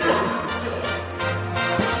bed?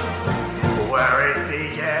 Where it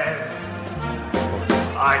began,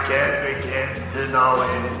 I can't begin to know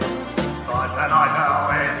it, but then I know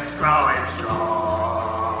it's growing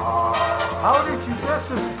strong. How did you get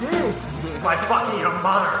this gig? By fucking your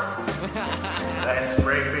mother. Then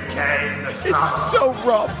spring became the summer. It's so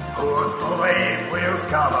rough. Who would believe we'll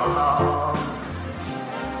come along?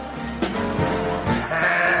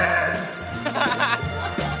 Hands,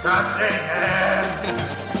 touching hands,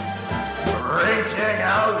 reaching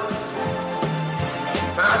out,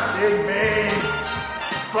 touching me,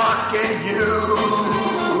 fucking you.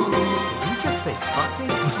 Did you just say fucking?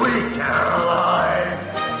 Sweet Caroline,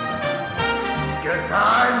 good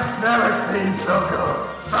times never seem so good,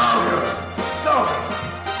 so good, so good.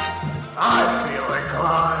 I feel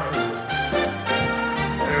inclined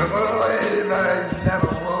to believe I never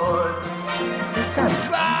would. This guy's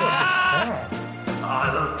I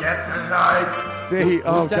look at the night.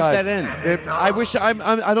 Oh sent God! that in? I wish I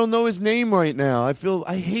don't know his name right now. I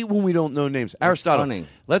hate when we don't know names. Aristotle. funny.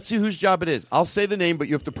 Let's see whose job it is. I'll say the name, but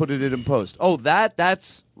you have to put it in post. Oh,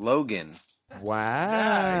 that's Logan. Wow.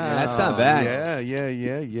 That's not bad.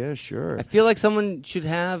 Yeah, sure. I feel like someone should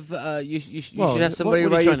have. You should Well, have somebody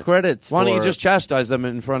what are write you you trying to- credits. Why don't you for- just chastise them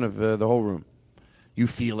in front of the whole room? You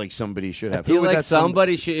feel like somebody should I have. feel Who would like that some-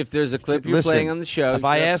 somebody should. If there's a clip you're Listen, playing on the show, if you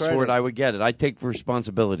I should have asked for it, credits. I would get it. I take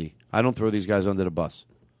responsibility. I don't throw these guys under the bus.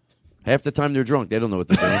 Half the time they're drunk. They don't know what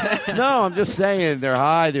they're doing. No, I'm just saying. They're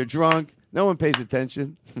high. They're drunk. No one pays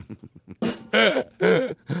attention.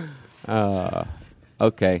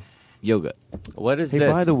 Okay. Yoga. What is Hey,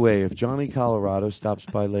 this? by the way, if Johnny Colorado stops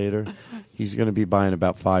by later, he's going to be by in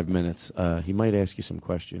about 5 minutes. He might ask you some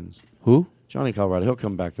questions. Who? Johnny Colorado. He'll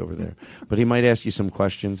come back over there. But he might ask you some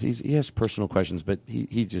questions. He has personal questions, but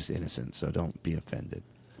he's just innocent, so don't be offended.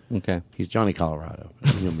 Okay. He's Johnny Colorado.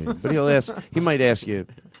 But he might ask you.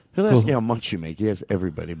 He'll ask you how much you make. He asks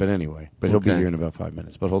everybody. But anyway. But he'll be Okay. here in about 5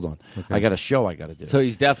 minutes. But hold on. Okay. I got a show I got to do. So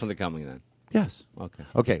he's definitely coming then. Yes. Okay.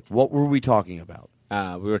 Okay. What were we talking about?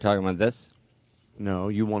 We were talking about this. No,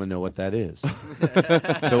 you want to know what that is.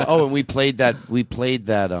 And we played that. Sweet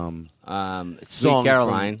Song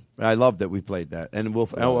Caroline. I love that we played that, and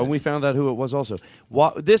and we found out who it was also.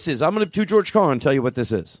 What this is? I'm going to George Carlin tell you what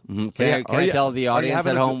this is. Mm-hmm. Can I tell the audience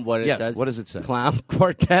at home what it yes, says? What does it say? Clown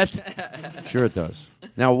Quartet. Sure, it does.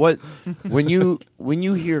 Now, when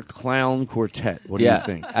you hear Clown Quartet, what do you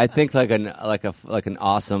think? I think like an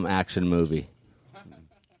awesome action movie.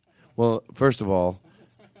 Well, first of all,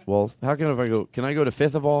 how can I go? Can I go to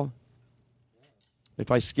fifth of all?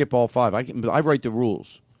 If I skip all five, I write the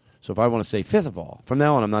rules. So if I want to say fifth of all, from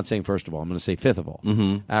now on, I'm not saying first of all. I'm going to say fifth of all.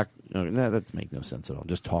 Mhm. No, that makes no sense at all. I'm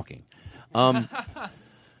just talking.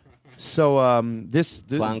 This Clown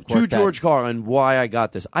to Quartet. George Carlin, why I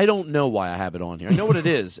got this. I don't know why I have it on here. I know what it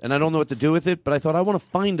is, and I don't know what to do with it. But I thought I want to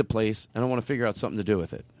find a place, and I want to figure out something to do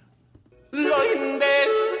with it.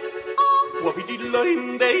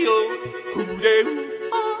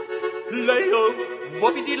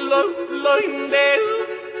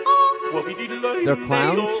 They're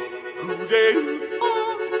clowns?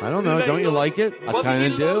 I don't know. Don't you like it? I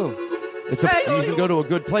kind of do. You can go to a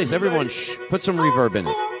good place. Everyone, put some reverb in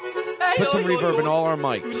it. Put some reverb in all our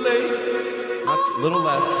mics. Not, little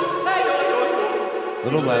less.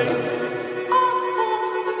 Little less.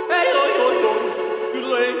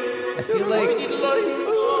 I feel like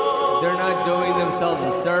they're not doing themselves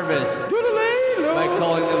a service by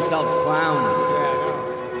calling themselves clowns.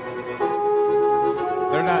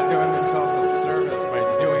 They're not doing themselves a service by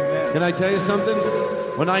doing this. Can I tell you something?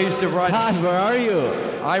 When I used to ride... Todd, where are you?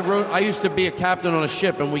 I used to be a captain on a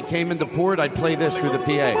ship, and we came into port, I'd play this through the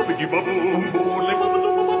PA.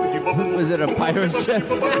 Was it a pirate ship?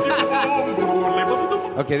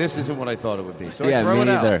 Okay, this isn't what I thought it would be. So Yeah, I throw me it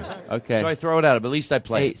neither. out. Okay. So I throw it out, but at least I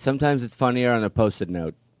play Hey, it. sometimes it's funnier on a post-it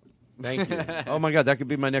note. Thank you. Oh, my God, that could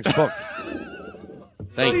be my next book.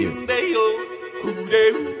 Thank you.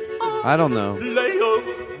 I don't know.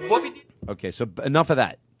 Okay, so enough of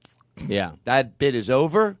that. Yeah. That bit is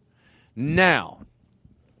over. Now,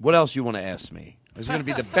 what else you want to ask me? It's going to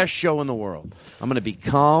be the best show in the world. I'm going to be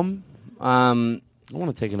calm. I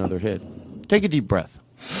want to take another hit. Take a deep breath.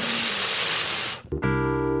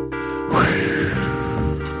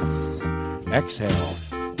 Exhale.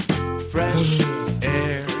 Fresh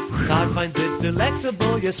air. Todd finds it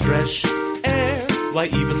delectable, yes, fresh air. Why,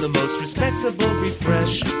 even the most respectable breathe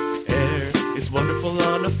fresh air. It's wonderful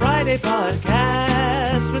on a Friday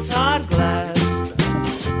podcast with Todd Glass.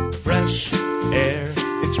 Fresh air.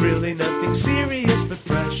 It's really nothing serious but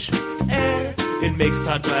fresh air. It makes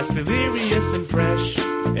Todd Glass delirious, and fresh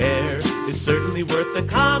air is certainly worth the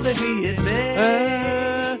comedy it makes.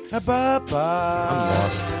 I'm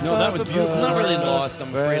lost. No, that was beautiful. I'm not really lost.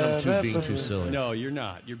 I'm afraid I'm being too silly. No, you're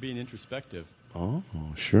not. You're being introspective. Oh,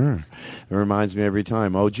 sure. It reminds me every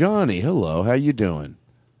time. Oh, Johnny, hello. How you doing?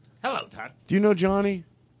 Hello, Todd. Do you know Johnny?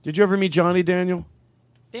 Did you ever meet Johnny, Daniel?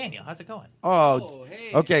 Daniel, how's it going? Oh,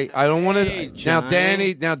 okay. I don't want to. Now,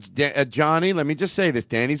 Johnny. Johnny. Let me just say this.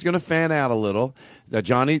 Danny's going to fan out a little.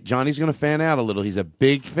 Johnny's going to fan out a little. He's a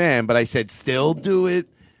big fan, but I said still do it.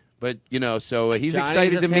 But so he's Johnny's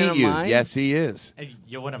excited a to fan meet of you. mine? Yes, he is.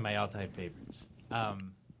 You're one of my all-time favorites.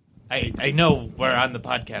 I know we're on the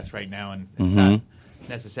podcast right now, and it's not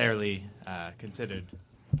necessarily considered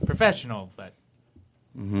professional, but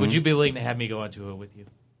would you be willing to have me go on tour with you?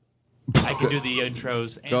 I can do the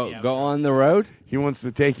intros and the outros. Go on the road? He wants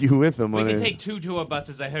to take you with him. We on can a- take 2 tour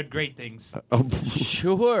buses. I heard great things.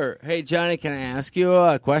 Sure. Hey, Johnny, can I ask you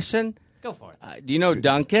a question? Go for it. Do you know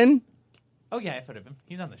Duncan? Oh, yeah, I've heard of him.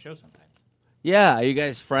 He's on the show sometimes. Yeah. Are you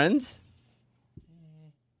guys friends?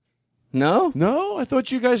 No? No, I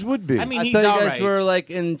thought you guys would be. I mean, I he's thought you all guys right. were like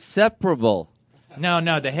inseparable.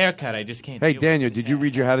 No, the haircut, I just can't Hey, do it. Daniel, did you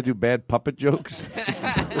read your How to Do Bad Puppet Jokes?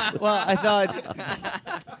 Well, I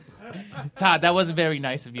thought. Todd, that wasn't very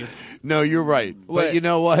nice of you. No, you're right. But Wait. you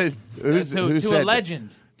know what? To a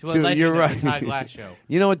legend. To a legend you're of right. the Todd Glass Show.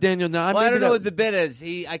 You know what, Daniel? No, Well, I don't know what the bit is.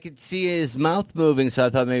 I could see his mouth moving, so I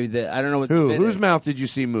thought maybe I don't know what the bit Whose is. mouth did you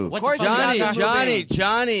see move? Of course, Johnny. That's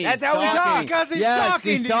how we talk, because he's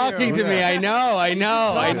talking he's to talking you. to me. I know.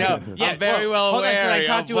 Yeah, I'm very well hold on, should I aware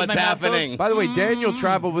talk of to you with what's my mouth happening. By the way, Daniel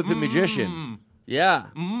traveled with the magician. Yeah.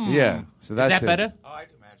 Yeah. So that's Is that it. better?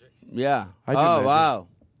 Yeah. I do Oh, magic. wow.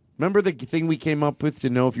 Remember the thing we came up with to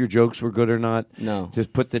know if your jokes were good or not? No.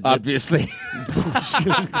 Just put the... Obviously.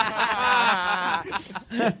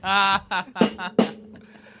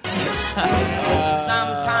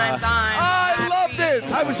 Sometimes I loved it.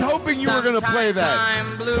 I was hoping you were going to play that.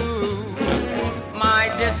 I'm blue.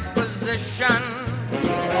 My disposition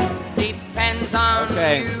depends on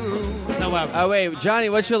Okay. you. Oh, wait. Johnny,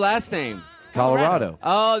 what's your last name? Colorado.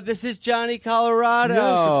 Oh, this is Johnny Colorado.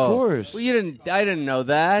 Yes, of course. Well, I didn't know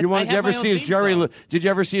that. Did you ever see his Did you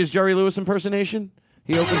ever see his Jerry Lewis impersonation?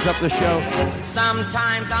 He opens up the show.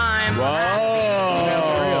 Sometimes I'm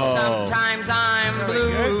Whoa. sometimes I'm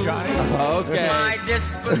blue. Okay. My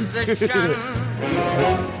disposition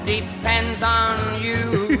depends on you.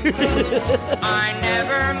 I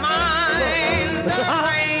never mind the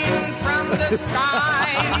rain from the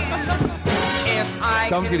skies if I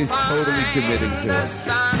Duncan can is totally find committing to the it.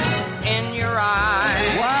 sun in your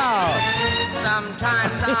eyes. Wow.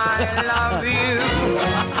 Sometimes I love you,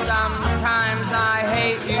 sometimes I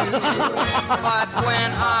hate you. But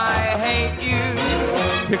when I hate you,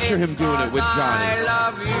 Picture him doing it with I Johnny.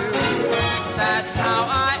 love you. That's how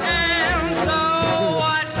I am. So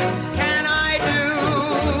what can I do?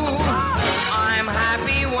 I'm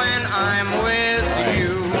happy when I'm with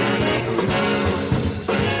you.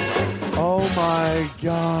 Oh my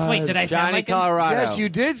God! Wait, did I sound Johnny like him? Colorado. Yes, you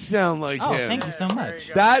did sound like Oh, him. thank you so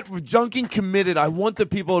much. That Duncan committed. I want the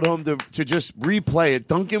people at home to just replay it.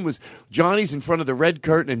 Johnny's in front of the red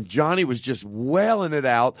curtain, and Johnny was just wailing it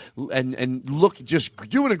out and just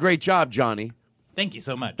doing a great job, Johnny. Thank you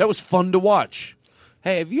so much. That was fun to watch.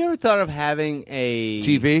 Hey, have you ever thought of having a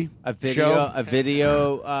TV? a video,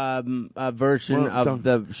 version Well, of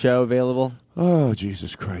the show available? Oh,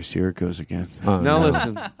 Jesus Christ, here it goes again. Oh, now no.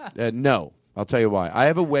 listen, no. I'll tell you why. I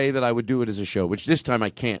have a way that I would do it as a show, which this time I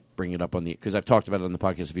can't bring it up on because I've talked about it on the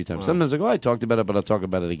podcast a few times. Wow. Sometimes I go, I talked about it, but I'll talk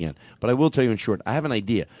about it again. But I will tell you in short, I have an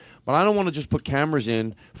idea. But I don't want to just put cameras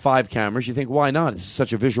in, 5 cameras. You think, why not? It's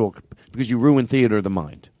such a visual, because you ruin theater of the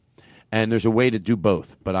mind. And there's a way to do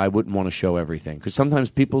both, but I wouldn't want to show everything. Because sometimes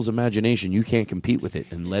people's imagination, you can't compete with it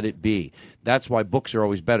and let it be. That's why books are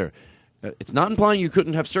always better. It's not implying you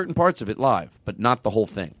couldn't have certain parts of it live, but not the whole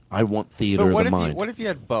thing. I want theater But what of the if mind. what if you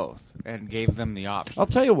had both and gave them the option? I'll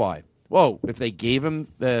tell you why. Whoa, if they gave him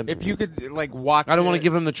the... If you could, watch I don't want it- to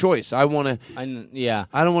give him the choice. I want to... Yeah.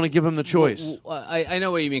 I don't want to give him the choice. I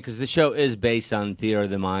know what you mean, because the show is based on theater of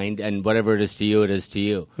the mind, and whatever it is to you, it is to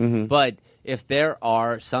you. Mhm. But if there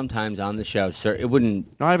are sometimes on the show, sir, it wouldn't...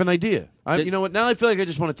 I have an idea. You know what? Now I feel like I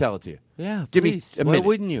just want to tell it to you. Yeah, Give please. me a Why minute.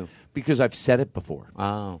 wouldn't you? Because I've said it before.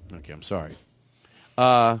 Oh. Okay, I'm sorry.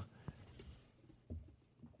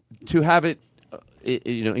 To have it,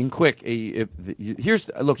 in quick. Here's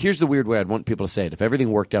the weird way I'd want people to say it. If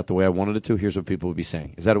everything worked out the way I wanted it to, here's what people would be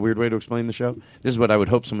saying. Is that a weird way to explain the show? This is what I would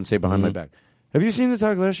hope someone say behind my back. Have you seen the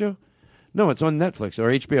Todd Glass show? No, it's on Netflix or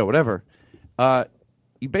HBO, whatever.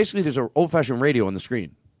 Basically, there's an old-fashioned radio on the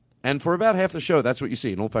screen. And for about half the show, that's what you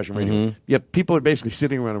see, an old-fashioned radio. Mhm. Yeah, people are basically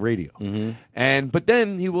sitting around a radio. Mm-hmm. But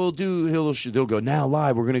then they'll go, now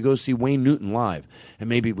live, we're going to go see Wayne Newton live. And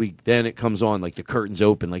maybe then it comes on, like the curtains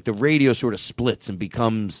open, like the radio sort of splits and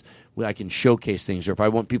becomes, I can showcase things. Or if I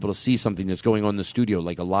want people to see something that's going on in the studio,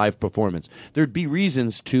 like a live performance, there'd be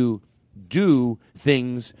reasons to do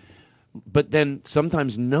things. But then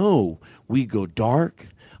sometimes, no, we go dark.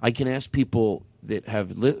 I can ask people that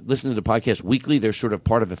have listened to the podcast weekly, they're sort of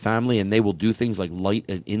part of a family, and they will do things like light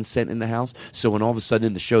an incense in the house. So when all of a sudden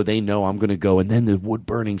in the show they know I'm going to go, and then the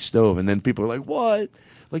wood-burning stove, and then people are like, what?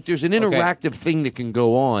 Like there's an interactive thing that can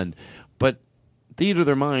go on. But theater of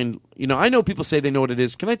their mind, I know people say they know what it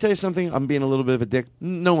is. Can I tell you something? I'm being a little bit of a dick.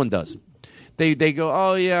 No one does. They go,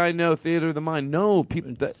 oh, yeah, I know, theater of the mind. No,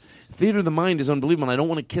 theater of the mind is unbelievable, and I don't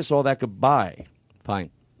want to kiss all that goodbye. Fine.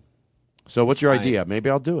 So what's your idea? Maybe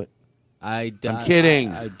I'll do it. I'm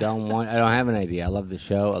kidding. I don't have an idea. I love the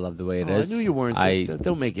show. I love the way it is. I knew you weren't.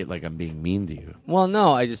 Don't make it like I'm being mean to you. Well,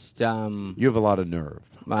 no, I just... You have a lot of nerve.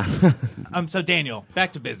 So Daniel,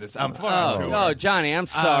 back to business. Johnny, I'm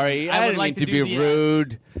sorry. I would didn't like mean to do be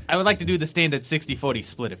rude. I would like to do the standard 60-40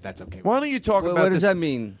 split, if that's okay. Why don't you talk about what this? does that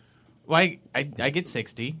mean? Well, I get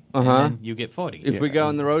 60, Uh-huh. and then you get 40. If we go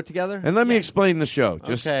on the road together? And let me explain the show.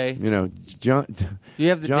 Just, Okay. John. You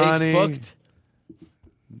have the Johnny, dates booked?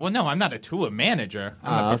 Well, no, I'm not a tour manager.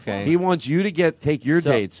 I'm a performer. He wants you to take your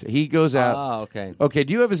dates. He goes out. Oh, okay. Okay,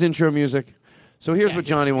 do you have his intro music? So here's Yeah, what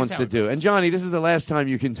Johnny here's wants how to it do. And Johnny, this is the last time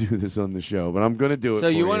you can do this on the show, but I'm going to do it So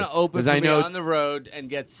for you want to open 'cause for I me know. on the road and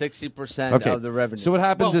get 60% Okay. of the revenue. So what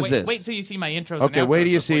happens is this. Wait till you see my intros. Okay, and wait till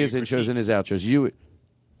outros you see before his intros and his outros.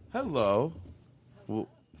 Hello.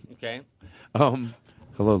 Okay. Hello,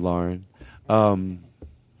 Lauren.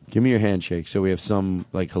 Give me your handshake so we have some,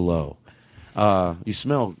 hello. You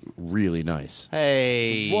smell really nice.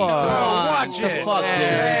 Hey. What? Watch it. Fuck,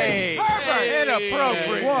 Hey.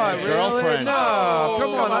 Inappropriate. What? Really? Girlfriend. No,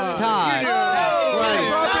 come on. Todd.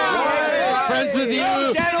 Right. Friends with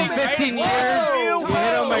you for 15 years. You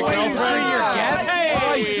hit on my girlfriend.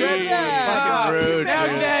 I said that. Fucking rude. Now,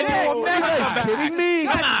 dude. Daniel will never come back. Kidding me?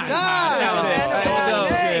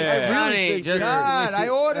 Johnny, just God, I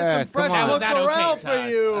ordered some fresh come on. mozzarella for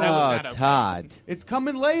you. Oh, Todd. It's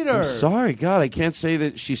coming later. I'm sorry, God, I can't say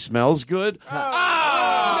that she smells good. No,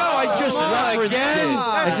 I just referenced Again? it.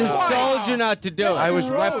 I just told you not to do it. I was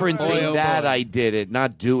referencing that I did it,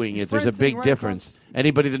 not doing it. There's a big difference.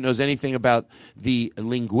 Anybody that knows anything about the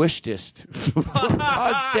linguistist,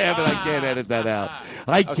 God damn it, I can't edit that out.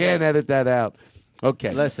 I can't edit that out.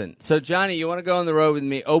 Okay. Listen, so Johnny, you want to go on the road with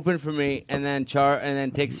me? Open for me, and then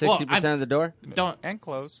take 60% of the door. And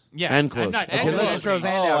close. Yeah, And close. Okay, Okay, let's intros and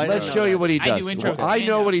outros. Let's show you what he I does. do intros I and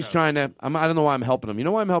know what he's trying to. I don't know why I'm helping him. You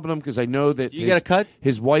know why I'm helping him? Because I know that You got a cut?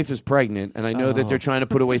 his wife is pregnant, and I know that they're trying to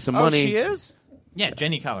put away some money. Oh, she is? Yeah,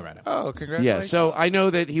 Jenny, Colorado. Oh, congratulations. Yeah, so I know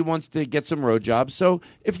that he wants to get some road jobs. So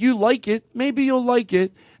if you like it, maybe you'll like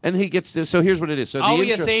it. And he gets this. So here's what it is. So All the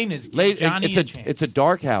you're intro, saying is give Johnny it's a chance. It's a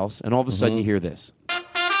dark house, and all of a sudden you hear this.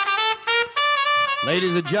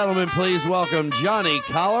 Ladies and gentlemen, please welcome Johnny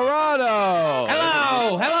Colorado.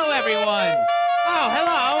 Hello, everyone. Oh,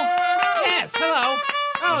 hello. Yes, hello.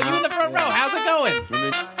 Oh, you in the front row. How's it going?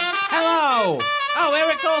 Hello. Oh,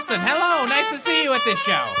 Eric Olson. Hello. Nice to see you at this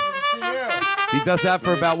show. He does that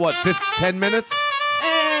for about, 10 minutes?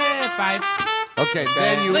 5. Okay,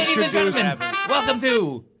 then you Ladies and introduce... gentlemen, welcome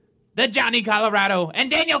to the Johnny Colorado and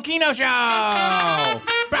Daniel Kino Show.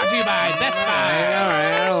 Brought to you by Best Buy. All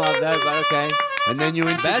right, I don't love that, but okay. And then you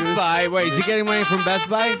introduce... Best Buy? Wait, is he getting money from Best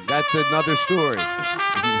Buy? That's another story.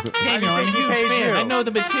 Daniel, I'm a huge fan. I know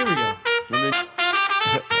the material.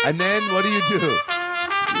 And then what do you do?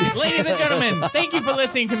 Ladies and gentlemen, thank you for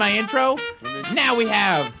listening to my intro. Now we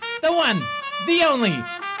have the one, the only,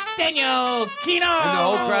 Daniel Kino. And the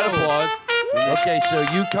whole crowd applause. Okay, so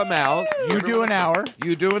you come out. You do an hour.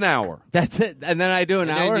 You do an hour. That's it. And then I do an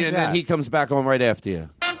hour? And then he comes back on right after you.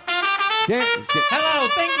 Hello,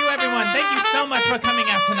 thank you, everyone. Thank you so much for coming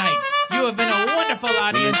out tonight. You have been a wonderful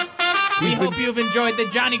audience. We hope you've enjoyed the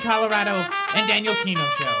Johnny Colorado and Daniel Kino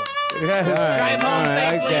Show. Drive home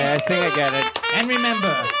safely. Okay, I think I get it. And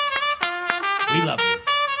remember, we love you.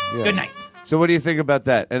 Yeah. Good night. So what do you think about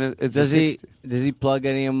that? And Does he plug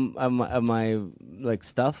any of my like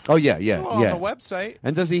stuff? Oh yeah. Well, on the website.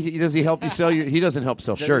 And does he help you sell your? He doesn't help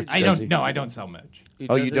sell shirts. I does don't. he? No, I don't sell merch.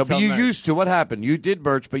 Oh, you don't. But you used to. What happened? You did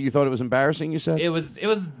merch, but you thought it was embarrassing. You said It was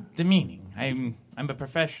demeaning. I'm a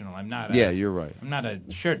professional. I'm not. Yeah, you're right. I'm not a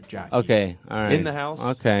shirt jockey. Okay, all right. In the house?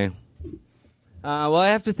 Okay. Well, I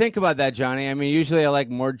have to think about that, Johnny. I mean, usually I like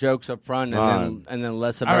more jokes up front and then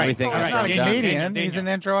less of everything. He's not a Daniel. comedian. He's an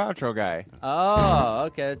intro-outro guy. Oh,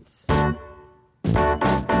 okay. It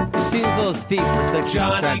seems a little steep for 6%.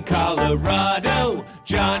 Johnny Colorado,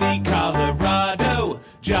 Johnny Colorado,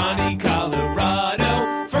 Johnny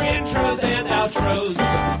Colorado, for intros and outros.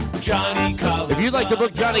 Johnny Colorado. If you'd like to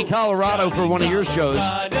book Johnny Colorado for one of your shows,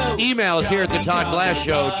 email us here at the Todd Glass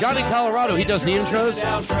Show. Johnny Colorado, he does the intros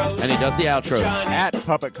and he does the outros. At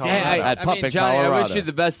Puppet Colorado. At Puppet Johnny, Colorado. I wish you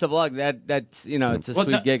the best of luck. That's it's a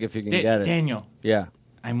sweet gig if you can get it. Daniel. Yeah.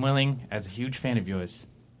 I'm willing, as a huge fan of yours,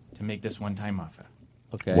 to make this one-time offer.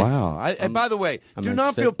 Okay. Wow. And by the way, I'm do not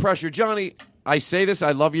interested. feel pressure. Johnny, I say this,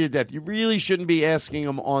 I love you to death. You really shouldn't be asking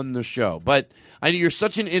him on the show. But I know you're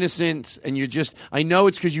such an innocent, and I know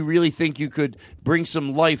it's because you really think you could bring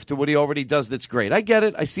some life to what he already does that's great. I get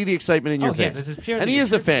it. I see the excitement in your face. This is purely And he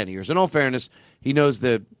is a fan of yours. In all fairness, he knows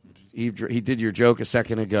that he did your joke a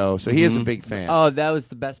second ago, so he is a big fan. Oh, that was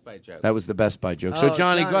the Best Buy joke. That was the Best Buy joke. So,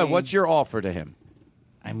 Johnny, go ahead. What's your offer to him?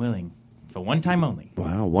 I'm willing, for one time only,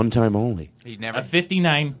 Wow, one time only. a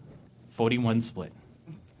 59-41 split.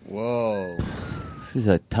 Whoa. He's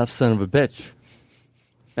a tough son of a bitch.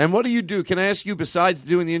 And what do you do? Can I ask you, besides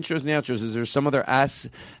doing the intros and the outros, is there some other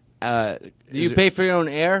do you pay for your own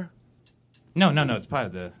air? No, it's part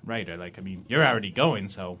of the writer. You're already going,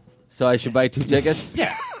 so... So I should buy 2 tickets?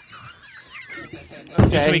 Yeah. Okay.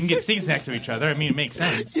 Just so we can get seats next to each other. I mean, it makes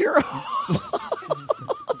sense.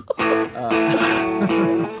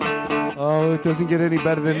 Oh, it doesn't get any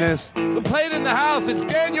better than this. The plate in the house. It's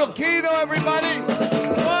Daniel Kino, everybody.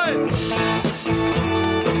 One.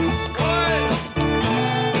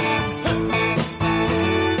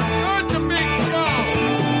 It's a big show.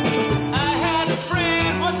 I had a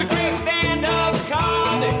friend, was a great stand-up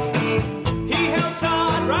comic. He helped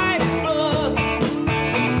Todd write his book.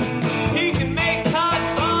 He can make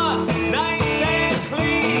Todd's thoughts nice and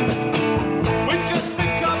clean with just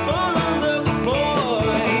a couple of looks, boy.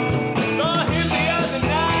 Saw him the other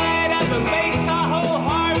night at the Lake Tahoe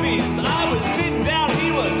Harvey's. I was sitting down,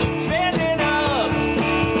 he was standing up.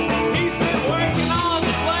 He's been working on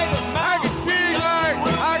Sleight of Mouth.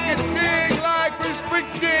 I can sing like Bruce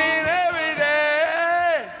Springsteen every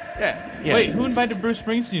day. Yeah. Wait, who invited Bruce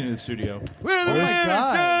Springsteen to the studio? Oh my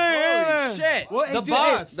God. Holy shit. The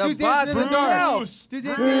boss. The boss in the dark. Do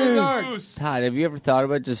dancing in the dark. Todd, have you ever thought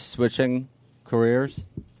about just switching careers?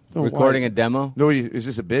 Oh, Recording why? a demo? No, is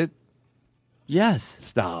this a bit? Yes.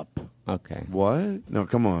 Stop. Okay. What? No,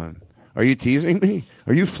 come on. Are you teasing me?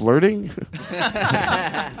 Are you flirting?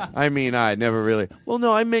 I mean, I never really. Well,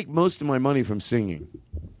 no, I make most of my money from singing.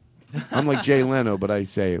 I'm like Jay Leno, but I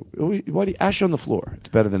say, why do you ash on the floor? It's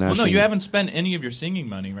better than Well, ashing. no, you haven't spent any of your singing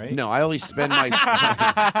money, right? No, I only spend my.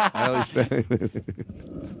 I only spend.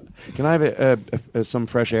 Can I have some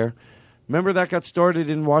fresh air? Remember that got started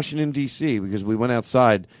in Washington D.C. because we went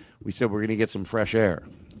outside. We said we're going to get some fresh air.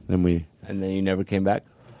 And then you never came back?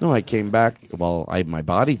 No, I came back. Well, my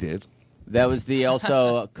body did. That was the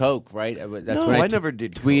also Coke, right? That's No, when I never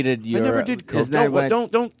did tweeted Coke. your. I never did Coke. isn't that when I-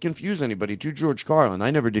 Don't confuse anybody. To George Carlin,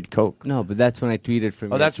 I never did Coke. No, but that's when I tweeted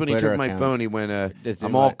from. Oh, your that's when he Twitter took my account. phone. He went, Did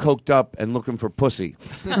I'm you all what? coked up and looking for pussy.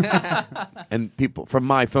 And people from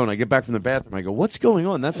my phone, I get back from the bathroom. I go, what's going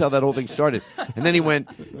on? That's how that whole thing started. And then he went.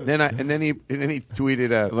 Then he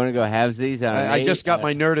tweeted. Want to go halvesies? I just got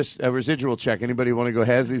my Nerdist residual check. Anybody want to go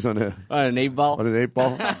halvesies on an 8-ball? On an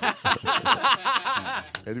 8-ball?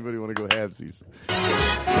 Anybody want to go halvesies?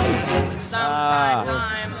 Sometimes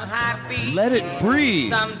I'm happy. Let it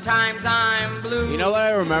breathe. Sometimes I'm blue. You know what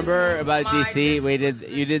I remember about DC?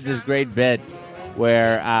 You did this great bit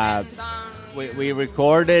where we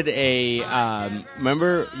recorded a.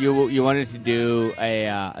 Remember you wanted to do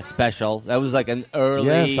a special that was like an early.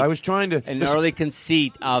 Yes, I was trying to early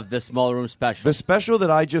conceit of the small room special. The special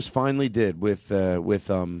that I just finally did with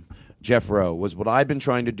Jeff Rowe was what I've been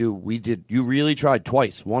trying to do. We did. You really tried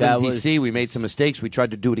twice. One That in D.C. We made some mistakes. We tried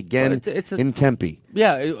to do it again in Tempe.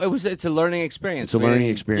 Yeah, it's a learning experience. It's a learning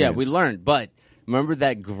experience. Yeah, we learned. But remember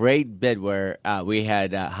that great bit where we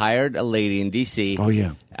had hired a lady in D.C. Oh,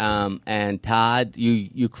 yeah. And Todd,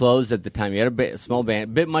 you closed at the time. You had a small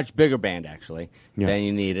band, much bigger band actually than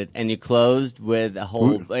you needed, and you closed with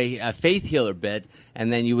a faith healer bit.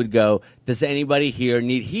 And then you would go, does anybody here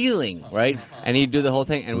need healing, right? And he'd do the whole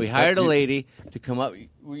thing. And we hired a lady to come up.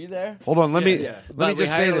 Were you there? Hold on. Let me But we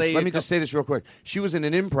just say hired a this. lady Let me to just say this real quick. She was in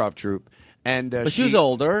an improv troupe. And But she was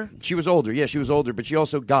older. She was older. Yeah, she was older, but she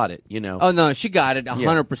also got it. You know. Oh no, she got it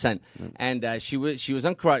 100%. And she was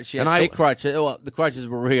on crutches. She had fake crutches. Well, the crutches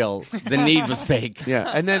were real. The need was fake.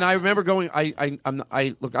 Yeah, and then I remember going.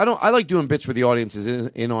 I like doing bits where the audience is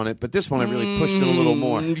in on it, but this one I really pushed it a little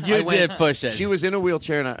more. You I did push it. She was in a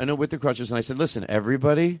wheelchair, and I know with the crutches, and I said, "Listen,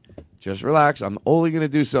 everybody, just relax. I'm only going to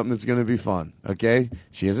do something that's going to be fun. Okay?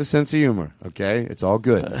 She has a sense of humor. Okay, it's all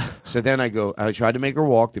good." So then I tried to make her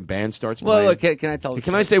walk. The band starts playing. Well, look, can I tell?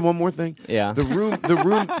 Can I say one more thing? Yeah.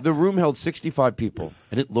 The room held 65 people,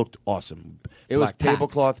 and it looked awesome. It was Black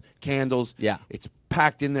tablecloth, candles. Yeah. It's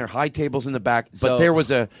packed in there, high tables in the back. But So- there was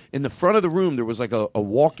in the front of the room, there was like a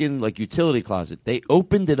walk-in like utility closet. They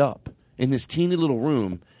opened it up in this teeny little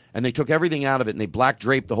room, and they took everything out of it, and they black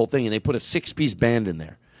draped the whole thing, and they put a 6-piece band in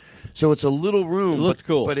there. So it's a little room. It looked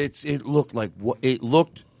cool. But it looked like what it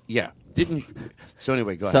looked. Yeah. Didn't. So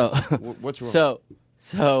anyway, go ahead. What's wrong?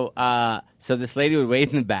 So this lady would wait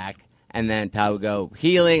in the back, and then Todd would go,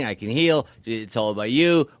 healing, I can heal, it's all about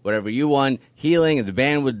you, whatever you want, healing, and the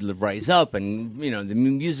band would rise up, and, the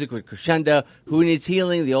music would crescendo, who needs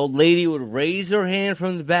healing? The old lady would raise her hand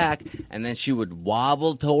from the back, and then she would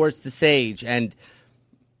wobble towards the stage, and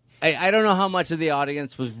I don't know how much of the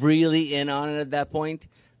audience was really in on it at that point,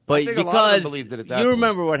 but think a lot of them because believed it at that you point.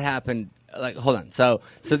 remember what happened. Like, hold on. So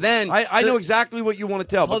then I know exactly what you want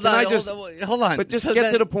to tell. Hold but on, can I just hold on. But just So get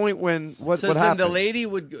then- to the point when what then happened. the lady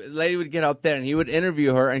would get up there and he would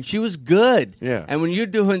interview her, and she was good. Yeah. And when you're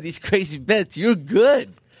doing these crazy bits, you're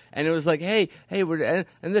good. And it was like, hey, we're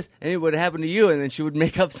and this, and it would happen to you, and then she would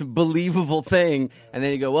make up some believable thing, and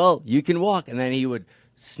then you go, well, you can walk, and then he would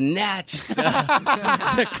snatch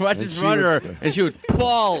the crutches from under her, and she would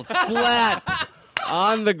fall flat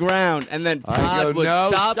on the ground, and then I Todd go, would no,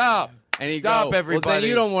 stop. stop. And he'd Stop, go, well, everybody. then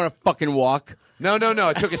you don't want to fucking walk. No.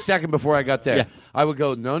 It took a second before I got there. Yeah. I would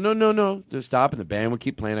go, no. Just stop, and the band would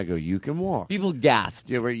keep playing. I go, you can walk. People gasped.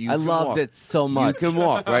 Yeah, right, you I can loved walk. it so much. You can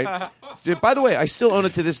walk, right? By the way, I still own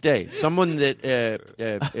it to this day. Someone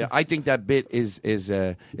that I think that bit is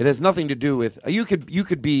it has nothing to do with you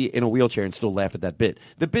could be in a wheelchair and still laugh at that bit.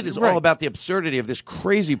 The bit is all about the absurdity of this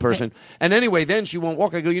crazy person. And anyway, then she won't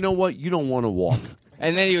walk. I go, you know what? You don't want to walk.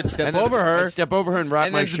 And then he would step over her. I'd step over her and wrap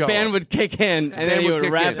and my then show the band up. would kick in, and then band he would would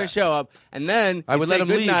kick wrap in. his show up, and then I would he'd let say him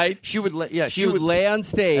good leave. night. She would She would lay on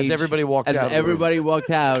stage as everybody walked out. As everybody walked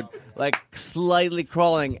out, like slightly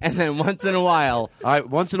crawling, and then once in a while,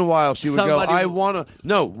 she would go, somebody- I want to.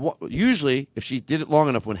 No, usually, if she did it long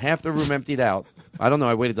enough, when half the room emptied out, I don't know,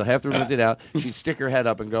 I waited till half the room emptied out, she'd stick her head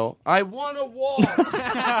up and go, I want to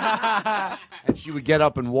walk. And she would get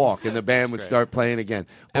up and walk, and the band would start playing again.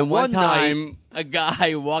 and one night- time a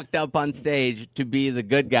guy walked up on stage to be the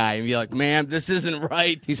good guy and be like, "Ma'am, this isn't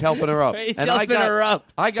right." He's helping her up. He's and helping her up.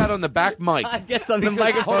 I got on the back mic. I gets on the Because-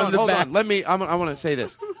 microphone in the hold back. on. I want to say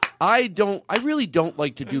this. I really don't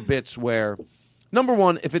like to do bits where Number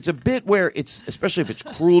one, if it's a bit where it's, especially if it's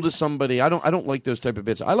cruel to somebody, I don't like those type of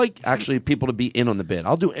bits. I like actually people to be in on the bit.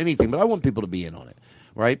 I'll do anything, but I want people to be in on it,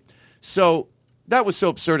 right? So that was so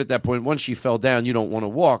absurd at that point. Once she fell down, you don't want to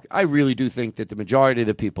walk. I really do think that the majority of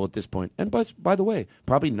the people at this point, and by the way,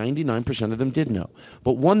 probably 99% of them did know.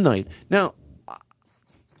 But one night, now,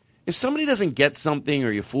 if somebody doesn't get something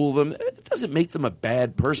or you fool them, it doesn't make them a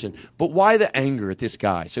bad person. But why the anger at this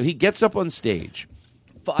guy? So he gets up on stage.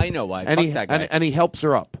 I know why. And, Fuck that guy. and he helps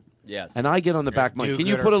her up. Yes. And I get on the back mic. Can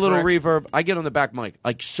you do-gooder put a little prick. reverb? I get on the back mic,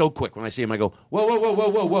 like so quick when I see him. I go, whoa, whoa, whoa, whoa,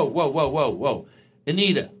 whoa, whoa, whoa, whoa, whoa, whoa.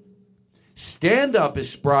 Anita, stand up as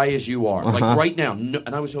spry as you are, like right now. No,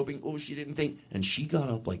 and I was hoping, she didn't think. And she got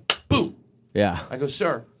up like, boom. Yeah. I go,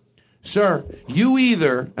 sir, you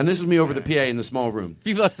either, and this is me over the PA in the small room.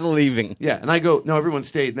 People are leaving. Yeah, and I go, no, everyone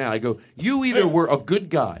stayed now. I go, you either were a good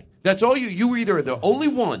guy. That's all you were either the only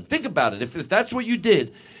one. Think about it. If that's what you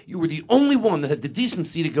did, you were the only one that had the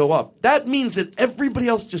decency to go up. That means that everybody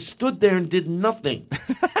else just stood there and did nothing.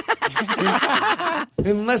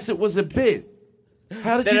 Unless it was a bit.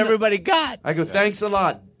 How did That you know? everybody got. I go, thanks a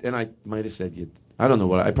lot. And I might have said, I don't know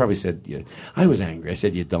what, I probably said, I was angry. I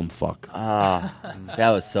said, you dumb fuck. That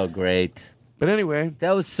was so great. But anyway.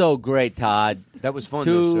 That was so great, Todd. That was fun.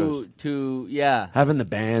 Yeah. Having the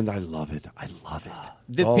band, I love it. I love it.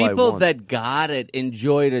 The All I people want. that got it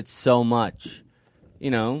enjoyed it so much.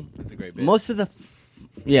 You know? That's a great bit. Most of the...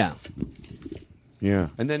 Yeah. Yeah.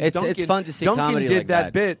 And then It's Duncan, fun to see Duncan comedy did like that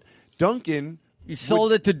that. bit. Duncan... You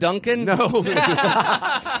sold it to Duncan? No.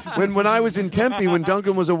 when I was in Tempe, when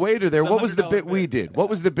Duncan was a waiter there, what was the bit we did? What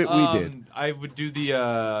was the bit we did? I would do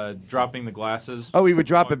the dropping the glasses. Oh, he would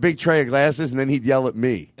drop a big tray of glasses, and then he'd yell at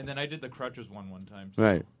me. And then I did the crutches one time. too.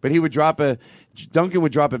 Right. But Duncan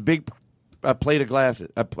would drop a big plate of glasses.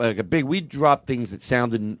 We'd drop things that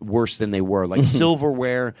sounded worse than they were, like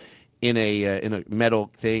silverware in a metal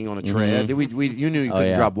thing on a tray. Mhm. You knew you Oh, couldn't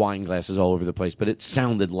yeah. drop wine glasses all over the place, but it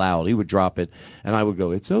sounded loud. He would drop it, and I would go,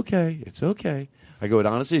 it's okay, it's okay. I go, it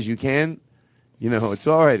honestly as you can. It's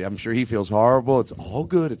all right. I'm sure he feels horrible. It's all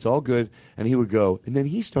good. It's all good. And he would go, and then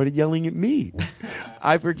he started yelling at me.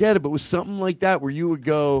 I forget it, but it was something like that where you would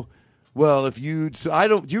go, well, if you,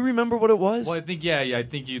 do you remember what it was? Well, I think I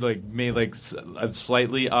think you made a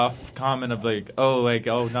slightly off comment of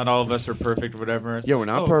not all of us are perfect or whatever. Yeah, we're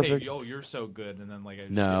not oh, perfect. Hey, you're so good, and then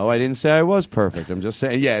No, I didn't say I was perfect. I'm just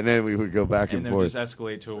saying, and then we would go back and then forth. just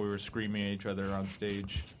escalate till we were screaming at each other on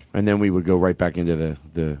stage. And then we would go right back into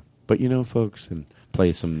the but folks, and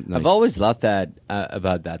play some nice... I've always loved that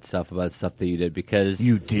about stuff that you did because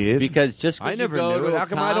you did because just 'cause I never you go knew to it. a How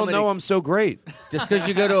come I don't comedy- know I'm so great? Just because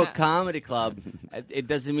you go to a comedy club, it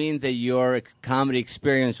doesn't mean that your comedy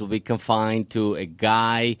experience will be confined to a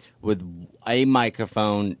guy with a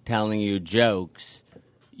microphone telling you jokes.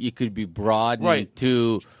 You could be broadened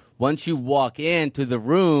to once you walk into the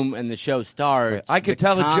room and the show starts. I could the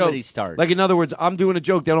tell a comedy joke. starts. Like in other words, I'm doing a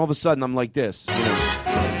joke, then all of a sudden I'm like this.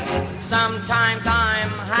 Sometimes I'm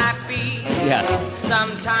happy. Yeah.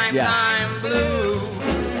 Sometimes Yeah. I'm blue.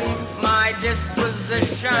 My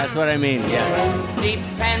disposition That's what I mean. Yeah.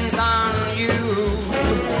 depends on you.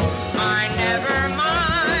 I never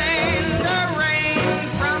mind the rain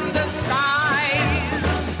from the skies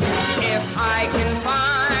if I can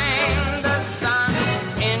find the sun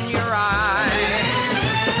in your eyes.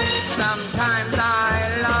 Sometimes I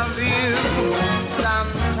love you.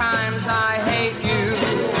 Sometimes I hate you.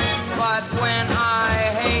 But when I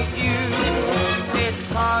hate you, it's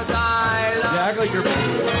 'cause I love Yeah, act like you're...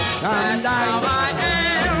 That's how I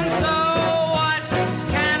am, so what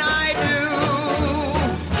can I do?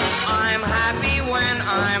 I'm happy when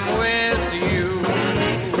I'm with you.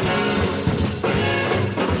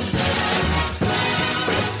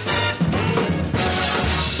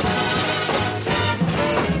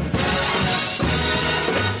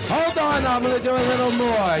 Hold on, I'm going to do a little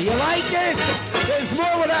more. You like it? There's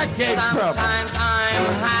more where that came from. Sometimes I'm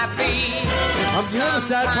happy. You know the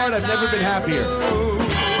sad part? I've never been happier.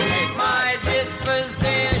 My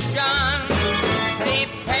disposition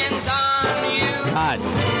depends on you. God.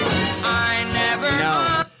 I never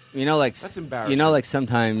That's embarrassing. You know, like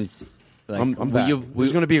sometimes, like I'm back. This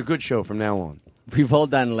is going to be a good show from now on. We've all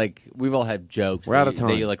done we've all had jokes. We're out of that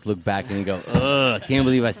time. you look back and you go, ugh, I can't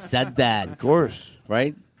believe I said that. Of course.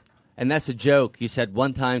 Right? And that's a joke you said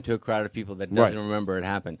one time to a crowd of people that doesn't Right. remember it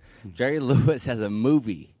happened. Jerry Lewis has a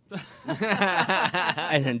movie.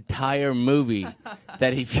 An entire movie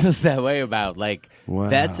that he feels that way about. Wow.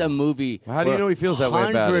 That's a movie. Well, how do you where know he feels that way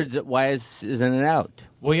about it? Why isn't it out?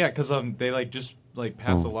 Well, yeah, because they just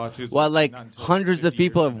pass a law too. so Well, not until hundreds of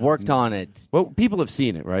people have worked on it. Well, people have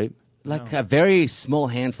seen it, right? Like a very small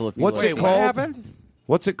handful of people. What's it called?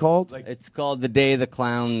 What's it called? It's called The Day the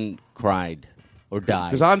Clown Cried or Died.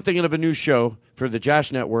 Because I'm thinking of a new show for the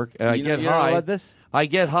Josh Network, and I You know- get you know high. about this? I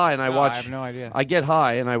get high and I No, watch. I have no idea. I get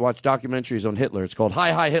high and I watch documentaries on Hitler. It's called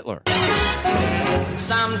Hi Hitler.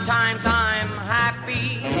 Sometimes I'm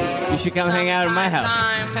happy. You should come hang out at my house.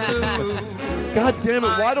 I'm blue. God damn it!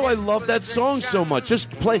 Why do I love that song so much? Just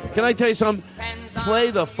play. Can I tell you something? Play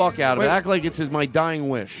the fuck out of it. Wait. Act like it's my dying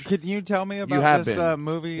wish. Can you tell me You about have this been.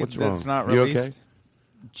 movie What's that's wrong? not You released?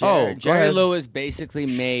 okay? Jerry ahead. Lewis basically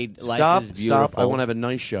made Life Stop! is Beautiful. Stop! I want to have a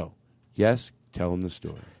nice show. Yes, tell him the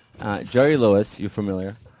story. Jerry Lewis, you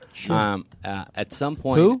familiar? Sure. At some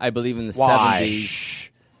point, Who? I believe in the Why? 70s. Shh.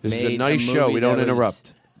 This is a made nice movie show. We don't that was-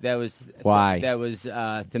 interrupt. That was Why? That was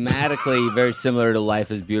thematically very similar to Life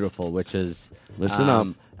is Beautiful, which is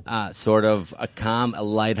Listen sort of a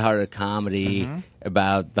lighthearted comedy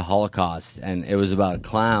about the Holocaust, and it was about a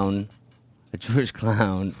clown, a Jewish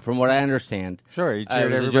clown, from what I understand. Sure, he it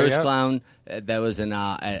cheered was a everybody Jewish up. clown that was in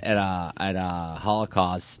at a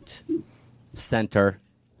Holocaust center,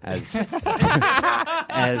 as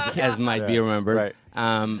as might be Yeah, remembered.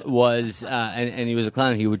 Was and he was a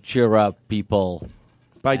clown. He would cheer up people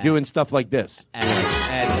by doing stuff like this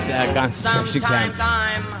at concentration Sometimes camps.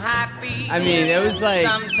 I'm happy. I mean, it was like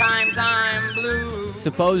Sometimes I'm blue.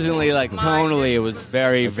 supposedly like tonally, it was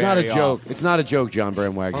very, It's very not a off. joke. It's not a joke, John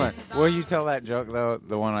Hold Brandwagner. on. Will you tell that joke though?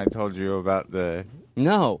 The one I told you about the.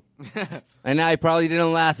 No. And I probably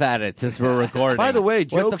didn't laugh at it since we're recording. By the way,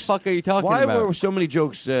 jokes. What the fuck are you talking why about? were so many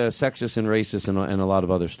jokes sexist and racist and a lot of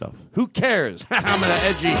other stuff? Who cares? I'm an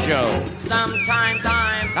edgy show. Sometimes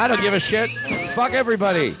I'm. I don't give a shit. Fuck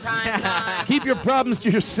everybody. Keep your problems to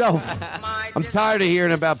yourself. I'm tired of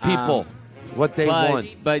hearing about people, what they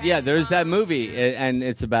want. But yeah, there's that movie, and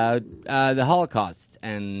it's about the Holocaust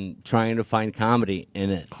and trying to find comedy in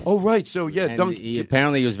it. Oh, right. So, yeah, And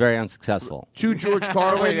apparently he was very unsuccessful. To George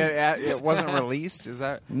Carlin. Wait, it wasn't released. Is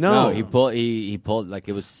that No. he pulled like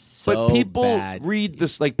it was so But people bad. read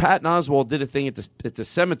this. Like Patton Oswalt did a thing at the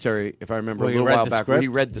cemetery, if I remember, Where a he little read while the back, where he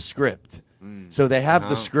script? read the script. So they have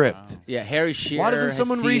the script. Yeah, Harry Shearer. Why doesn't has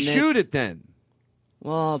someone seen reshoot it then?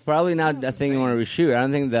 Well, probably not a thing you want to reshoot. I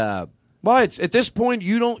don't think the. Why? It's at this point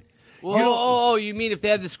you don't. Oh, you mean if they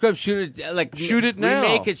have the script, shoot it like Shoot it now.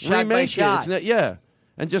 remake it shot by Remake shot. It's not, yeah,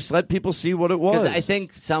 and just let people see what it was. Because I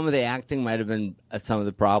think some of the acting might have been some of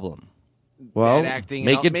the problem. Well, bad acting.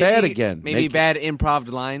 make it maybe, bad again. Maybe Make bad improv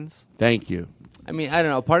lines. Thank you. I mean, I don't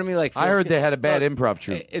know. Part of me like I heard they had a bad improv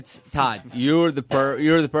troupe. It's Todd. You're the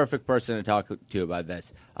perfect person to talk to about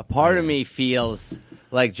this. A part of me feels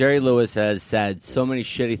like Jerry Lewis has said so many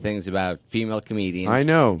shitty things about female comedians. I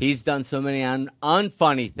know. He's done so many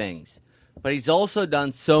unfunny things, but he's also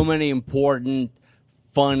done so many important,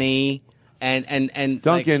 funny, and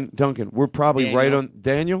Duncan, we're probably Daniel. right on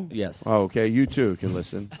Daniel. Yes. Oh, okay. You too can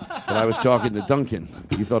listen. But I was talking to Duncan.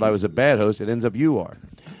 You thought I was a bad host. It ends up you are.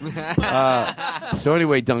 So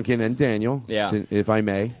anyway, Duncan and Daniel. Yeah. If I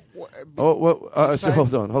may. Oh, well, so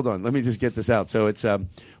hold on. Let me just get this out. So it's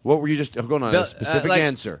what were you just going on? A specific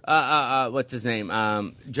answer. What's his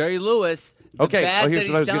name? Jerry Lewis. The Okay, bad here's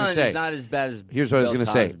that what I was he's going to done say. is not as bad as Here's what I was Bill going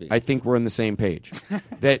to say. Cosby. I think we're on the same page.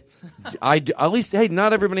 That at least, hey,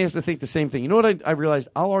 not everybody has to think the same thing. You know what I realized?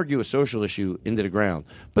 I'll argue a social issue into the ground,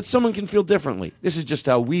 but someone can feel differently. This is just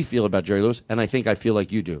how we feel about Jerry Lewis, and I think I feel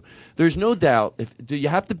like you do. There's no doubt. Do you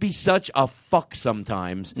have to be such a fuck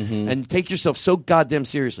sometimes and take yourself so goddamn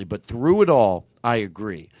seriously? But through it all, I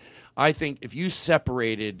agree. I think if you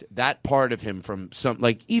separated that part of him from some,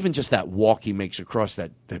 like even just that walk he makes across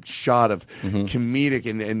that shot of comedic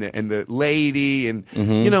and the lady and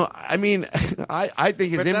you know, I mean, I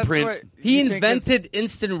think his imprint. He invented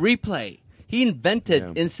instant replay. He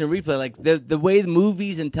invented instant replay, like the way the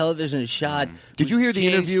movies and television is shot. Did you hear the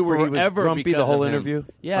changed interview where he was forever grumpy the because whole of him. interview?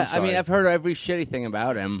 Yeah, I'm I mean, sorry. I've heard every shitty thing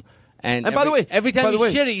about him. And by the way, every time by the he's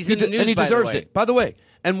way, shitty, he's in the news. and he by the deserves way. it. By the way,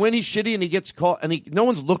 and when he's shitty and he gets caught, and no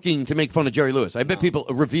one's looking to make fun of Jerry Lewis. I bet people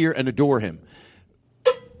revere and adore him.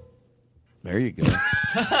 There you go.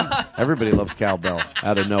 Everybody loves cowbell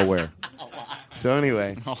out of nowhere. So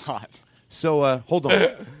anyway, so hold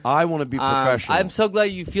on. I want to be professional. I'm so glad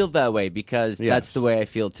you feel that way because that's the way I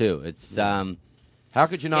feel too. It's how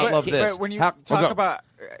could you not love this? But when you How- talk okay. about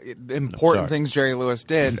important Sorry. things Jerry Lewis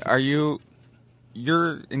did,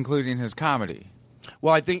 you're including his comedy?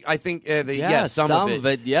 Well, I think some of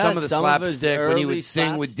it. Yeah, some of the some of his slapstick when he early would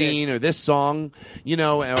sing with slapstick. Dean or this song, you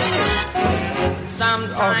know.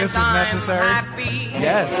 Sometimes Oh, this is necessary? I'm happy.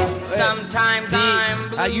 Yes. Sometimes I'm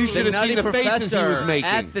blue. You should have seen the faces he was making.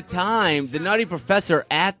 At the time, the Nutty Professor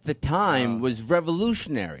at the time was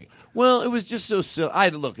revolutionary. Well, it was just so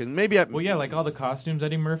silly. Look, and maybe Well, yeah, like all the costumes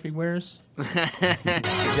Eddie Murphy wears.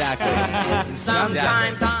 Exactly.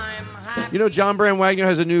 Sometimes I'm You know, John Brand Wagner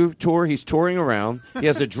has a new tour. He's touring around. He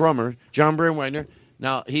has a drummer, John Brand Wagner.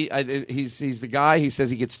 Now, he's the guy. He says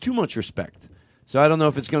he gets too much respect. So I don't know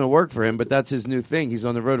if it's going to work for him, but that's his new thing. He's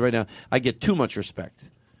on the road right now. I get too much respect.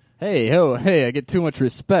 Hey, I get too much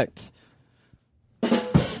respect.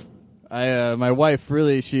 My wife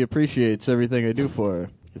she appreciates everything I do for her.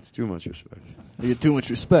 It's too much respect. I get too much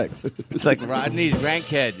respect. It's like Rodney's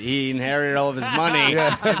grandkid. He inherited all of his money.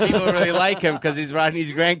 And people really like him because he's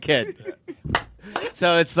Rodney's grandkid.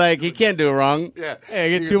 So it's like he can't do wrong. Yeah. Hey,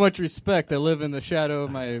 I get too much respect. I live in the shadow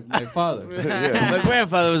of my father. Yeah. My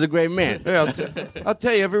grandfather was a great man. Yeah, I'll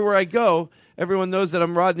tell you, everywhere I go, everyone knows that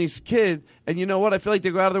I'm Rodney's kid. And you know what? I feel like they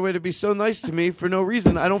go out of their way to be so nice to me for no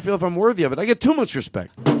reason. I don't feel if I'm worthy of it. I get too much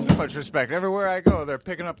respect. Too much respect. Everywhere I go, they're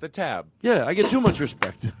picking up the tab. Yeah, I get too much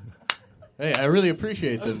respect. Hey, I really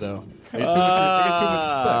appreciate them, though. I get too much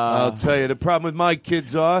respect. I'll tell you, the problem with my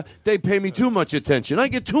kids are they pay me too much attention. I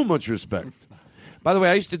get too much respect. By the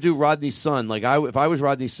way, I used to do Rodney's son. Like, if I was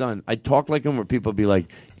Rodney's son, I'd talk like him where people would be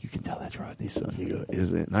like, you can tell that's Rodney's son. You go,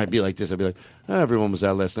 is it? And I'd be like this. I'd be like, everyone was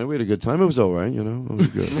out last night. We had a good time. It was all right, you know. It was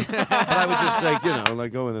good. But I was just like,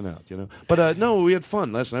 like going in and out, you know. But, no, we had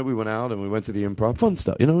fun. Last night we went out and we went to the Improv. Fun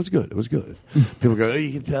stuff. You know, it was good. It was good. People go,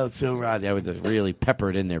 you can tell it's so Rodney. I would just really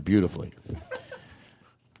pepper it in there beautifully.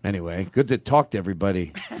 Anyway, good to talk to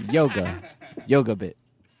everybody. Yoga bit.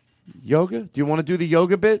 Yoga? Do you want to do the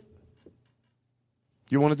yoga bit?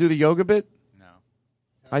 You want to do the yoga bit? No.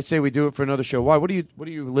 I say we do it for another show. Why? What are you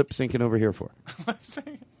lip syncing over here for?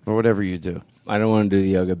 Or whatever you do. I don't want to do the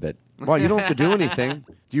yoga bit. Well, you don't have to do anything.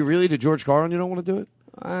 Do you really? To George Carlin, you don't want to do it?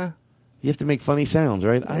 You have to make funny sounds,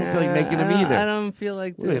 right? I don't feel like making them either. I don't feel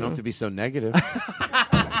like Well, you don't have to be so negative.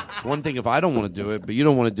 It's one thing if I don't want to do it, but you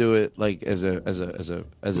don't want to do it like as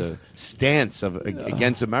a stance of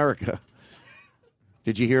against America.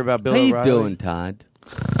 Did you hear about Bill O'Reilly? How you doing, Todd?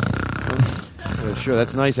 Sure,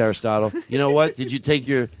 that's nice, Aristotle. You know what? Did you take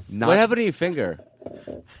your... What happened to your finger?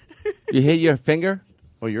 You hit your finger?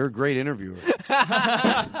 Oh, you're a great interviewer.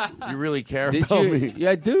 You really care Did about you? me. Yeah,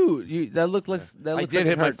 I do. That looked like that. I Looked did like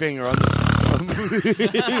hit it my hurt. finger on the...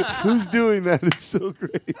 Who's doing that? It's so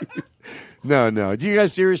great. No. Do you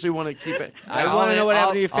guys seriously want to keep it? I want to know what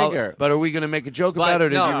happened to your finger. But are we going to make a joke about it? Or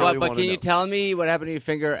do you really but want can to you know? tell me what happened to your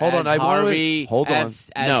finger? Hold as on, Harvey. Hold on. As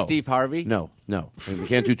No. Steve Harvey. No. We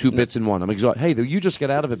can't do two bits in one. I'm exhausted. Hey, you just got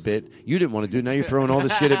out of a bit. You didn't want to do it. Now you're throwing all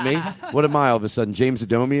this shit at me. What am I all of a sudden? James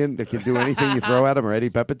Adomian that can do anything you throw at him, or Eddie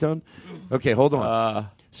Pepitone? Okay, hold on.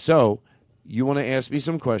 So you want to ask me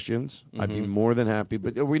some questions? I'd be more than happy.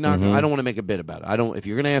 But we're not. I don't want to make a bit about it. I don't. If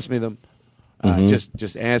you're going to ask me them,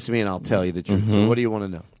 just ask me and I'll tell you the truth. So what do you want to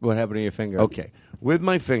know? What happened to your finger? Okay, with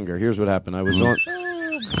my finger. Here's what happened. I was on. You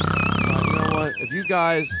know what? If you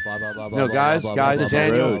guys, guys,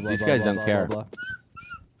 Daniel, These guys don't care.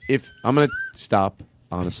 If I'm gonna stop,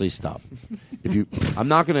 honestly, stop. I'm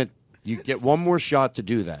not gonna. You get one more shot to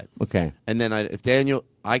do that. Okay. And then if Daniel,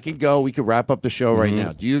 I can go. We could wrap up the show right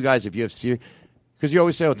now. Do you guys, if you have serious, because you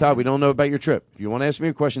always say, "Oh, Todd, we don't know about your trip." If you want to ask me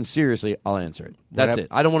a question seriously, I'll answer it. That's it.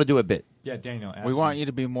 I don't want to do a bit. Yeah, Daniel. We want you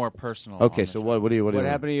to be more personal. Okay, so what do you? What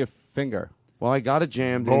happened to your finger? Well, I got it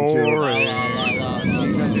jammed into. You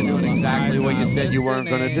guys are doing exactly what you said you weren't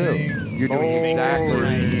going to do. You're doing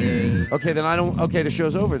exactly. Okay, then I don't. Okay, the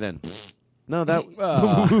show's over then. No, that.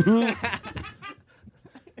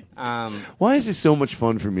 Why is this so much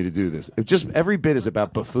fun for me to do this? Just every bit is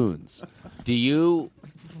about buffoons. Do you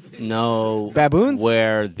know baboons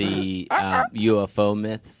where the UFO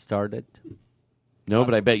myth started? No,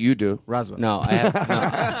 but I bet you do. Roswell. No, I have.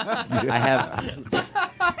 I have.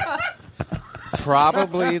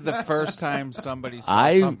 Probably the first time somebody saw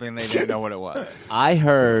something they didn't know what it was. I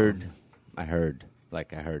heard. What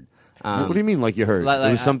do you mean, like you heard? It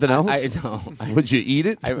was something else? Would you eat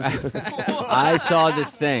it? I saw this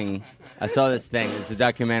thing. It's a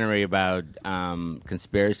documentary about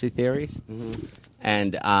conspiracy theories.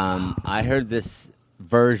 And I heard this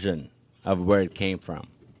version of where it came from,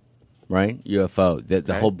 right? UFO,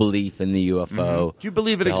 the whole belief in the UFO. Do you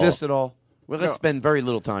believe it exists at all? Well, let's spend very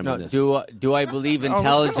little time on this. Do I believe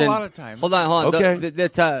intelligent? Let's spend a lot of time. Hold on. Okay.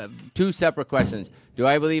 That's two separate questions. Do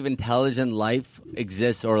I believe intelligent life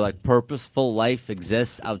exists, or like purposeful life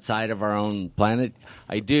exists outside of our own planet?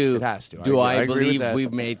 I do. It has to. Do I agree with believe that.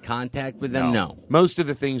 we've made contact with them? No. Most of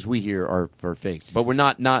the things we hear are fake, but we're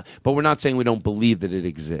not. But we're not saying we don't believe that it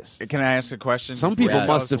exists. Can I ask a question? Some before people you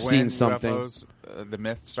tell must us have seen when something. UFOs the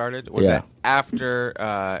myth started? Was Yeah. it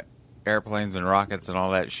after airplanes and rockets and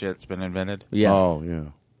all that shit's been invented? Yes. Oh, yeah.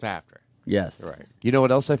 It's after. Yes. You're right. You know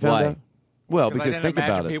what else I found Why? out? Well, I because didn't think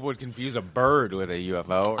imagine about it. people would confuse a bird with a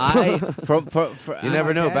UFO. You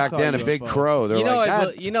never know. Back then, a big crow. They're you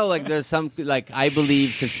know, like, like there's some I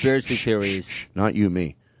believe conspiracy theories. Not you,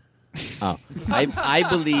 me. Oh, I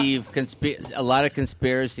believe a lot of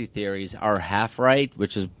conspiracy theories are half right,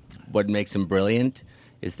 which is what makes them brilliant.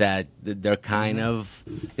 Is that they're kind of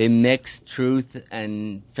they mix truth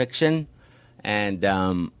and fiction, and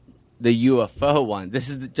the UFO one. This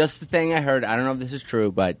is just the thing I heard. I don't know if this is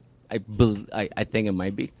true, but I think it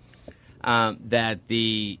might be. That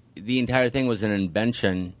the entire thing was an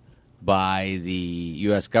invention by the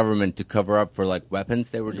U.S. government to cover up for like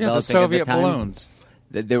weapons they were developing. the Soviet at the time. balloons.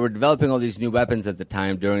 They were developing all these new weapons at the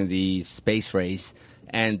time during the space race,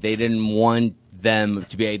 and they didn't want them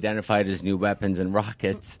to be identified as new weapons and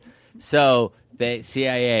rockets. So the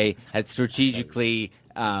CIA had strategically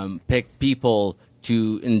picked people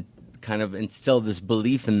to kind of instill this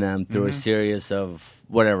belief in them through a series of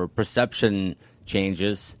perception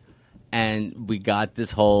changes. And we got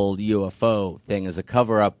this whole UFO thing as a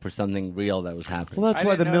cover-up for something real that was happening. Well, that's I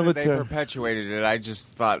why the didn't know that military they perpetuated it. I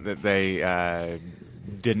just thought that they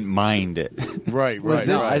didn't mind it. Right.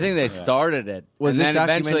 No, I think they started it, Was and this then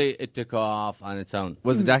document- eventually it took off on its own.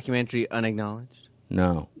 Was the documentary unacknowledged?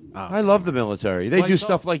 No. I love the military. They do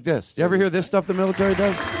stuff like this. You ever hear this stuff the military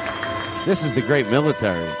does? This is the great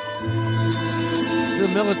military.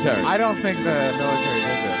 The military. I don't think the military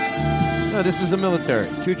did this. No, this is the military.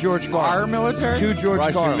 To George Carlin. Our military? To George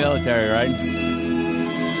Russian Carlin. military, right?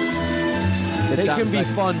 They can be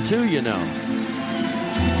fun too, you know.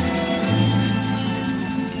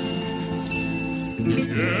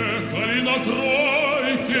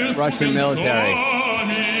 Russian military.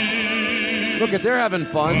 Look at, they're having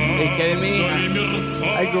fun. Are you kidding me?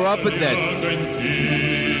 I grew up with this.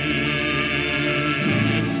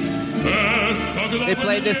 They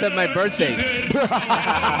played this at my birthday.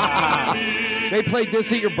 They played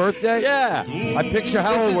this at your birthday? Yeah. I picture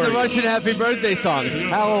how old were The you? Russian Happy Birthday song.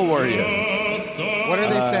 How old were you? What are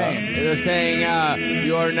they saying? They're saying,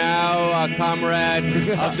 you are now a comrade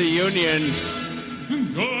of the Union.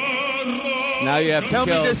 Now you have Tell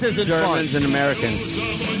to me kill this isn't Germans fun. and Americans.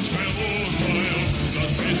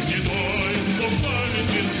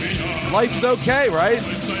 Life's okay, right?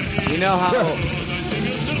 You know how...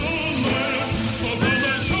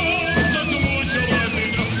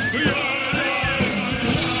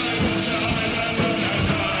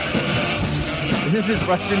 This is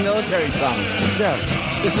Russian military song. Yeah.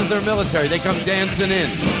 This is their military. They come dancing in.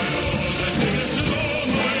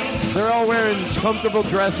 They're all wearing comfortable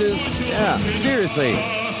dresses. Yeah, seriously.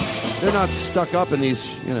 They're not stuck up in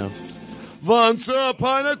these, you know. Once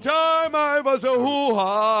upon a time I was a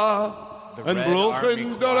hoo-ha. And Red Army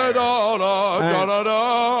bluffing da-da-da-da,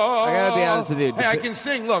 da-da-da. I gotta be honest with you. Hey, I can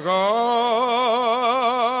sing. Look.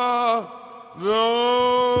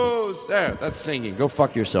 Those. There, that's singing. Go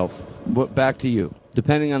fuck yourself. Back to you.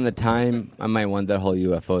 Depending on the time, I might want that whole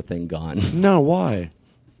UFO thing gone. No, why?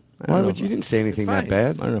 I don't Why know would if you I- didn't say anything It's that fine.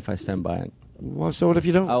 bad? I don't know if I stand by it. Well, so what if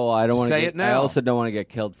you don't? Oh, well, I don't want to Say get, it now. I also don't want to get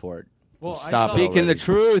killed for it. Well, Stop I saw, speaking the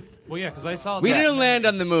truth. Well, yeah, because I saw We that. didn't land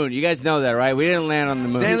on the moon. You guys know that, right? We didn't land on the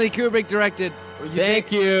moon. Stanley Kubrick directed.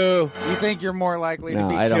 Thank you. You think you're more likely No, to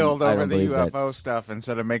be I don't- killed I over don't the believe that. UFO stuff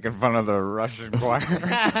instead of making fun of the Russian choir?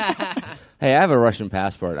 Hey, I have a Russian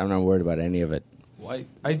passport. I'm not worried about any of it. Well,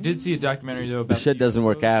 I did see a documentary though If about shit doesn't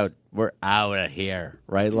work out, we're out of here.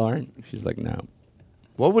 Right, Lauren? She's like, no.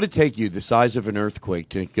 What would it take you, the size of an earthquake,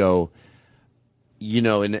 to go, you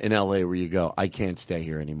know, in L.A. where you go, I can't stay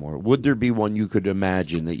here anymore? Would there be one you could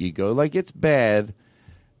imagine that you go, like, it's bad,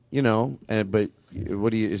 you know, but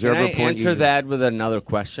what do you, is there Can ever I a point answer you, that with another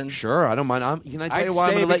question? Sure, I don't mind. Can I tell I'd you why I'm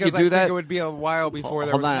stay going to let you because do I that? think it would be a while before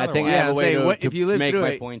there Hold was on, I another think one. I have a way say, to, what, to if you live make through my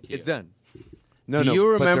it, point to it's you. done. No, Do no, you but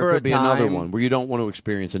remember there a could be another time- one where you don't want to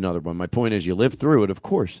experience another one. My point is, you live through it, of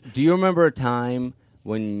course. Do you remember a time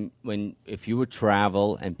when if you would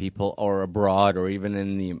travel and people, or abroad or even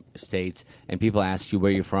in the States, and people asked you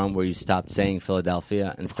where you're from, where you stopped saying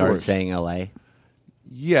Philadelphia and started course. saying L.A.?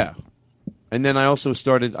 Yeah. And then I also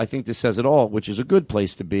started, I think this says it all, which is a good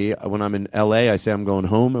place to be. When I'm in L.A., I say I'm going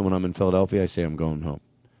home, and when I'm in Philadelphia, I say I'm going home.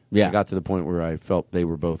 Yeah. I got to the point where I felt they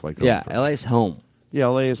were both like home. Yeah, for me. L.A.'s home. Yeah,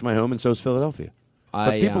 L.A. is my home, and so is Philadelphia. But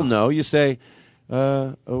I, people know. You say,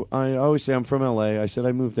 I always say I'm from L.A. I said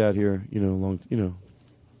I moved out here,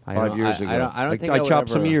 I 5 don't- years I ago. don't- I don't think I I would chopped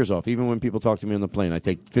some ever- years off. Even when people talk to me on the plane, I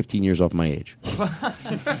take 15 years off my age.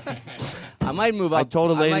 I might move up. I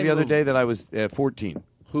told a lady might the other move- day that I was 14.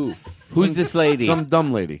 Who? Who's this lady? Some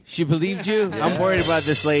dumb lady. She believed you? I'm worried about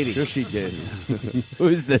this lady. Sure she did.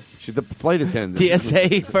 Who's this? She's the flight attendant.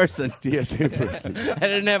 TSA person. TSA person. I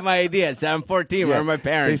didn't have my idea. So I'm 14. Where are my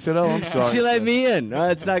parents? They said, "Oh, I'm sorry." She let me in. Oh,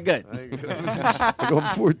 that's not good. I go,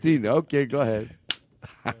 I'm 14. Okay, go ahead.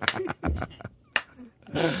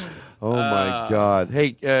 Oh my God!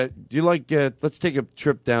 Hey, do you like? Let's take a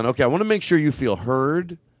trip down. Okay, I want to make sure you feel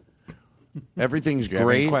heard. Everything's Do you have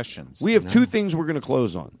any great. questions? We have two things we're going to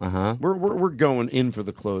close on. Uh-huh. We're going in for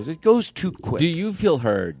the close. It goes too quick. Do you feel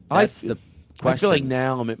heard? That's the I question. feel like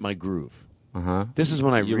now I'm at my groove. Uh-huh. This is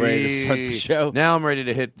when I You really ready to start the show? Now I'm ready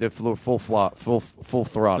to hit the full throttle.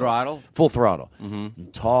 Throttle? Full throttle. Mm-hmm.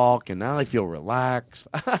 And talk, and now I feel relaxed.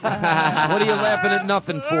 What are you laughing at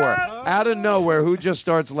nothing for? Out of nowhere, who just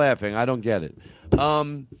starts laughing? I don't get it.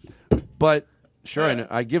 But sure,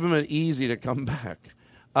 I give him an easy to come back.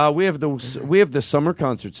 We have the summer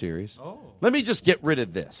concert series. Oh. Let me just get rid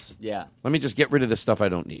of this. Yeah. Let me just get rid of the stuff I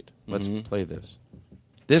don't need. Let's play this.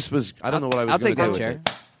 This was I don't know what I was. I'll gonna take do that with chair.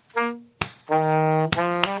 it.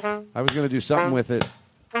 I was going to do something with it.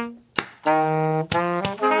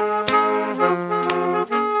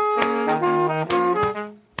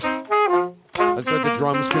 I said the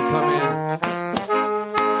drums could come in.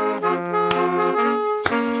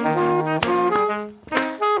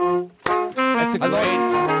 That's a great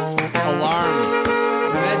alarm.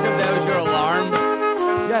 Imagine if that was your alarm.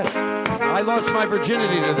 Yes. I lost my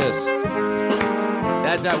virginity to this.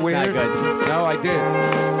 That's that weird? not good. No, I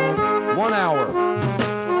did. 1 hour.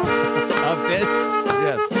 Of this?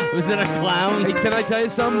 Yes. Was it a clown? Hey, can I tell you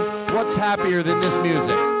something? What's happier than this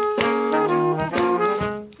music?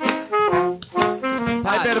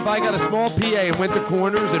 I bet if I got a small PA and went to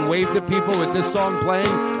corners and waved at people with this song playing,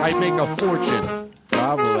 I'd make a fortune.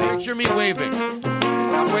 Probably. Picture me waving.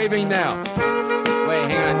 I'm waving now. Wait,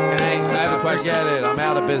 hang on. I have a question. Forget it. I'm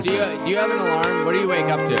out of business. Do you have an alarm? What do you wake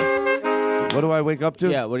up to? What do I wake up to?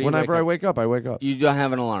 Yeah, what do you Whenever I wake wake up, I wake up. You don't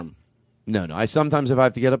have an alarm. No. I sometimes, if I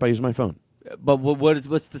have to get up, I use my phone. But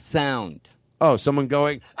what's the sound? Oh, someone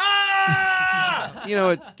going, ah! You know,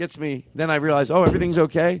 it gets me. Then I realize, oh, everything's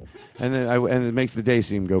okay, and then and it makes the day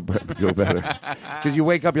seem go better. Because you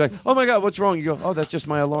wake up, you're like, oh my God, what's wrong? You go, oh, that's just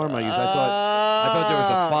my alarm I use. I thought there was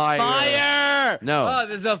a fire. Fire! No. Oh,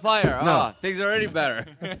 there's a fire. No. Oh, things are already better.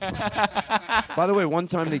 By the way, one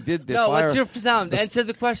time they did the No, fire. what's your sound? Answer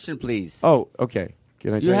the question, please. Oh, okay.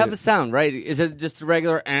 Can I? You tell have a sound, right? Is it just a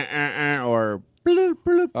regular or?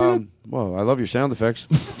 Well, I love your sound effects.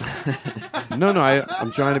 No,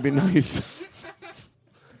 I'm trying to be nice.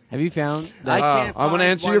 Have you found? I can't I'm going to find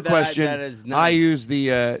answer one your that question. is nice. I use the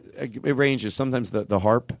it ranges. Sometimes the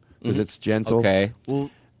harp because it's gentle. Okay. Well,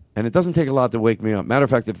 and it doesn't take a lot to wake me up. Matter of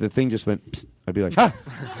fact, if the thing just went, psst, I'd be like, ha!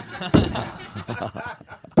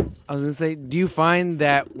 I was gonna say, do you find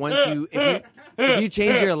that once if you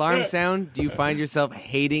change your alarm sound, do you find yourself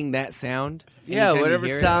hating that sound? Yeah, anytime you whatever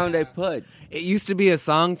hear it? sound I put. It used to be a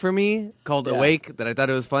song for me called Yeah. "Awake" that I thought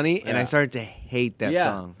it was funny, and I Yeah. started to hate that Yeah.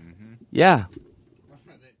 song. Yeah.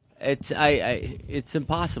 It's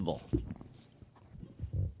impossible.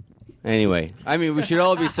 Anyway, I mean, we should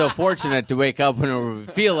all be so fortunate to wake up when we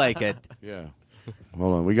feel like it. Yeah.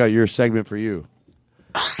 Hold on, we got your segment for you.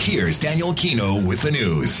 Here's Daniel Kino with the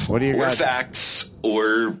news. What do you or got? facts,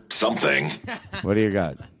 or something. What do you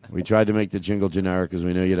got? We tried to make the jingle generic because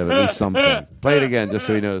we knew you'd have at least something. Play it again just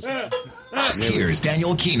so he knows. Here's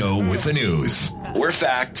Daniel Kino with the news. Or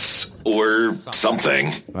facts, or something.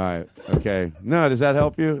 All right. Okay. No, does that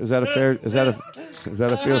help you? Is that a fair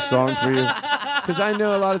song for you? Because I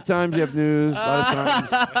know a lot of times you have news. A lot of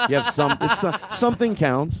times you have something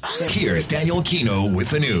counts. Here's Daniel Kino with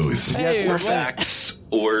the news. Hey, or what? facts,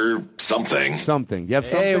 or something. Something. You have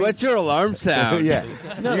something. Hey, what's your alarm sound? Yeah.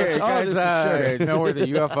 No, you that's- guys this is know where the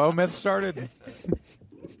UFO myth started?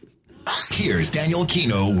 Here's Daniel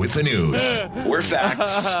Kino with the news. Or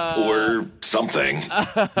facts, or something.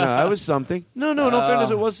 No, that was something. No, fairness,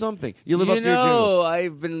 it was something. You live up to your jingle.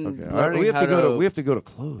 I've been Okay. learning We have how to go to we have to go to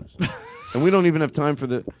close, and we don't even have time for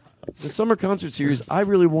the summer concert series. I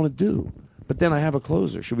really want to do, but then I have a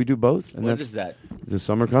closer. Should we do both? And What that's is that? The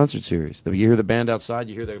summer concert series. You hear the band outside.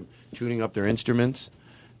 You hear them tuning up their instruments.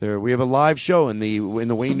 We have a live show in the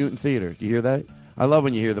Wayne Newton Theater. Do you hear that? I love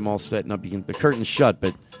when you hear them all setting up. The curtain's shut,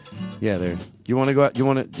 but yeah, there. You want to go out? You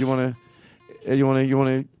want to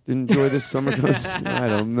enjoy this summer concert? I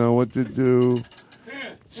don't know what to do.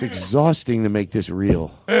 It's exhausting to make this real.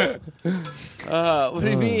 What do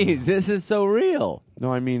you mean? This is so real.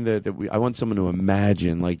 No, I mean that I want someone to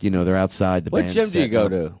imagine, like, they're outside the What band gym do you setting go up.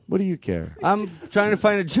 to? What do you care? I'm trying to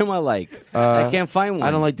find a gym I like. I can't find one.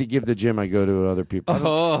 I don't like to give the gym I go to other people.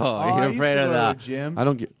 Oh, you're afraid of that. I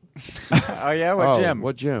don't get. Oh yeah, what gym?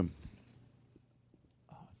 What gym?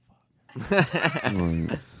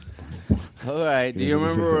 All right. Do you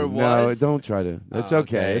remember where it was? No, don't try to. It's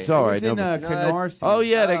okay. It's all right. It was in Canarsie. Oh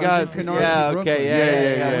yeah, they got Canarsie, yeah. Brooklyn. Okay.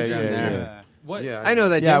 Yeah. What? Yeah, I know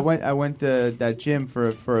that. Yeah, I went to that gym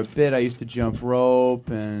for a bit. I used to jump rope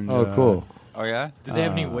and. Oh, cool. Oh yeah. Did they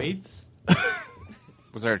have any weights?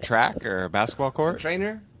 Was there a track or a basketball court?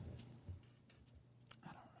 Trainer?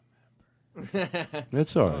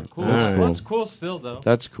 That's all right. Cool. That's cool. That's cool still, though.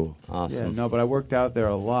 That's cool. Awesome. Yeah, no, but I worked out there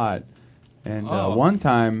a lot, and Oh. one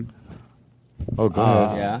time. Oh, go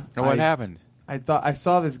ahead. Yeah. And what happened? I thought I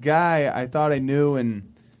saw this guy I thought I knew,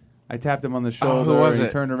 and I tapped him on the shoulder. who was and it?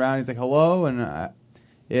 He turned around. He's like, "Hello," and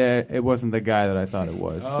yeah, it wasn't the guy that I thought it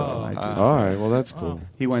was. So I just, All right. Well, that's cool.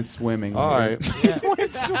 he went swimming. All right.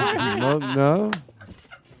 Well, no.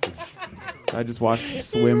 I just watched him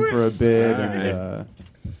swim for a bit, and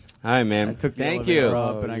All right, man. I took the Thank elevator you.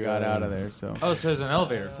 up, and I got out of there. So Oh, so there's an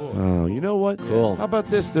elevator. Cool. Oh, you know what? Cool. How about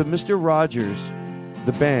this? The Mr. Rogers,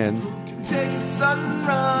 the band. Take a sunrise,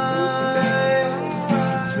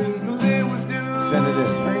 twinkle it with dew, Send it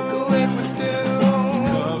in. sprinkle it with dew,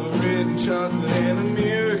 cover it in chocolate and a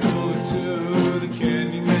miracle or two. The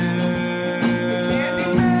Candyman,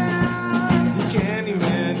 the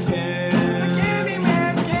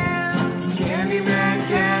Candyman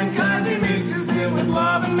can, 'cause he mixes it with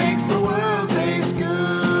love and makes the world taste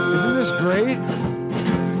good. Isn't this great?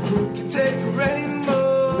 Who can take a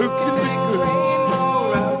rainbow? Who can take a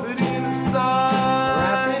rainbow? Wrap it in a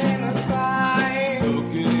sigh.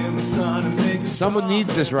 Soak it in the sun and make it Someone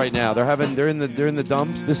needs this right now. They're in the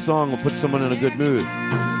dumps. This song will put someone in a good mood.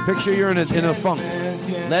 Picture you're in a funk.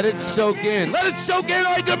 Let it soak in. Let it soak in.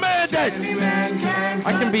 I demand it.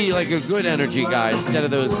 I can be like a good energy guy instead of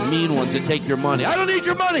those mean ones that take your money. I don't need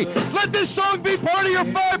your money. Let this song be part of your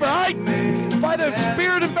fiber. By the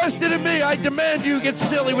spirit invested in me, I demand you get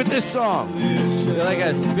silly with this song. You're like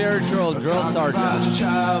a spiritual drill sergeant.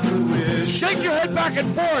 Shake your head back and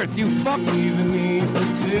forth, you fuck.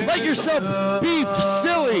 Let yourself be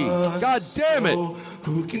silly. God damn it.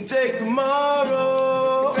 Who can take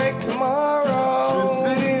tomorrow? Trip it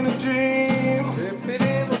in a dream.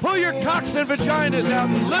 Pull your cocks and vaginas out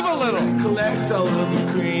and live a little. Collect all of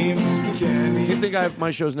the cream. Candy. You think my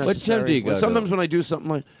show's necessary? What gym do you go to? Sometimes when I do something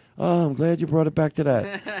like, oh, I'm glad you brought it back to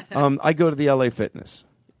that. I go to the LA Fitness.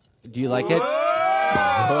 Do you like it?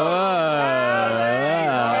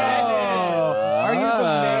 are you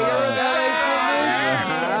the mayor of LA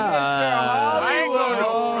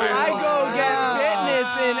I go get fitness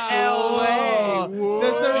in LA.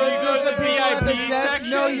 Does the desk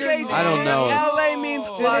know your name? I don't know. LA means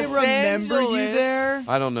Do they remember you there?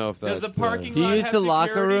 I don't know if that's... Does the parking Do you lot use have the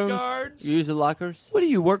locker security rooms? guards? You use the lockers? What do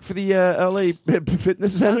you work for the LA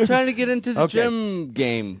Fitness Center? I'm trying to get into the Okay. gym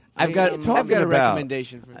game. I've got talking a about?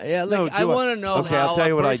 recommendation. Yeah, No, like do I I- want to know Okay, how I'll tell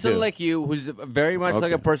you a what I person do. like you, who's very much like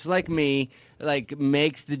Okay. a person like me, like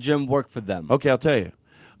makes the gym work for them. Okay, I'll tell you.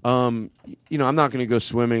 I'm not going to go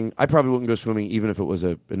swimming. I probably wouldn't go swimming even if it was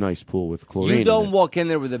a nice pool with chlorine. You in don't it. walk in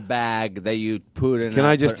there with a bag that you put in. Can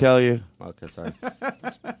I just tell you? Okay, sorry.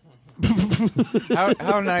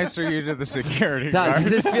 How nice are you to the security Does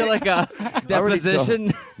guard? this feel like a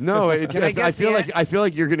deposition? No, Can I guess feel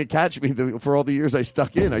like you're going to catch me for all the years I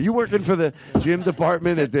stuck in. Are you working for the gym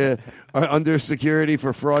department at the under security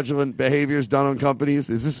for fraudulent behaviors done on companies?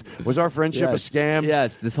 Was our friendship Yes. a scam?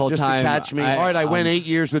 Yes, this whole just time. to catch me. All right, I went 8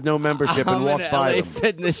 years with no membership and I'm walked an by LA them.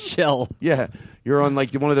 Fitness chill. Yeah, you're on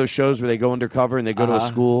like one of those shows where they go undercover and they go to a Uh-huh.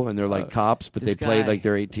 school and they're like cops, but they this play guy- like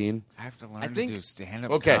they're 18. I have to learn I think- to do stand-up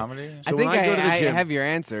Okay. comedy. So I think when I go to the I gym- have your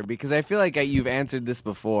answer because I feel like you've answered this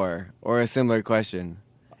before or a similar question.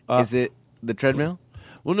 Is it the treadmill?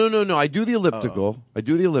 Well, no. I do the elliptical. I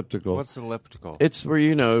do the elliptical. What's elliptical? It's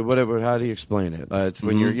where whatever. How do you explain it? It's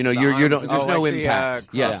when you're The you arms- don't. There's oh, no like the, impact.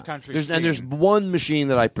 cross-country There's skiing. one machine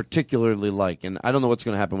that I particularly like, and I don't know what's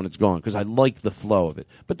going to happen when it's gone because I like the flow of it.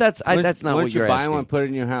 But that's not Why what don't you're you buy asking. one and put it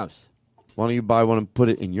in your house? Why don't you buy one and put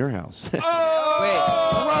it in your house? Wait.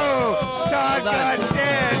 Whoa! Todd got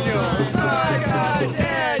Daniel! Todd got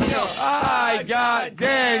Daniel! I got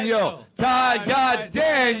Daniel. Todd got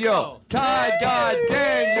Daniel. Todd got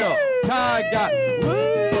Daniel. Todd got.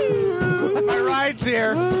 My ride's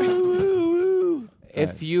here.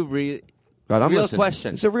 If you read, God, I'm real listening.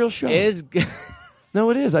 question. It's a real show. Is No,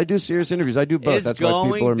 it is. I do serious interviews. I do both. is That's why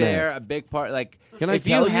people are going there mad. a big part? Like, Can I if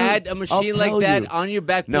tell you had you? a machine I'll like tell that you. on your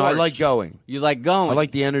back porch, No, I like going. You like going. I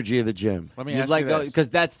like the energy of the gym. Let me You ask like you this. because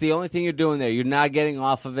that's the only thing you're doing there. You're not getting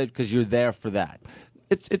off of it because you're there for that.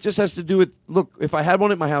 It just has to do with, look, if I had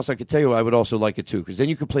one at my house, I could tell you I would also like it too, because then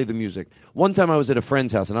you could play the music. One time I was at a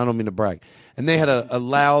friend's house, and I don't mean to brag, and they had a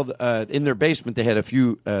loud, in their basement, they had a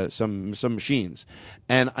few, some machines.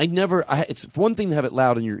 And it's one thing to have it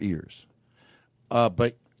loud in your ears,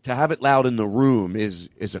 but to have it loud in the room is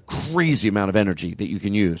a crazy amount of energy that you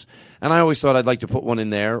can use. And I always thought I'd like to put one in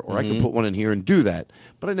there, or I could put one in here and do that.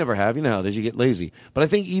 But I never have. You know how it is. You get lazy. But I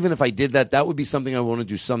think even if I did that, that would be something I want to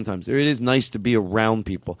do sometimes. It is nice to be around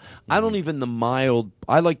people. I don't even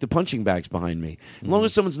I like the punching bags behind me. As long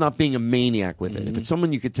as someone's not being a maniac with it. If it's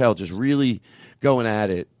someone you could tell just really going at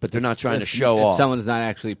it, but they're not trying to show if off. Someone's not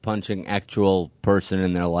actually punching actual person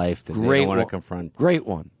in their life that they don't want to confront. Great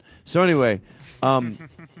one. So anyway,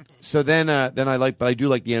 so then but I do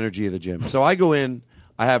like the energy of the gym. So I go in.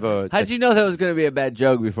 I have a. How did you know that was going to be a bad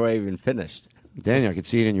joke before I even finished? Daniel, I could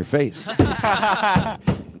see it in your face.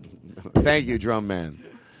 Thank you, Drum Man.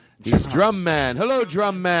 He's Drum Man. Hello,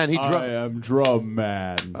 Drum Man. I am Drum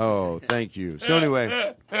Man. Oh, thank you. So anyway,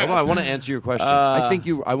 hold on. I want to answer your question.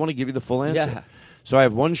 I want to give you the full answer. Yeah. So I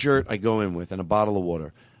have one shirt I go in with and a bottle of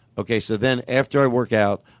water. Okay, so then after I work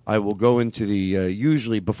out, I will go into the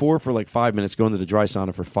usually before for like 5 minutes, go into the dry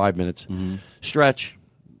sauna for 5 minutes, stretch.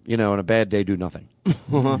 You know, on a bad day, do nothing.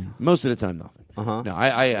 Most of the time, nothing. No,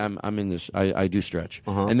 I'm in this. I do stretch,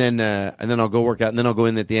 and then I'll go work out, and then I'll go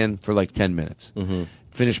in at the end for like 10 minutes.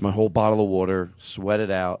 Finish my whole bottle of water, sweat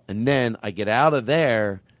it out, and then I get out of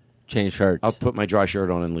there, change shirts. I'll put my dry shirt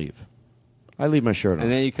on and leave. I leave my shirt on,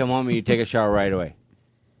 and then you come home and you take a shower right away.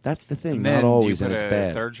 That's the thing. Not always, and it's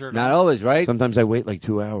bad. Third shirt Not always, right? Sometimes I wait like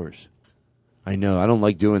 2 hours. I know. I don't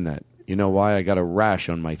like doing that. You know why? I got a rash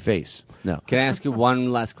on my face. No. Can I ask you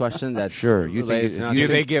one last question? That's sure. You think? Do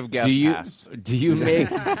they give guest pass? Do you make?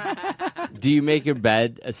 Do you make your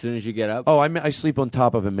bed as soon as you get up? Oh, I sleep on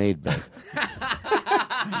top of a made bed.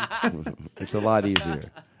 It's a lot easier.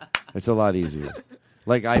 It's a lot easier.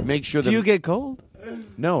 Like I make sure that. Do you get cold?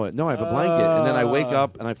 No, I have a blanket, and then I wake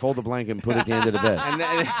up and I fold the blanket and put it at the end of the bed.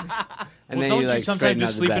 And then don't you like sometimes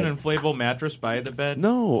just sleep in bed. an inflatable mattress by the bed?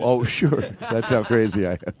 No, oh sure, that's how crazy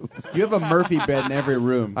I am. You have a Murphy bed in every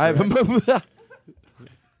room. I have a.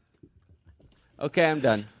 Okay, I'm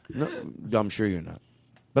done. No, I'm sure you're not.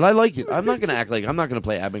 But I like it. I'm not going to act like I'm not going to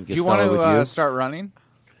play Abbott and Do you Costello want with you. to start running?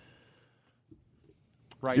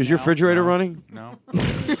 Right Is your now? refrigerator No. running? No.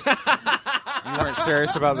 You weren't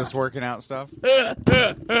serious about this working out stuff? I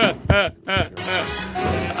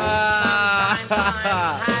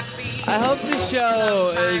hope the show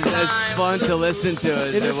is as fun to listen to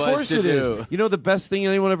as And it of was course to it do. is. You know the best thing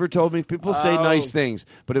anyone ever told me? People say nice things,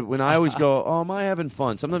 but when I always go, "Oh, am I having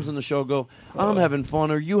fun?" Sometimes on the show, I go, "I'm having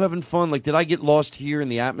fun." Are you having fun? Like, did I get lost here in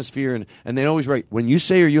the atmosphere? And they always write, "When you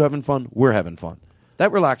say, are you having fun? We're having fun."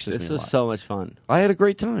 That relaxes This me a was lot. so much fun. I had a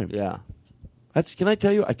great time. Yeah. Can I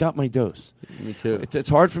tell you? I got my dose. Me too. It's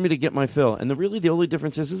hard for me to get my fill, and the only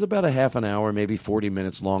difference is about a half an hour, maybe 40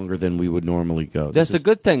 minutes longer than we would normally go. That's a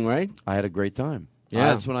good thing, right? I had a great time.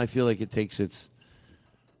 Yeah. That's when I feel like it takes its.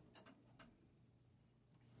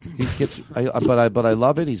 He gets, but I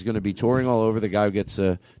love it. He's going to be touring all over. The guy who gets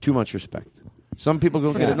too much respect. Some people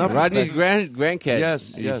don't get enough. Rodney's respect. grandkid.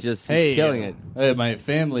 Yes, He's yes. he's killing it. Hey, my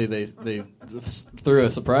family they threw a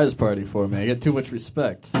surprise party for me. I get too much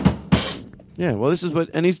respect. Yeah, well, this is what,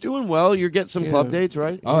 and he's doing well. You're getting some club dates,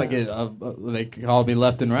 right? Oh, I get they call me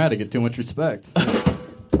left and right. I get too much respect.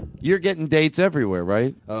 You're getting dates everywhere,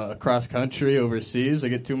 right? Across country, overseas, I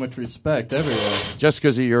get too much respect everywhere. Just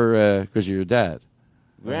because of your dad,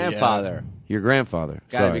 Grandfather. Your grandfather.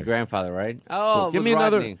 Gotta Sorry. be grandfather, right? Cool. Oh, Give with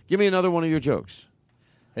Rodney. me another one of your jokes.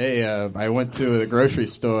 Hey, I went to the grocery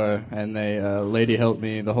store and the lady helped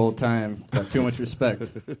me the whole time. Got too much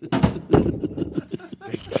respect.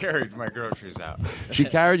 They carried my groceries out. She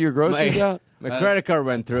carried your groceries out? My credit card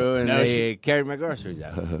went through, and no, they carried my groceries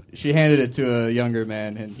out. She handed it to a younger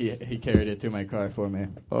man, and he carried it to my car for me.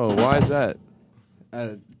 Oh, why is that?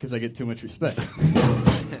 Because I get too much respect.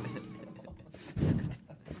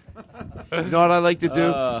 You know what I like to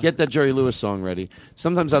do? Get that Jerry Lewis song ready.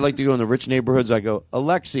 Sometimes I like to go in the rich neighborhoods. I go,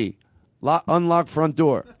 Alexi, unlock front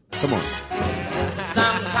door. Come on.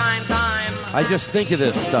 Sometimes I just think of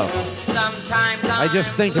this stuff. I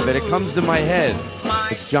just think of it. It comes to my head.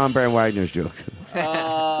 It's John Baron Wagner's joke.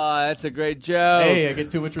 Oh, that's a great joke. Hey, I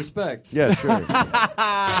get too much respect. Yeah, sure.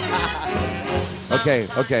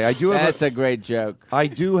 Okay. I do have That's a great joke. I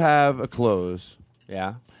do have a close.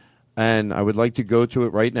 Yeah. And I would like to go to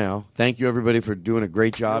it right now. Thank you, everybody, for doing a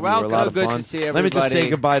great job. You're You were a lot welcome. of Good fun. to see Let me just say everybody.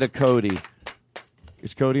 goodbye to Cody.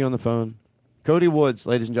 Is Cody on the phone? Cody Woods,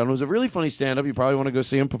 ladies and gentlemen, was a really funny stand-up. You probably want to go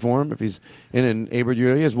see him perform if he's in an Abert.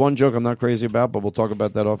 He has one joke I'm not crazy about, but we'll talk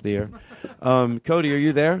about that off the air. Cody, are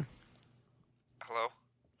you there? Hello?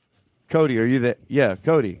 Cody, are you there? Yeah,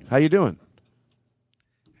 Cody, how you doing?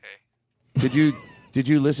 Hey. Did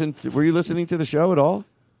you listen? Were you listening to the show at all?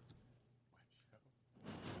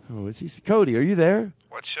 Oh, is he? Cody, are you there?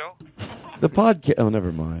 What show? The podcast. Oh,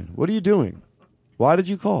 never mind. What are you doing? Why did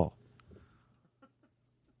you call?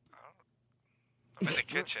 I'm in the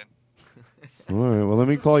kitchen. All right. Well, let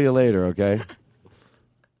me call you later, okay?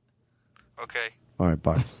 Okay. All right.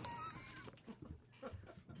 Bye.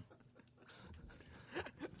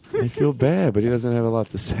 I feel bad, but he doesn't have a lot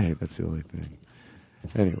to say. That's the only thing.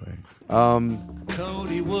 Anyway.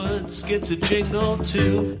 Cody Woods gets a jingle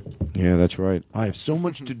too. Yeah, that's right. I have so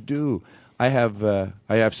much to do. I have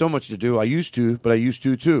so much to do. I used to, but I used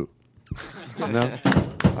to too. You know?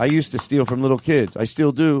 I used to steal from little kids. I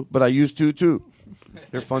still do, but I used to too.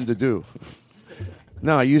 They're fun to do.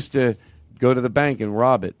 No, I used to go to the bank and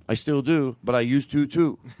rob it. I still do, but I used to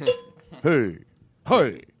too. Hey,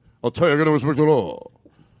 I'll tell you, I gotta respect the law.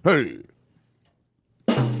 Hey.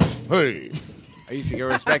 I used to get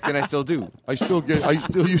respect, and I still do. I still used to get. I used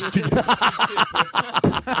to get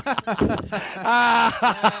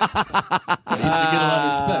a lot of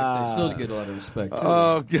respect. I still get a lot of respect, too.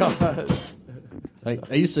 Oh, God. I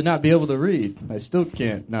used to not be able to read. I still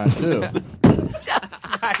can't not to.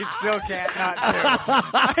 I still can't not to.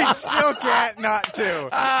 I still can't not to.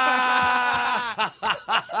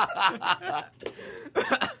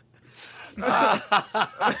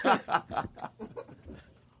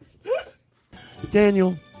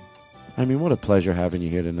 Daniel, I mean, what a pleasure having you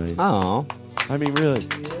here tonight. Oh. I mean, really.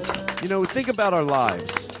 You know, think about our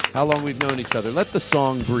lives, how long we've known each other. Let the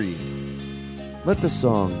song breathe. Let the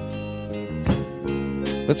song.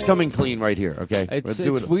 Let's come in clean right here, okay? It's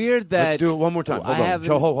weird that... Let's do it one more time. Hold on.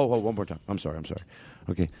 Hold, one more time. I'm sorry.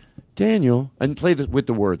 Okay. Daniel, and play this with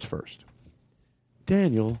the words first.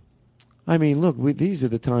 Daniel, I mean, look, these are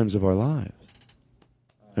the times of our lives.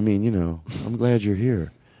 I mean, you know, I'm glad you're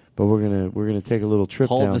here. But we're gonna take a little trip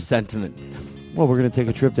down. Hold the sentiment. Well, we're gonna take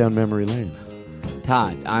a trip down memory lane.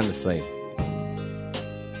 Todd, honestly.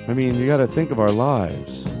 I mean, you got to think of our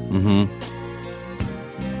lives. Mm-hmm.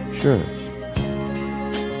 Sure.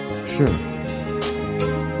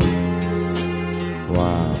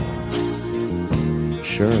 Wow.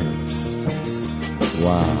 Sure.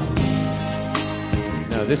 Wow.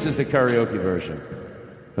 Now, this is the karaoke version.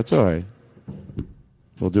 That's all right.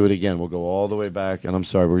 We'll do it again. We'll go all the way back, and I'm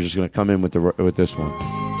sorry, we're just going to come in with this one.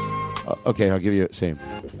 Okay, I'll give you the same.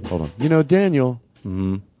 Hold on. You know, Daniel.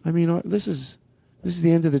 Mm-hmm. I mean, this is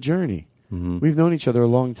the end of the journey. Mm-hmm. We've known each other a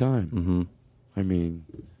long time. Mm-hmm. I mean,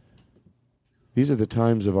 these are the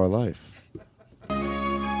times of our life.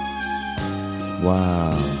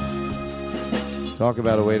 Wow. Talk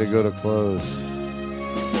about a way to go to close.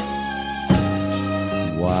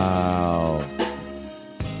 Wow.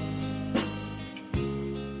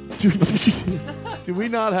 Do we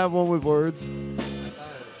not have one with words?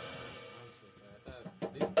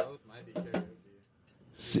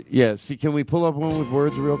 See, can we pull up one with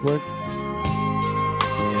words real quick? Yeah,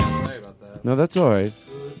 sorry about that. No, that's all right.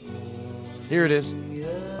 Here it is.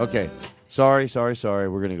 Okay. Sorry. We're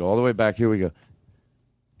going to go all the way back. Here we go.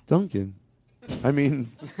 Duncan. I mean...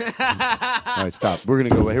 all right, stop. We're going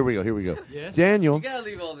to go. Here we go. Yes? Daniel. You got to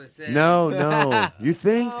leave all this in. No. You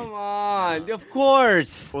think? Come on. Of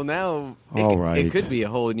course. Well, now All right. it could be a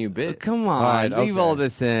whole new bit. Come on. All right, leave all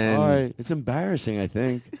this in. All right. It's embarrassing, I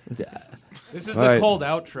think. This is All the right. cold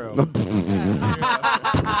outro.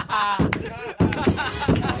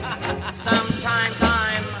 Sometimes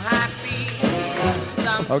I'm happy.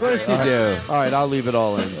 Of course you do. All right, I'll leave it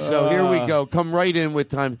all in. So here we go. Come right in with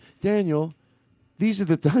time. Daniel, these are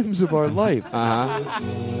the times of our life. Uh-huh.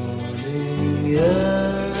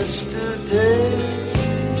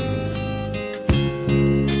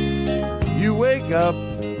 You wake up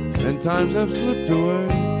and times have slipped away.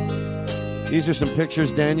 These are some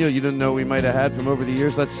pictures, Daniel, you didn't know we might have had from over the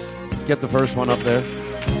years. Let's get the first one up there.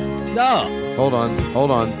 No. Hold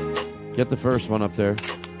on. Get the first one up there.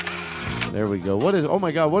 There we go. Oh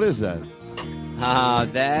my God, what is that?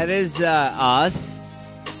 That is us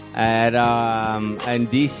at in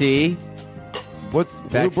DC. Who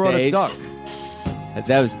brought a duck?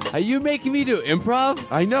 That was. Are you making me do improv?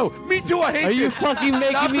 I know. Me too. I hate Are you this. fucking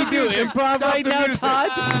making Stop me the do music. improv Stop right the now, music.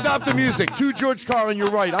 Todd? Stop the music. To George Carlin, you're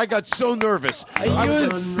right. I got so nervous. Are you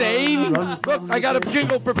insane? Look, I got a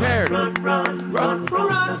jingle prepared. Run from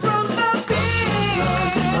the beat.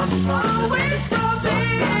 Away from me.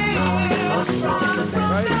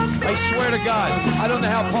 Right? I I swear to God, I don't know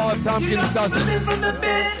how Paul F. Tompkins does it.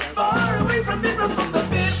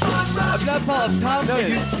 I'm not Paul F.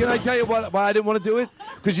 Tompkins. No, can I tell you why I didn't want to do it?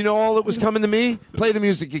 Because you know all that was coming to me? Play the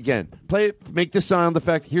music again. Play it, make the sound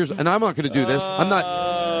effect. And I'm not going to do this. I'm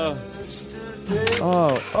not.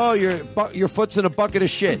 Your foot's in a bucket of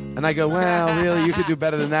shit. And I go, well, really, you could do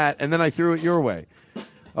better than that. And then I threw it your way.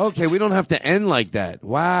 Okay, we don't have to end like that.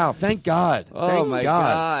 Wow, thank God. Oh, my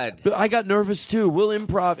God. But I got nervous, too. We'll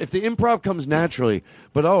improv. If the improv comes naturally,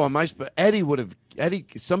 but Eddie would have,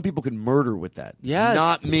 some people could murder with that. Yes.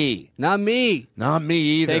 Not me. Not me. Not me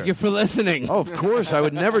either. Thank you for listening. Oh, of course. I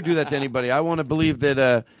would never do that to anybody. I want to believe that,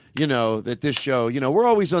 that this show,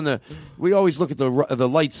 we always look at the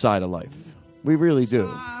light side of life. We really do.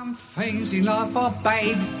 Things in life are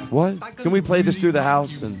bad. What? Can we play this through the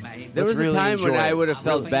house? And there was a time when I would have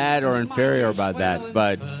felt bad or inferior about that,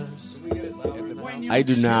 but I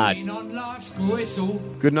do not.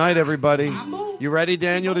 Good night, everybody. You ready,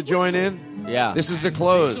 Daniel, to join in? Yeah. This is the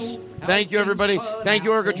close. Thank you, everybody. Thank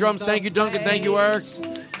you, Orca Drums. Thank you, Duncan. Thank you, Eric.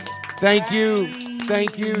 Thank you.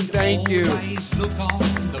 Thank you. Thank you. Look on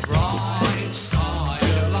the bright side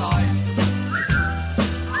of life.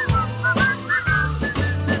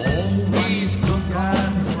 Always look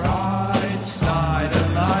on the bright side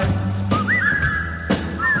of life.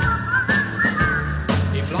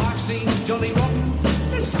 If life seems jolly rotten,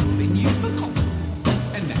 there's something you've forgotten,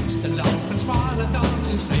 and that's to laugh and smile and dance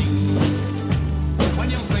and sing. When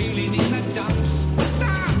you're feeling in the dumps,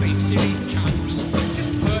 don't be silly chumps.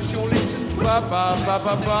 Just purse your lips and Ba, ba, ba,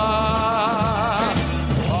 ba, ba.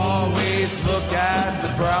 Always look at the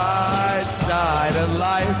bright side of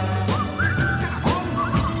life.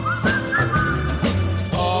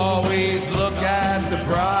 Always look at the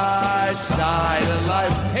bright side of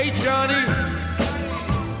life. Hey, Johnny,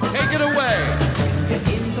 take it away. You're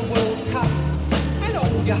in the World Cup, and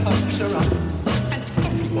all your hopes are up, and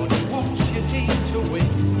everybody wants your team to win.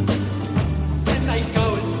 And they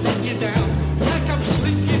go and let you down, they come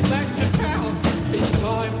slinking back to town. It's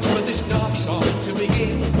time for this daft song to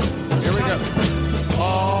begin. Here we go.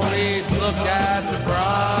 Always look at the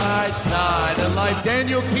bright side of life.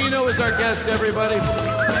 Daniel Kino is our guest, everybody.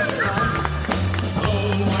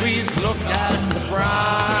 Always look at the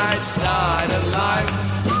bright side of life.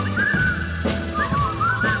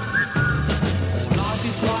 Life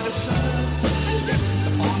is quite absurd, and that's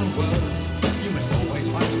the final word. You must always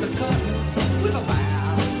watch the curtain with a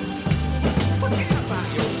bow. Forget about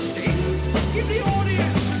your sin, give the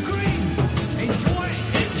audience a grin. Enjoy it.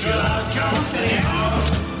 It's just Jones anyhow.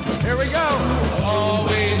 Here we go.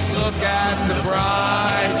 Always look at the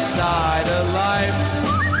bright side of life.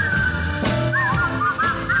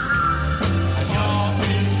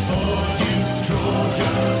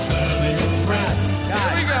 Here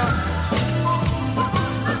we go.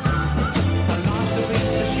 Life's a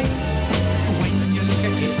piece of shit, and when you look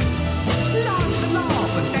at it, life's a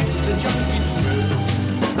laugh, and that's a joke, it's true.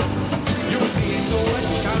 You'll see it's all a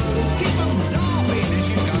show, keep on laughing as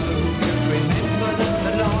you go. Just remember that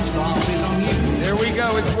the last laugh is on you. There we go.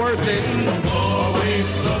 It's worth it. Always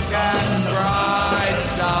look at the bright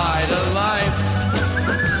side of life.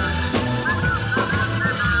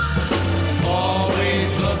 Always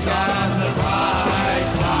look at the bright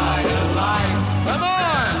side of life. Come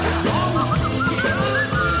on!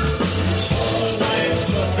 Always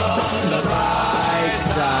look on the bright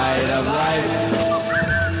side of life.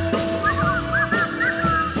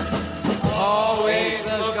 Always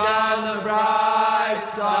look on the bright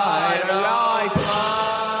side of life.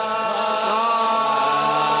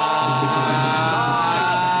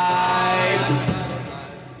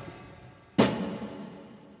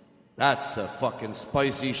 That's a fucking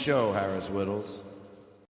spicy show, Harris Whittles.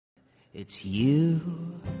 It's you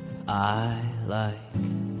I like.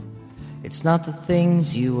 It's not the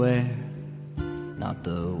things you wear, not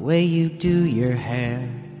the way you do your hair,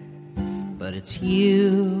 but it's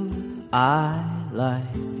you I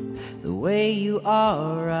like. The way you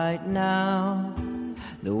are right now,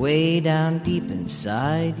 the way down deep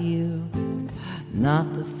inside you.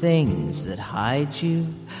 Not the things that hide you,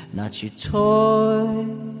 not your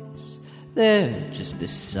toys, they're just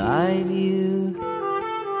beside you.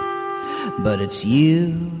 But it's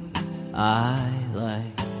you I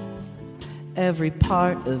like, every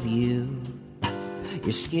part of you.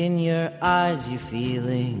 Your skin, your eyes, your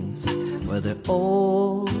feelings, whether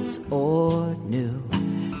old or new.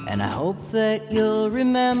 And I hope that you'll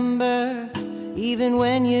remember, even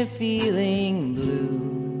when you're feeling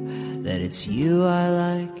blue, that it's you I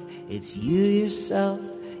like, it's you yourself,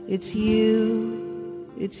 it's you,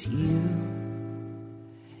 it's you,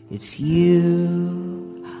 it's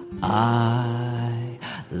you I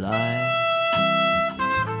like.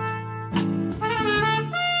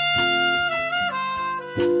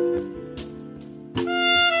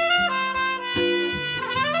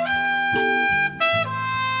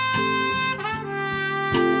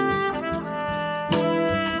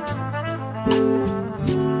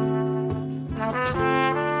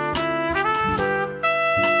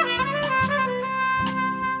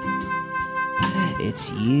 It's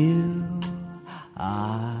you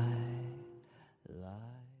I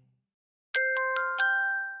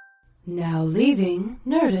Now leaving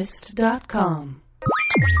Nerdist.com.